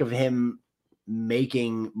you make of him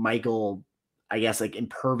making Michael, I guess, like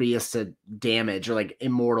impervious to damage, or like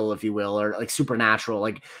immortal, if you will, or like supernatural?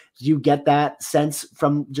 Like, do you get that sense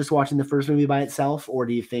from just watching the first movie by itself, or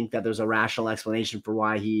do you think that there's a rational explanation for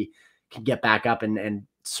why he can get back up and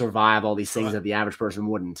survive all these things that the average person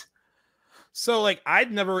wouldn't? So like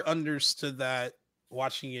I'd never understood that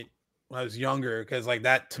watching it when I was younger, because like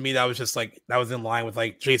that to me, that was just like that was in line with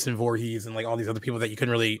like Jason Voorhees and like all these other people that you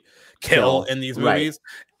couldn't really kill in these movies.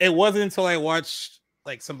 It wasn't until I watched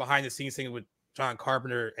like some behind the scenes thing with John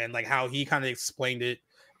Carpenter and like how he kind of explained it,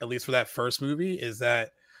 at least for that first movie, is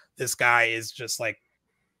that this guy is just like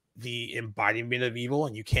the embodiment of evil,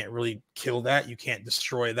 and you can't really kill that, you can't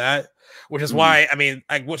destroy that, which is why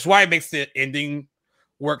which is why it makes the ending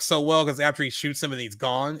work so well, because after he shoots him and he's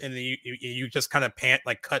gone, and then you just kind of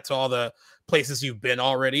cut to all the places you've been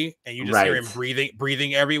already, and you just hear him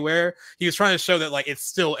breathing everywhere. He was trying to show that like it's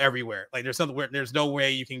still everywhere, like there's no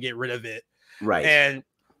way you can get rid of it. And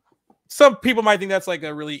some people might think that's like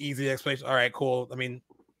a really easy explanation. All right, cool. I mean,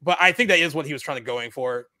 but I think that is what he was trying to going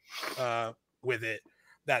for with it,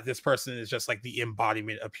 that this person is just like the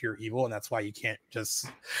embodiment of pure evil, and that's why you can't just.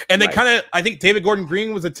 And they kind of, I think David Gordon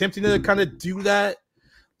Green was attempting to kind of do that,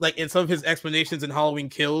 like in some of his explanations in Halloween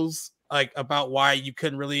Kills, like about why you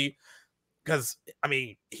couldn't really because I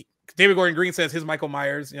mean, David Gordon Green says his Michael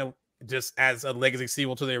Myers, you know, just as a legacy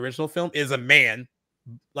sequel to the original film, is a man,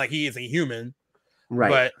 like he is a human,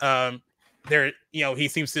 right? But there, you know, he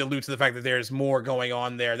seems to allude to the fact that there's more going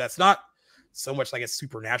on there. That's not so much like it's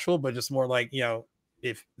supernatural, but just more like, you know,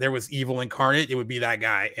 if there was evil incarnate, it would be that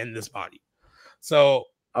guy in this body. So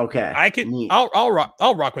okay, I can, I'll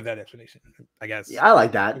rock with that explanation, I guess. Yeah, I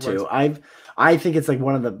like that too. I think it's like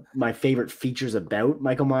one of my favorite features about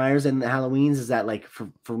Michael Myers and the Halloweens is that like for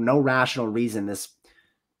no rational reason, this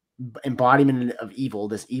embodiment of evil,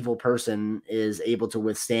 this evil person is able to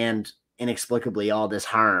withstand inexplicably all this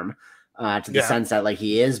harm, to the sense that like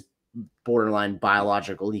he is borderline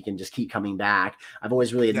biological. He can just keep coming back. I've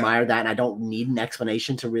always really admired that, and I don't need an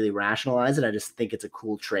explanation to really rationalize it. I just think it's a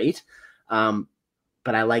cool trait.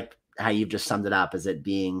 But I like how you've just summed it up as it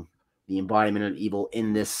being the embodiment of evil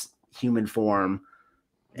in this human form,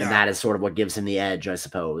 and that is sort of what gives him the edge, I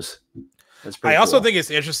suppose. I also think it's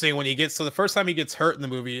interesting when he gets, so the first time he gets hurt in the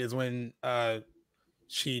movie is when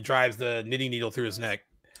she drives the knitting needle through his neck.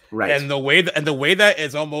 Right. And the way that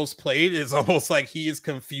is almost played is almost like he is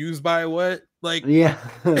confused by what, like,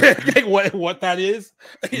 like what that is.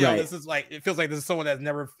 You know, this is like, it feels like this is someone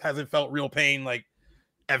that hasn't felt real pain like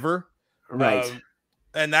ever. Right.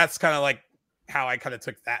 And that's kind of like how I kind of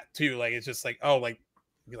took that too. Like, it's just like, oh, like,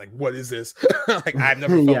 you're like, what is this? Like, I've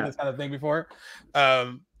never felt this kind of thing before.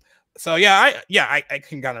 So I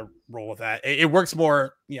can kind of roll with that. It works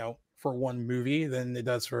more, you know, for one movie than it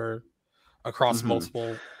does for across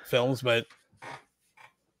multiple films. But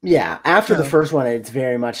yeah, after the first one, it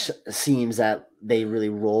very much seems that they really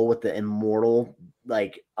roll with the immortal,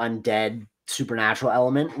 like undead supernatural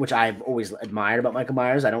element, which I've always admired about Michael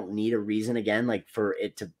Myers. I don't need a reason again, like for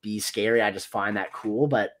it to be scary. I just find that cool.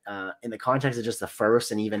 But in the context of just the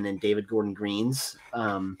first, and even in David Gordon Green's,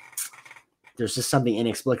 there's just something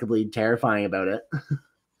inexplicably terrifying about it.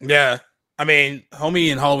 Yeah. I mean, homie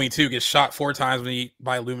in Halloween 2 gets shot 4 times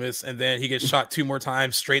by Loomis, and then he gets shot 2 more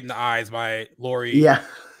times straight in the eyes by Laurie. Yeah.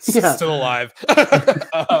 Still alive.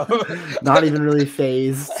 Not even really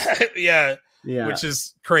phased. Yeah. Which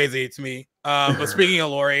is crazy to me. But speaking of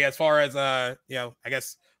Laurie, as far as you know, I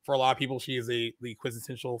guess for a lot of people, she is the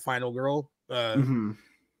quintessential final girl.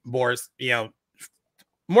 More, you know,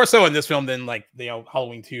 more so in this film than like, you know,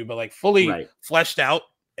 Halloween 2, but like fully fleshed out.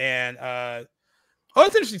 And oh,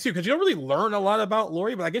 it's interesting too, because you don't really learn a lot about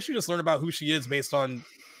Laurie, but I guess you just learn about who she is based on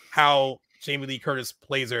how Jamie Lee Curtis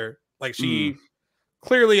plays her. Like, she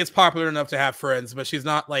clearly is popular enough to have friends, but she's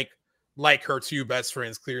not like her 2 best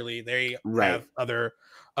friends. Clearly, they have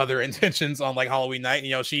other intentions on like Halloween night.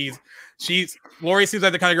 You know, Laurie seems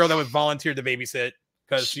like the kind of girl that would volunteer to babysit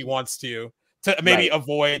because she wants to maybe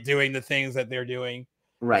avoid doing the things that they're doing.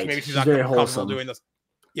 Right. Maybe she's not very comfortable doing this.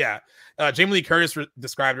 Yeah. Jamie Lee Curtis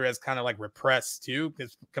described her as kind of like repressed too,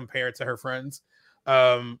 compared to her friends.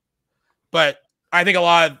 But I think a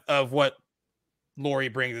lot of what Laurie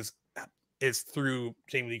brings is through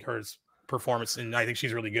Jamie Lee Curtis' performance, and I think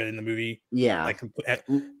she's really good in the movie. Yeah. Like,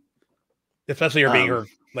 especially her being her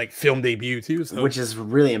like film debut too. So. Which is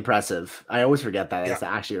really impressive. I always forget that it's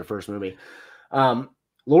actually her first movie.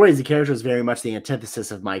 Laurie as a character is very much the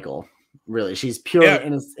antithesis of Michael. Really, she's pure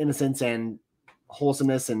innocence and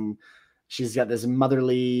wholesomeness, and she's got this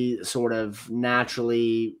motherly sort of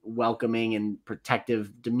naturally welcoming and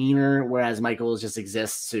protective demeanor, whereas Michael just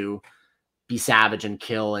exists to be savage and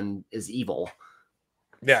kill and is evil.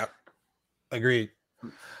 Yeah, agreed.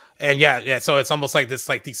 And so it's almost like this,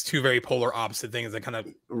 like these 2 very polar opposite things that kind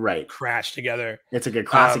of crash together. It's a good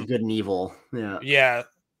classic good and evil. Yeah,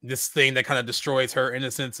 this thing that kind of destroys her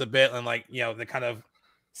innocence a bit, and like, you know, the kind of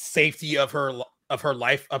safety of her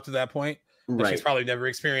life up to that point. She's probably never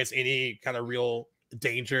experienced any kind of real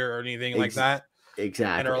danger or anything like that in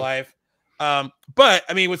her life. But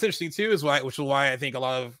I mean, what's interesting too is which is why I think a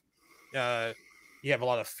lot of you have a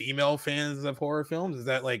lot of female fans of horror films, is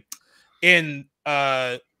that like in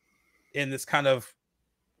this kind of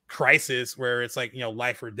crisis where it's like, you know,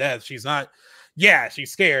 life or death, she's not,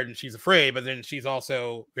 she's scared and she's afraid, but then she's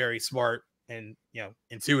also very smart and, you know,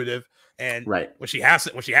 intuitive. And when she has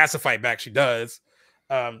to fight back, she does.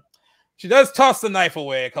 She does toss the knife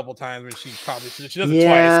away a couple times when she does it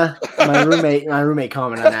twice. my roommate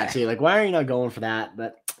commented on that too. Like, why are you not going for that?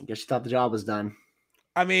 But I guess she thought the job was done.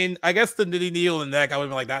 I mean, I guess the knitting needle in the neck, I would have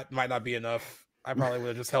been like, that might not be enough. I probably would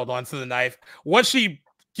have just held on to the knife. Once she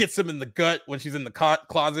gets him in the gut when she's in the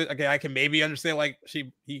closet, okay, I can maybe understand like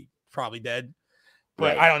he probably dead.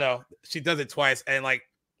 But I don't know. She does it twice, and like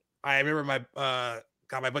I remember my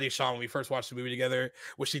God, my buddy Sean, when we first watched the movie together,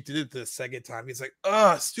 when she did it the second time, he's like,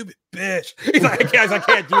 "Oh, stupid bitch." He's like, I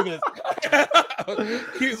can't do this.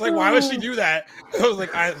 He was like, "Why would she do that?" I was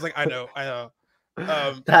like, I know.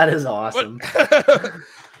 That is awesome.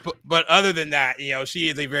 But other than that, you know, she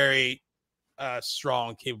is a very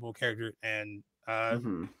strong, capable character, and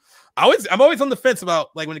I'm always on the fence about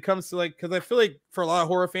like when it comes to like, because I feel like for a lot of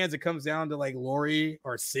horror fans, it comes down to like Laurie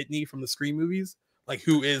or Sydney from the Scream movies, like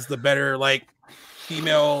who is the better like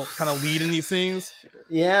female kind of lead in these things.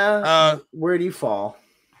 Yeah. Where do you fall?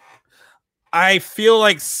 I feel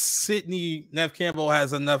like Sydney Nev Campbell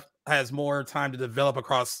has more time to develop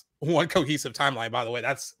across one cohesive timeline. By the way,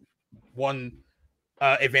 that's one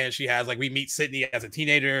advantage she has. Like we meet Sydney as a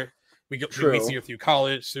teenager, we see her through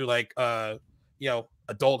college, through like you know,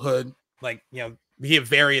 adulthood, like, you know, we have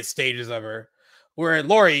various stages of her. Where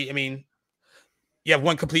Laurie, I mean, you have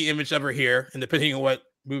one complete image of her here, and depending on what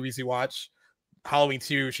movies you watch, Halloween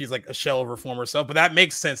 2, she's like a shell of her former self. But that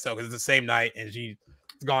makes sense though, because it's the same night and she's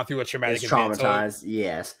gone through a traumatic event. Traumatized,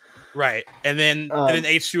 yes. Right. And then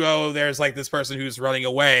H2O, there's like this person who's running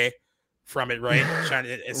away from it, right? Trying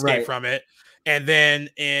to escape from it. And then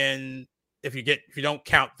if you don't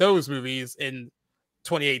count those movies, in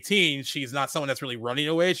 2018, she's not someone that's really running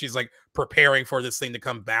away. She's like preparing for this thing to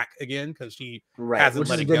come back again because she hasn't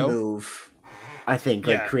let it go. Move, I think,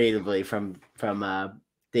 like creatively from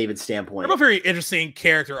David's standpoint. They're both very interesting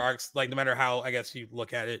character arcs, like no matter how I guess you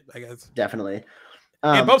look at it, I guess. Definitely.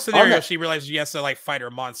 In both scenarios, she realizes she has to like fight her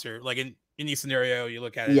monster. Like in any scenario you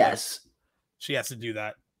look at it, yes, like, she has to do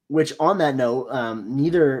that. Which on that note,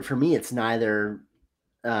 for me, it's neither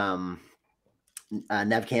Nev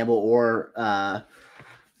Campbell or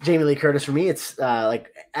Jamie Lee Curtis. For me, it's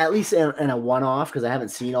like at least in a one-off, because I haven't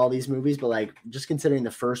seen all these movies, but like just considering the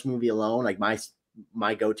first movie alone, like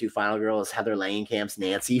my go-to final girl is Heather Langenkamp's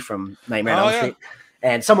Nancy from Nightmare on Elm Street,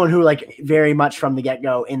 and someone who like very much from the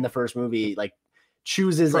get-go in the first movie like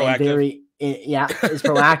chooses proactive. Is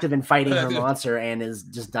proactive in fighting her monster, and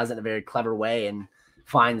just does it in a very clever way and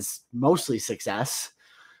finds mostly success.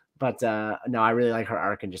 But no, I really like her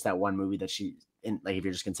arc in just that one movie that she in, like if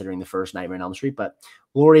you're just considering the first Nightmare on Elm Street. But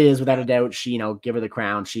Laurie is without a doubt, she, you know, give her the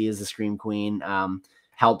crown. She is the Scream Queen.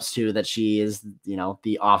 Helps too that she is, you know,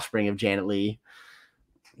 the offspring of Janet Leigh.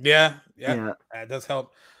 Yeah. That does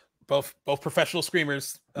help. Both professional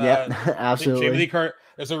screamers. Absolutely. Jamie Lee Curtis.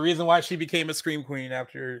 There's a reason why she became a Scream Queen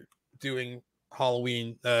after doing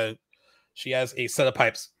Halloween. She has a set of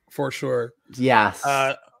pipes for sure. Yes.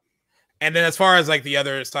 And then as far as like the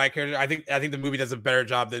other side character, I think the movie does a better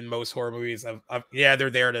job than most horror movies.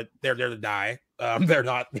 They're there to die. They're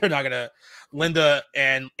not gonna. Linda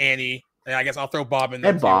and Annie, and I guess I'll throw Bob in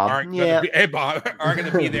there. And Bob, aren't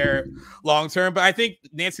gonna be there long term. But I think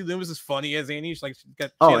Nancy Loomis is funny as Annie. She's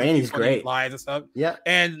Annie's great, lines and stuff. Yeah,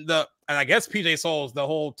 and I guess PJ Souls, the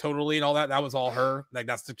whole totally and all that was all her. Like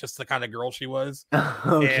that's just the kind of girl she was.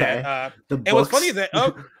 Okay. And what's funny is that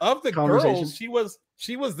of the girls, she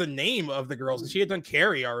was the name of the girls. She had done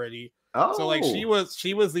Carrie already. Oh, so like she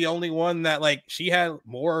was the only one that like she had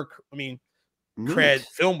more. I mean, cred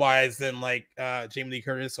film wise than like Jamie Lee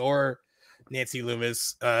Curtis or Nancy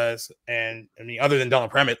Loomis. And I mean, other than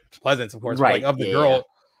Donald Pleasence, of course. Right. But, like,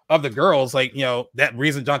 of the girls, like, you know, that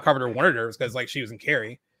reason John Carpenter wanted her is because like she was in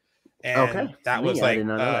Carrie. And that was like,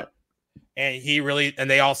 and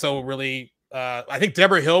they also really, I think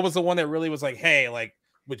Debra Hill was the one that really was like, hey, like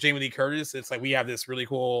with Jamie Lee Curtis, it's like we have this really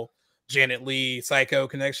cool Janet Leigh Psycho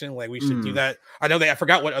connection. Like we should do that. I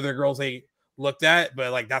forgot what other girls they looked at,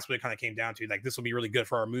 but like that's what it kind of came down to. Like this will be really good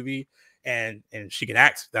for our movie, and she can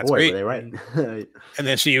act. That's great. They right. And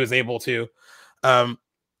then she was able to. Do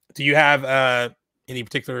you have any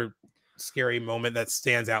particular scary moment that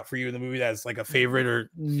stands out for you in the movie that's like a favorite?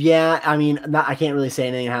 Or I mean, I can't really say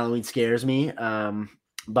anything Halloween scares me,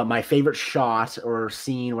 but my favorite shot or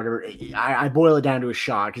scene, whatever, I boil it down to a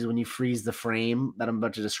shot, because when you freeze the frame that I'm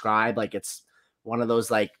about to describe, like it's one of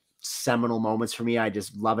those like seminal moments for me. I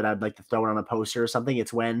just love it. I'd like to throw it on a poster or something.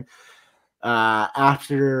 It's when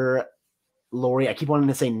after Laurie, I keep wanting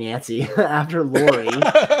to say Nancy, after Laurie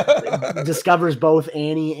discovers both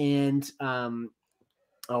Annie and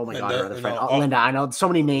oh my God, her other friend, Linda. I know so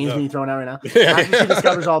many names being thrown out right now. After she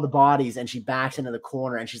discovers all the bodies and she backs into the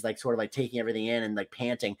corner and she's like sort of like taking everything in and like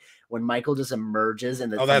panting, when Michael just emerges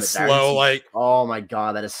and that's slow, like, oh my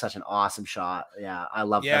God, that is such an awesome shot. Yeah, I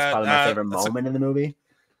love that's probably my favorite moment in the movie.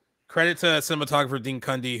 Credit to cinematographer Dean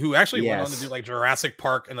Cundy, who actually went on to do like Jurassic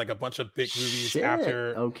Park and like a bunch of big movies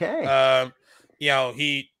after. Okay. You know,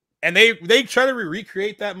 they try to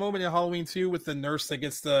recreate that moment in Halloween 2 with the nurse that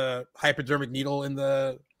gets the hypodermic needle in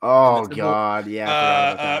the Oh God, yeah. I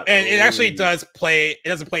forgot about that. And it actually does play. It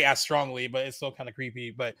doesn't play as strongly, but it's still kind of creepy.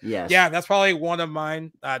 But yes, yeah, that's probably one of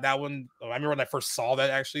mine. That one, I remember when I first saw that.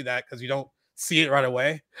 Actually, that because you don't see it right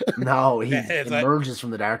away. No, he emerges from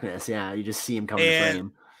the darkness. Yeah, you just see him come to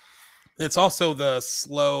frame. It's also the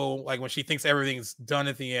slow, like when she thinks everything's done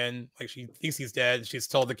at the end, like she thinks he's dead. She's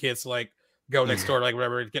told the kids to like go next door, like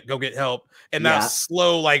whatever, go get help. And that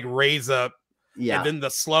slow like raise up. Yeah, and then the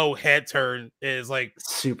slow head turn is like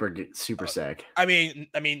super sick. I mean,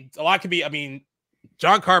 a lot could be. I mean,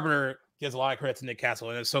 John Carpenter gives a lot of credit to Nick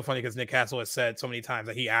Castle, and it's so funny because Nick Castle has said so many times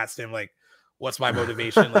that he asked him like, "What's my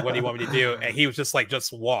motivation? Like, what do you want me to do?" And he was just like,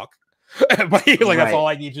 "Just walk." But he, like, that's all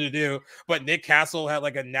I need you to do. But Nick Castle had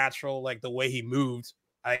like a natural, like the way he moved,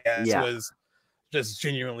 I guess, was just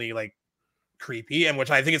genuinely like creepy, and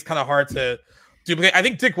which I think is kind of hard to duplicate. I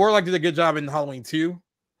think Dick Warlock did a good job in Halloween 2.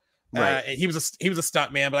 Right, and he was a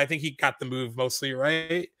stunt man, but I think he got the move mostly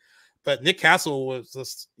right. But Nick Castle was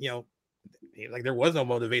just, like there was no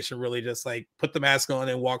motivation really, just like put the mask on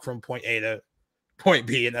and walk from point A to point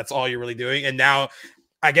B, and that's all you're really doing. And now,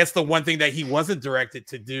 I guess the one thing that he wasn't directed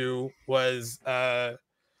to do was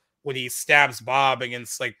when he stabs Bob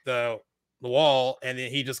against like the wall, and then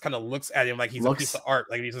he just kind of looks at him like he's a piece of art,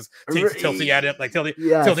 like he's just tilting at him, like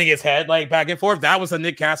tilting his head like back and forth. That was a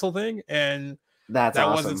Nick Castle thing, and that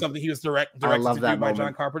awesome. Wasn't something he was directed to do by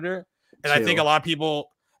John Carpenter. And I think a lot of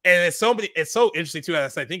people, and it's so interesting too.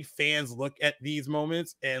 As I think fans look at these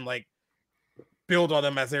moments and like build on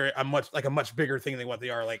them as they're a much bigger thing than what they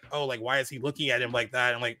are. Like, oh, like why is he looking at him like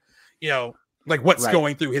that? And like, like what's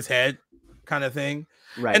going through his head, kind of thing.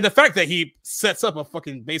 Right. And the fact that he sets up a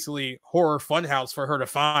fucking basically horror funhouse for her to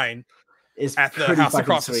find is at the house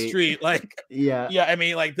across the street. Like, yeah. I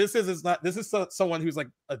mean, like this is someone who's like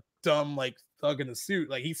a dumb like thug in a suit.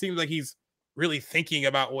 Like he seems like he's really thinking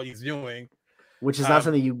about what he's doing, which is not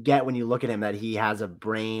something you get when you look at him, that he has a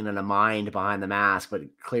brain and a mind behind the mask, but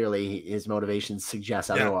clearly his motivations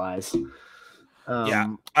suggest otherwise.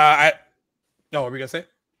 No, what were we gonna say?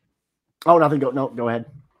 Oh, nothing. Go ahead.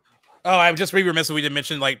 Oh, I'm just really remiss that we didn't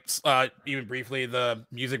mention like even briefly the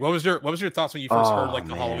music. What was your thoughts when you first heard like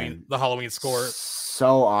the Halloween score?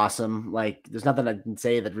 So awesome. Like there's nothing I can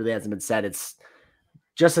say that really hasn't been said. It's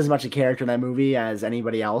just as much a character in that movie as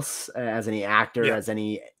anybody else, as any actor, as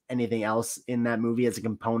anything else in that movie as a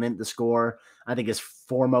component. The score, I think, is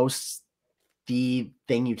foremost the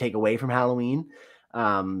thing you take away from Halloween.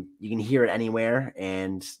 You can hear it anywhere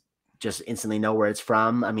and just instantly know where it's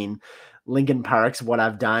from. I mean, Linkin Park's "What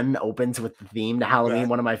I've Done" opens with the theme to Halloween,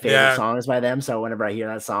 one of my favorite songs by them. So whenever I hear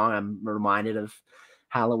that song, I'm reminded of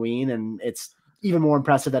Halloween, and it's even more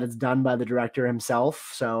impressive that it's done by the director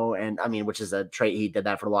himself. So, and I mean, which is a trait. He did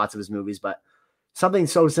that for lots of his movies, but something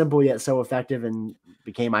so simple yet so effective and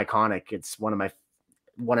became iconic. It's one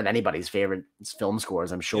of anybody's favorite film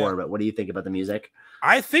scores, I'm sure. But what do you think about the music?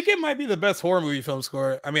 I think it might be the best horror movie film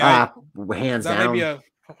score. I mean, hands down.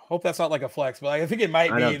 I hope that's not like a flex, but I think it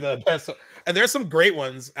might be the best. And there's some great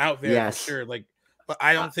ones out there for sure. Like, but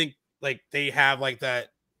I don't think like they have like that.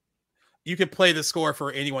 You could play the score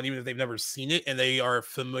for anyone, even if they've never seen it and they are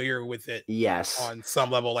familiar with it. Yes, on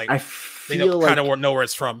some level, like I feel they kind of know where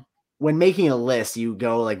it's from. When making a list, you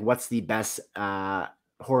go like, what's the best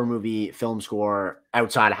horror movie film score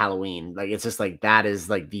outside of Halloween? Like, it's just like that is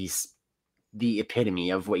like the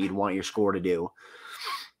epitome of what you'd want your score to do.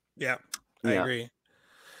 Yeah, I agree.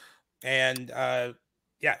 And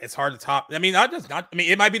it's hard to top. I mean,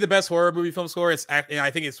 it might be the best horror movie film score. I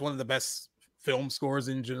think it's one of the best film scores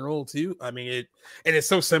in general too. I mean, it's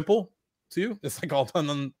so simple too. It's like all done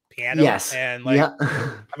on piano. Yes, and like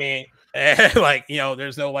I mean, like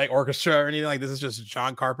there's no like orchestra or anything. Like this is just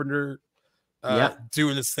John Carpenter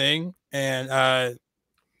doing this thing, and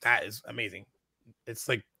that is amazing. It's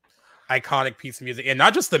like iconic piece of music, and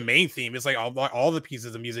not just the main theme. It's like all the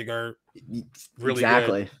pieces of music are really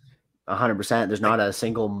good. 100%. There's not a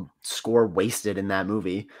single score wasted in that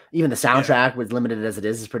movie. Even the soundtrack, with limited as it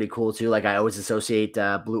is pretty cool too. Like I always associate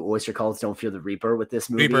Blue Oyster Cult's "Don't Fear the Reaper" with this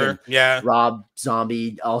movie. Rob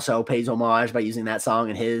Zombie also pays homage by using that song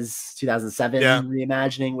in his 2007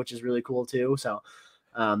 reimagining, which is really cool too. So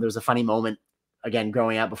there was a funny moment again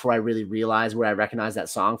growing up before I really realized where I recognized that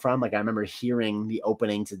song from. Like I remember hearing the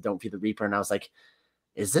opening to "Don't Fear the Reaper" and I was like,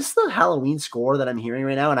 is this the Halloween score that I'm hearing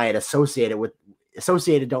right now? And I had associated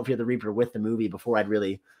 "Don't Fear the Reaper" with the movie before I'd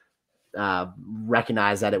really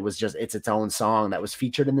recognize that it was just its own song that was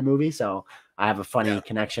featured in the movie. So I have a funny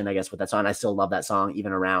connection, I guess, with that song. I still love that song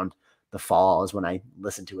even around the fall is when I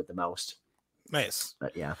listen to it the most. Nice.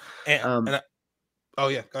 But yeah. And Oh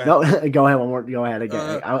yeah, go ahead. No, go ahead. One more. Go ahead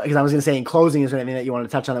again. Because I was going to say in closing, is there anything that you want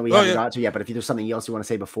to touch on that we haven't got to yet? But if there's something else you want to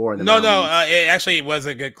say before, No. It actually was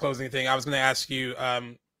a good closing thing. I was going to ask you. I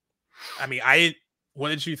mean, what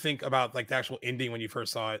did you think about like the actual ending when you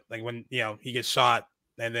first saw it? Like when he gets shot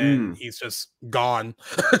and then he's just gone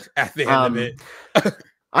at the end of it.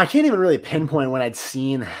 I can't even really pinpoint when I'd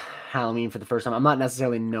seen Halloween for the first time. I'm not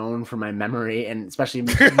necessarily known for my memory, and especially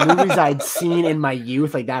movies I'd seen in my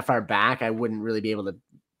youth, like that far back, I wouldn't really be able to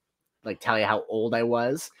like tell you how old I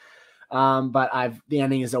was. But the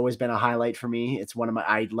ending has always been a highlight for me. It's one of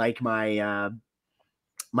I like my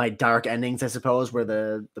my dark endings, I suppose, where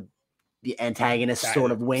the antagonist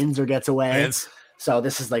sort of wins or gets away. So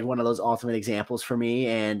this is like one of those ultimate examples for me,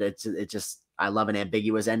 and it just I love an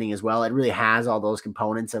ambiguous ending as well. It really has all those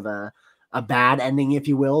components of a bad ending, if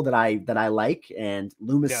you will, that I like, and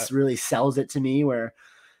Loomis really sells it to me. Where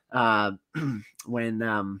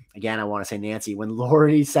when again, I want to say Nancy, when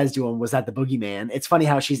Laurie says to him, "Was that the boogeyman?" It's funny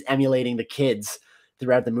how she's emulating the kids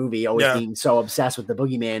throughout the movie, always being so obsessed with the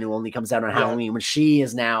boogeyman who only comes out on Halloween, when she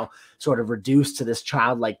is now sort of reduced to this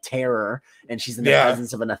childlike terror, and she's in the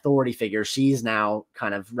presence of an authority figure. She's now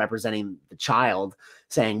kind of representing the child,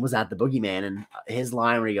 saying, "Was that the boogeyman?" And his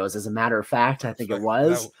line where he goes, "As a matter of fact, I think it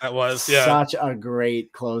was." That was such a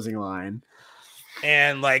great closing line.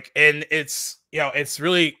 And it's it's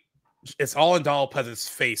really all in Donald Pleasence's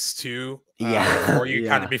face too.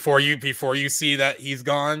 Before you see that he's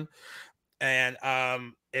gone. And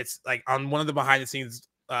it's like on one of the behind the scenes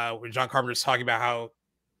where John Carpenter's talking about how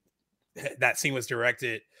that scene was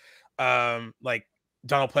directed. Like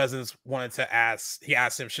Donald Pleasence he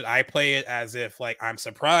asked him, should I play it as if like I'm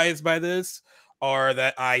surprised by this, or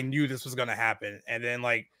that I knew this was going to happen? And then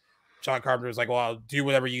like John Carpenter was like, well, I'll do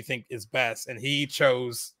whatever you think is best. And he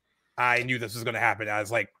chose, I knew this was going to happen,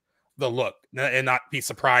 as like the look, and not be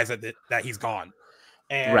surprised that he's gone.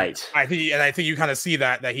 And I think you kind of see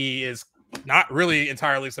that he is not really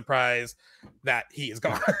entirely surprised that he is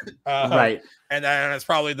gone. And that's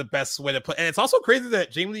probably the best way to put. And it's also crazy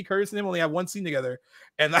that Jamie Lee Curtis and him only have one scene together,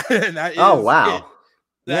 and that is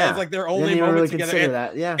that is like their only moment together.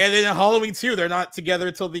 And then in Halloween 2, they're not together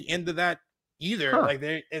until the end of that either. Like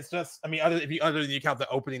it's just, I mean, other than you count the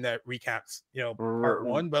opening that recaps, part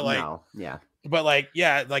 1, but like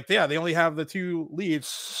they only have the two leads.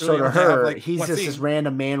 Sort of her. He's just this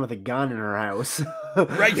random man with a gun in her house.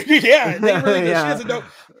 Right. Yeah. She doesn't know.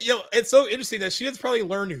 It's so interesting that she doesn't probably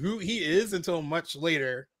learn who he is until much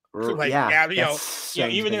later. Like,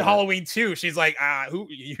 even in Halloween 2, she's like, who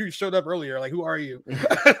you showed up earlier? Like, who are you?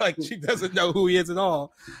 Like, she doesn't know who he is at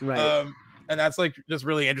all. Right. And that's like just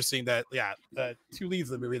really interesting that the two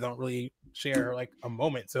leads of the movie don't really share like a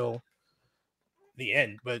moment till the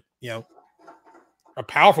end, but a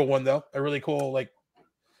powerful one though, a really cool like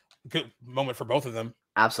good moment for both of them.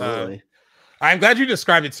 Absolutely. I'm glad you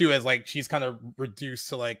described it too as like she's kind of reduced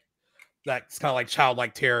to like that's kind of like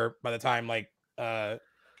childlike terror by the time like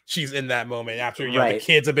she's in that moment after the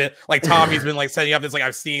kids have been like Tommy's been like setting up this like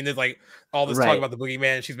I've seen this like all this talk about the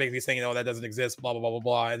boogeyman, and she's basically saying that doesn't exist, blah blah blah blah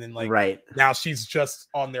blah, and then like now she's just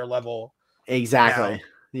on their level. Exactly.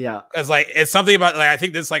 Now. As like it's something about like I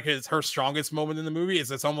think this like is her strongest moment in the movie.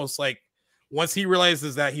 It's almost like once he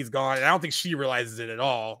realizes that he's gone, and I don't think she realizes it at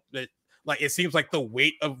all. That like it seems like the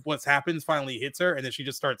weight of what's happened finally hits her, and then she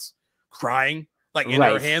just starts crying like in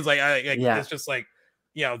her hands. Like it's just like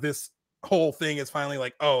this whole thing is finally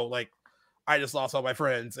like, oh, like I just lost all my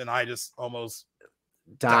friends, and I just almost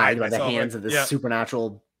died by the hands of this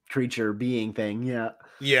supernatural creature being thing.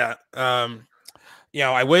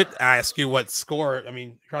 I would ask you what score. I mean,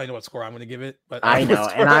 you probably know what score I'm going to give it, but I know,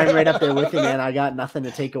 and I'm right up there with you, man. I got nothing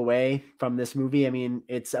to take away from this movie. I mean,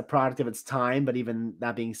 it's a product of its time, but even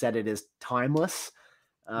that being said, it is timeless.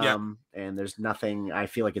 And there's nothing I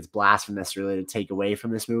feel like it's blasphemous really to take away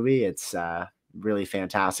from this movie. It's really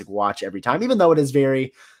fantastic watch every time, even though it is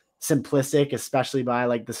very simplistic, especially by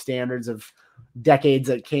like the standards of decades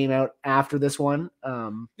that came out after this one.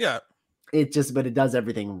 But it does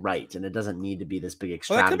everything right, and it doesn't need to be this big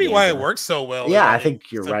extravagant. Well, that could be why it works so well. I think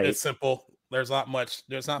you're right. It's simple. There's not much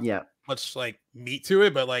like meat to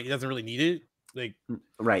it, but like it doesn't really need it. Like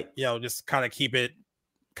just kind of keep it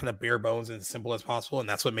kind of bare bones and as simple as possible, and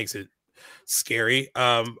that's what makes it scary.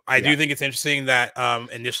 I do think it's interesting that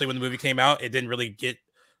initially when the movie came out, it didn't really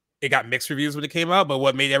got mixed reviews when it came out, but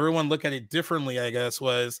what made everyone look at it differently, I guess,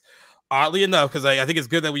 was Oddly enough, because I think it's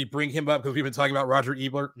good that we bring him up because we've been talking about Roger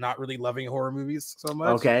Ebert not really loving horror movies so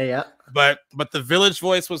much. Okay, yeah. But The Village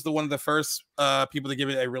Voice was one of the first people to give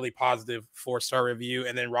it a really positive 4-star review,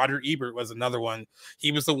 and then Roger Ebert was another one.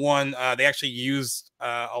 He was the one they actually used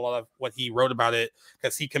a lot of what he wrote about it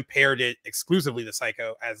because he compared it exclusively to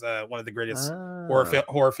Psycho as one of the greatest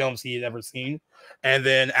horror films he had ever seen. And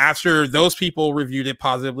then after those people reviewed it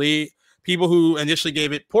positively, people who initially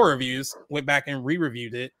gave it poor reviews went back and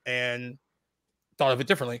re-reviewed it and thought of it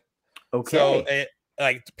differently. Okay. So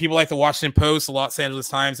like people like the Washington Post, the Los Angeles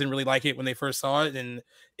Times didn't really like it when they first saw it, and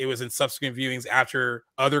it was in subsequent viewings after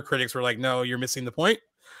other critics were like, "No, you're missing the point."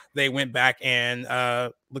 They went back and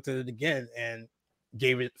looked at it again and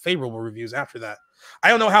gave it favorable reviews after that. I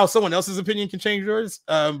don't know how someone else's opinion can change yours,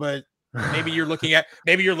 but maybe you're looking at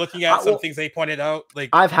some things they pointed out. Like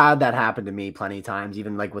I've had that happen to me plenty of times,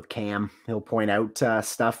 even like with Cam, he'll point out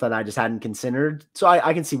stuff that I just hadn't considered. So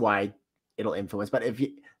I can see why it'll influence. But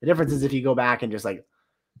the difference is if you go back and just like,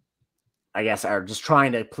 I guess, are just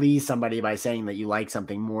trying to please somebody by saying that you like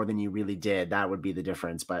something more than you really did, that would be the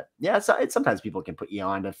difference. But yeah, it's sometimes people can put you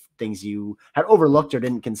on to things you had overlooked or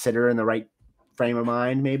didn't consider in the right frame of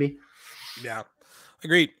mind, maybe. Yeah,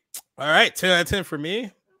 agreed. All right, 10 out of 10 for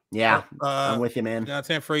me. Yeah, I'm with you, man. 10 out of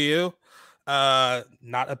 10 for you.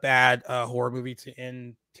 Not a bad horror movie to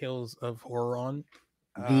end Tales of Horror on.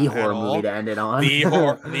 The horror movie to end it on.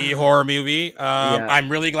 The horror movie. I'm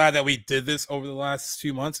really glad that we did this over the last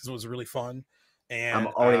 2 months. It was really fun. And I'm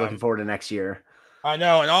already looking forward to next year. I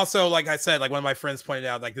know. And also, like I said, like one of my friends pointed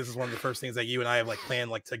out, like this is one of the first things that you and I have like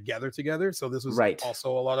planned like together. So this was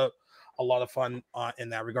also a lot of fun in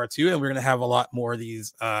that regard too. And we're gonna have a lot more of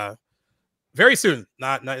these very soon.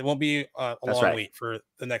 Not it won't be a long wait for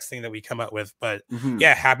the next thing that we come up with. But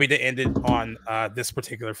yeah, happy to end it on this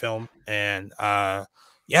particular film. And yeah,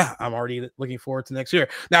 I'm already looking forward to next year.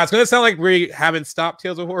 Now it's gonna sound like we haven't stopped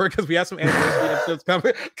Tales of Horror because we have some anniversary episodes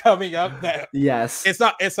coming up. That it's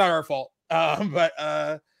not our fault. But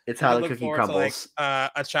it's how the cookie crumbles. To,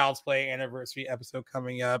 like, a Child's Play anniversary episode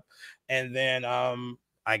coming up, and then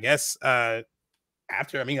I guess our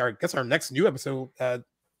next new episode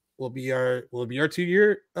will be our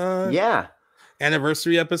 2-year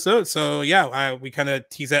anniversary episode. So yeah, we kind of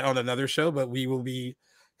tease that on another show, but we will be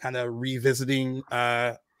kind of revisiting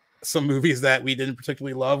some movies that we didn't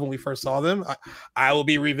particularly love when we first saw them. I will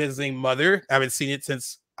be revisiting Mother. I haven't seen it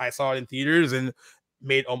since I saw it in theaters and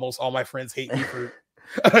made almost all my friends hate me for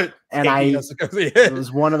and it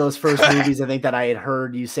was one of those first movies I think that I had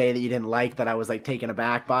heard you say that you didn't like, that I was like taken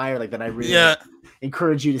aback by, or like that I really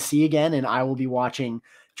encourage you to see again. And I will be watching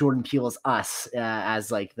Jordan Peele's Us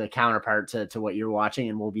as like the counterpart to what you're watching,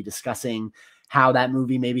 and we'll be discussing how that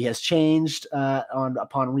movie maybe has changed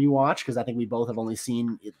upon rewatch, because I think we both have only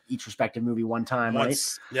seen each respective movie one time, right?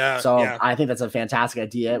 Yeah. So I think that's a fantastic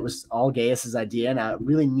idea. It was all Gaius's idea, and a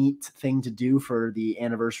really neat thing to do for the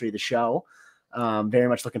anniversary of the show. Very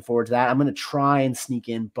much looking forward to that. I'm going to try and sneak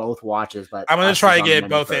in both watches, but I'm going to try to get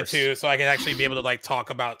both in too, so I can actually be able to like talk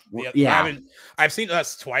about I've seen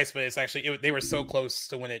Us twice, but it's actually they were so close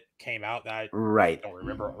to when it came out that I don't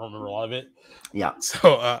remember a lot of it. Yeah.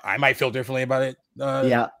 So I might feel differently about it.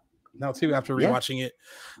 Now too, after rewatching it.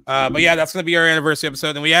 But yeah, that's going to be our anniversary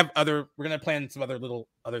episode. And we have we're going to plan some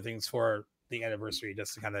other things for the anniversary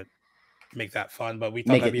just to kind of make that fun. But we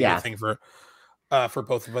thought that'd be a good thing for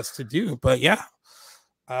both of us to do. But yeah,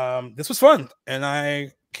 this was fun, and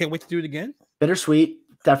I can't wait to do it again. Bittersweet,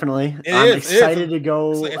 definitely. I'm excited to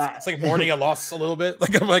go. It's like mourning a loss a little bit.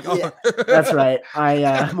 Like I'm like, oh. That's right.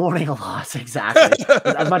 Mourning a loss, exactly.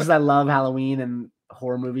 As much as I love Halloween and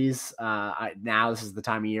horror movies, now this is the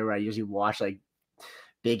time of year where I usually watch like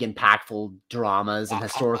big impactful dramas and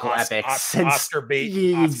historical epics. Oscar bait.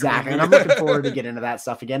 Exactly. And I'm looking forward to get into that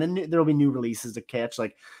stuff again. And there'll be new releases to catch,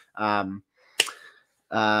 like David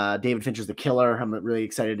Fincher's The Killer. I'm really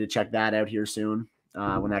excited to check that out here soon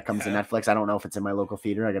when that comes to Netflix. I don't know if it's in my local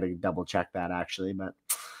theater. I got to double check that actually, but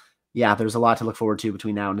yeah, there's a lot to look forward to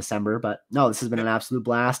between now and December. But no, this has been an absolute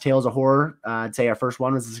blast. Tales of Horror. I'd say our first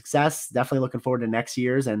one was a success. Definitely looking forward to next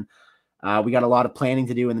year's, and we got a lot of planning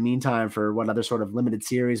to do in the meantime for what other sort of limited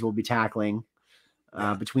series we'll be tackling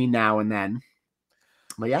between now and then.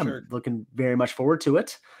 But yeah, I'm looking very much forward to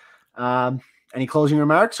it. Any closing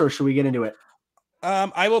remarks, or should we get into it?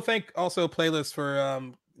 I will thank also Playlist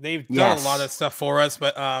for they've done a lot of stuff for us,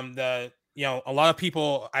 but a lot of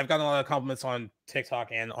people, I've gotten a lot of compliments on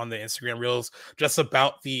TikTok and on the Instagram Reels just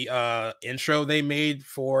about the intro they made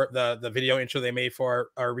for the video intro they made for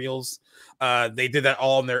our Reels. They did that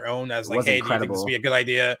all on their own as like, hey, do you think this would be a good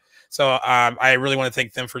idea? So I really want to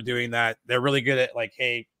thank them for doing that. They're really good at like,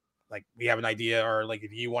 hey, like we have an idea, or like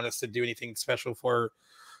if you want us to do anything special for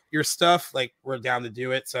your stuff, like we're down to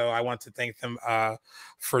do it. So I want to thank them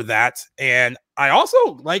for that. And I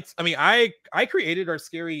also liked, I mean, I created our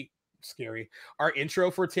our intro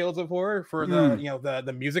for Tales of Horror for the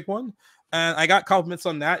the music one, and I got compliments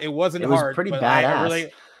on that. It wasn't hard, pretty but badass. I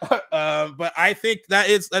really but I think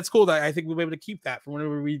that's cool. That I think we'll be able to keep that for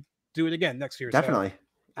whenever we do it again next year. Definitely. So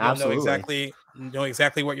Absolutely. know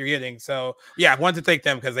exactly what you're getting. So yeah, I wanted to thank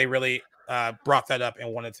them because they really brought that up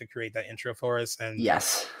and wanted to create that intro for us. And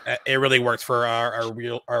yes, it really worked for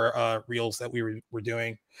our reels that we were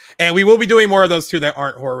doing, and we will be doing more of those too that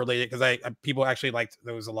aren't horror related, because people actually liked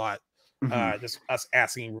those a lot. Just us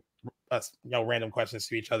asking us random questions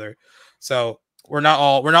to each other. So we're not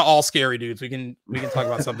all scary dudes. We can talk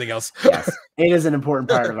about something else. Yes, it is an important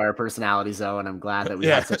part of our personalities though, and I'm glad that we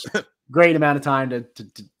had such a great amount of time to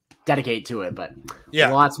dedicate to it. But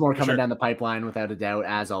lots more coming down the pipeline without a doubt,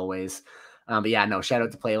 as always. But yeah, no, shout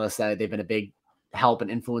out to Playlist. They've been a big help in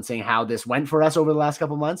influencing how this went for us over the last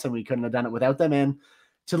couple of months, and we couldn't have done it without them. And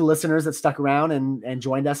to the listeners that stuck around and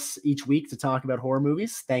joined us each week to talk about horror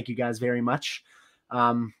movies, thank you guys very much.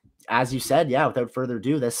 As you said, without further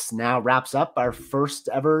ado, this now wraps up our first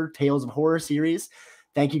ever Tales of Horror series.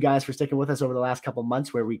 Thank you guys for sticking with us over the last couple of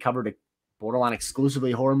months, where we covered a borderline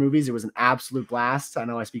exclusively horror movies. It was an absolute blast. I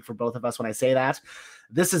know I speak for both of us when I say that.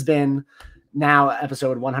 This has been now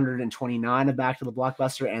episode 129 of Back to the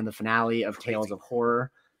Blockbuster, and the finale of Tales of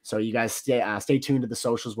Horror. So you guys stay tuned to the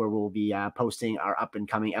socials, where we'll be posting our up and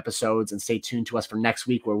coming episodes, and stay tuned to us for next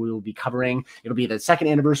week, where we will be covering, it'll be the second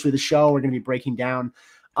anniversary of the show. We're going to be breaking down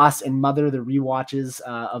Us and Mother, the rewatches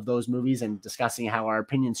of those movies, and discussing how our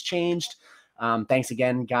opinions changed. Thanks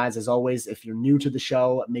again, guys. As always, if you're new to the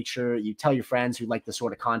show, make sure you tell your friends who like this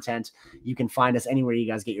sort of content. You can find us anywhere you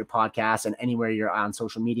guys get your podcasts, and anywhere you're on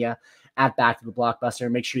social media at Back to the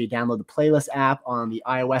Blockbuster. Make sure you download the Playlist app on the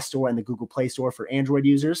iOS store and the Google Play Store for Android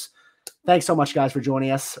users. Thanks so much, guys, for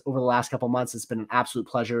joining us over the last couple months. It's been an absolute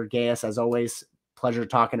pleasure. Gaius, as always, pleasure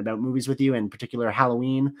talking about movies with you, in particular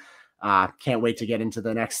Halloween. Can't wait to get into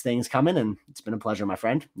the next things coming, and it's been a pleasure, my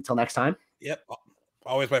friend. Until next time. Yep.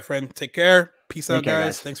 Always, my friend. Take care. Peace out,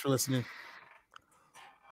 guys. Thanks for listening.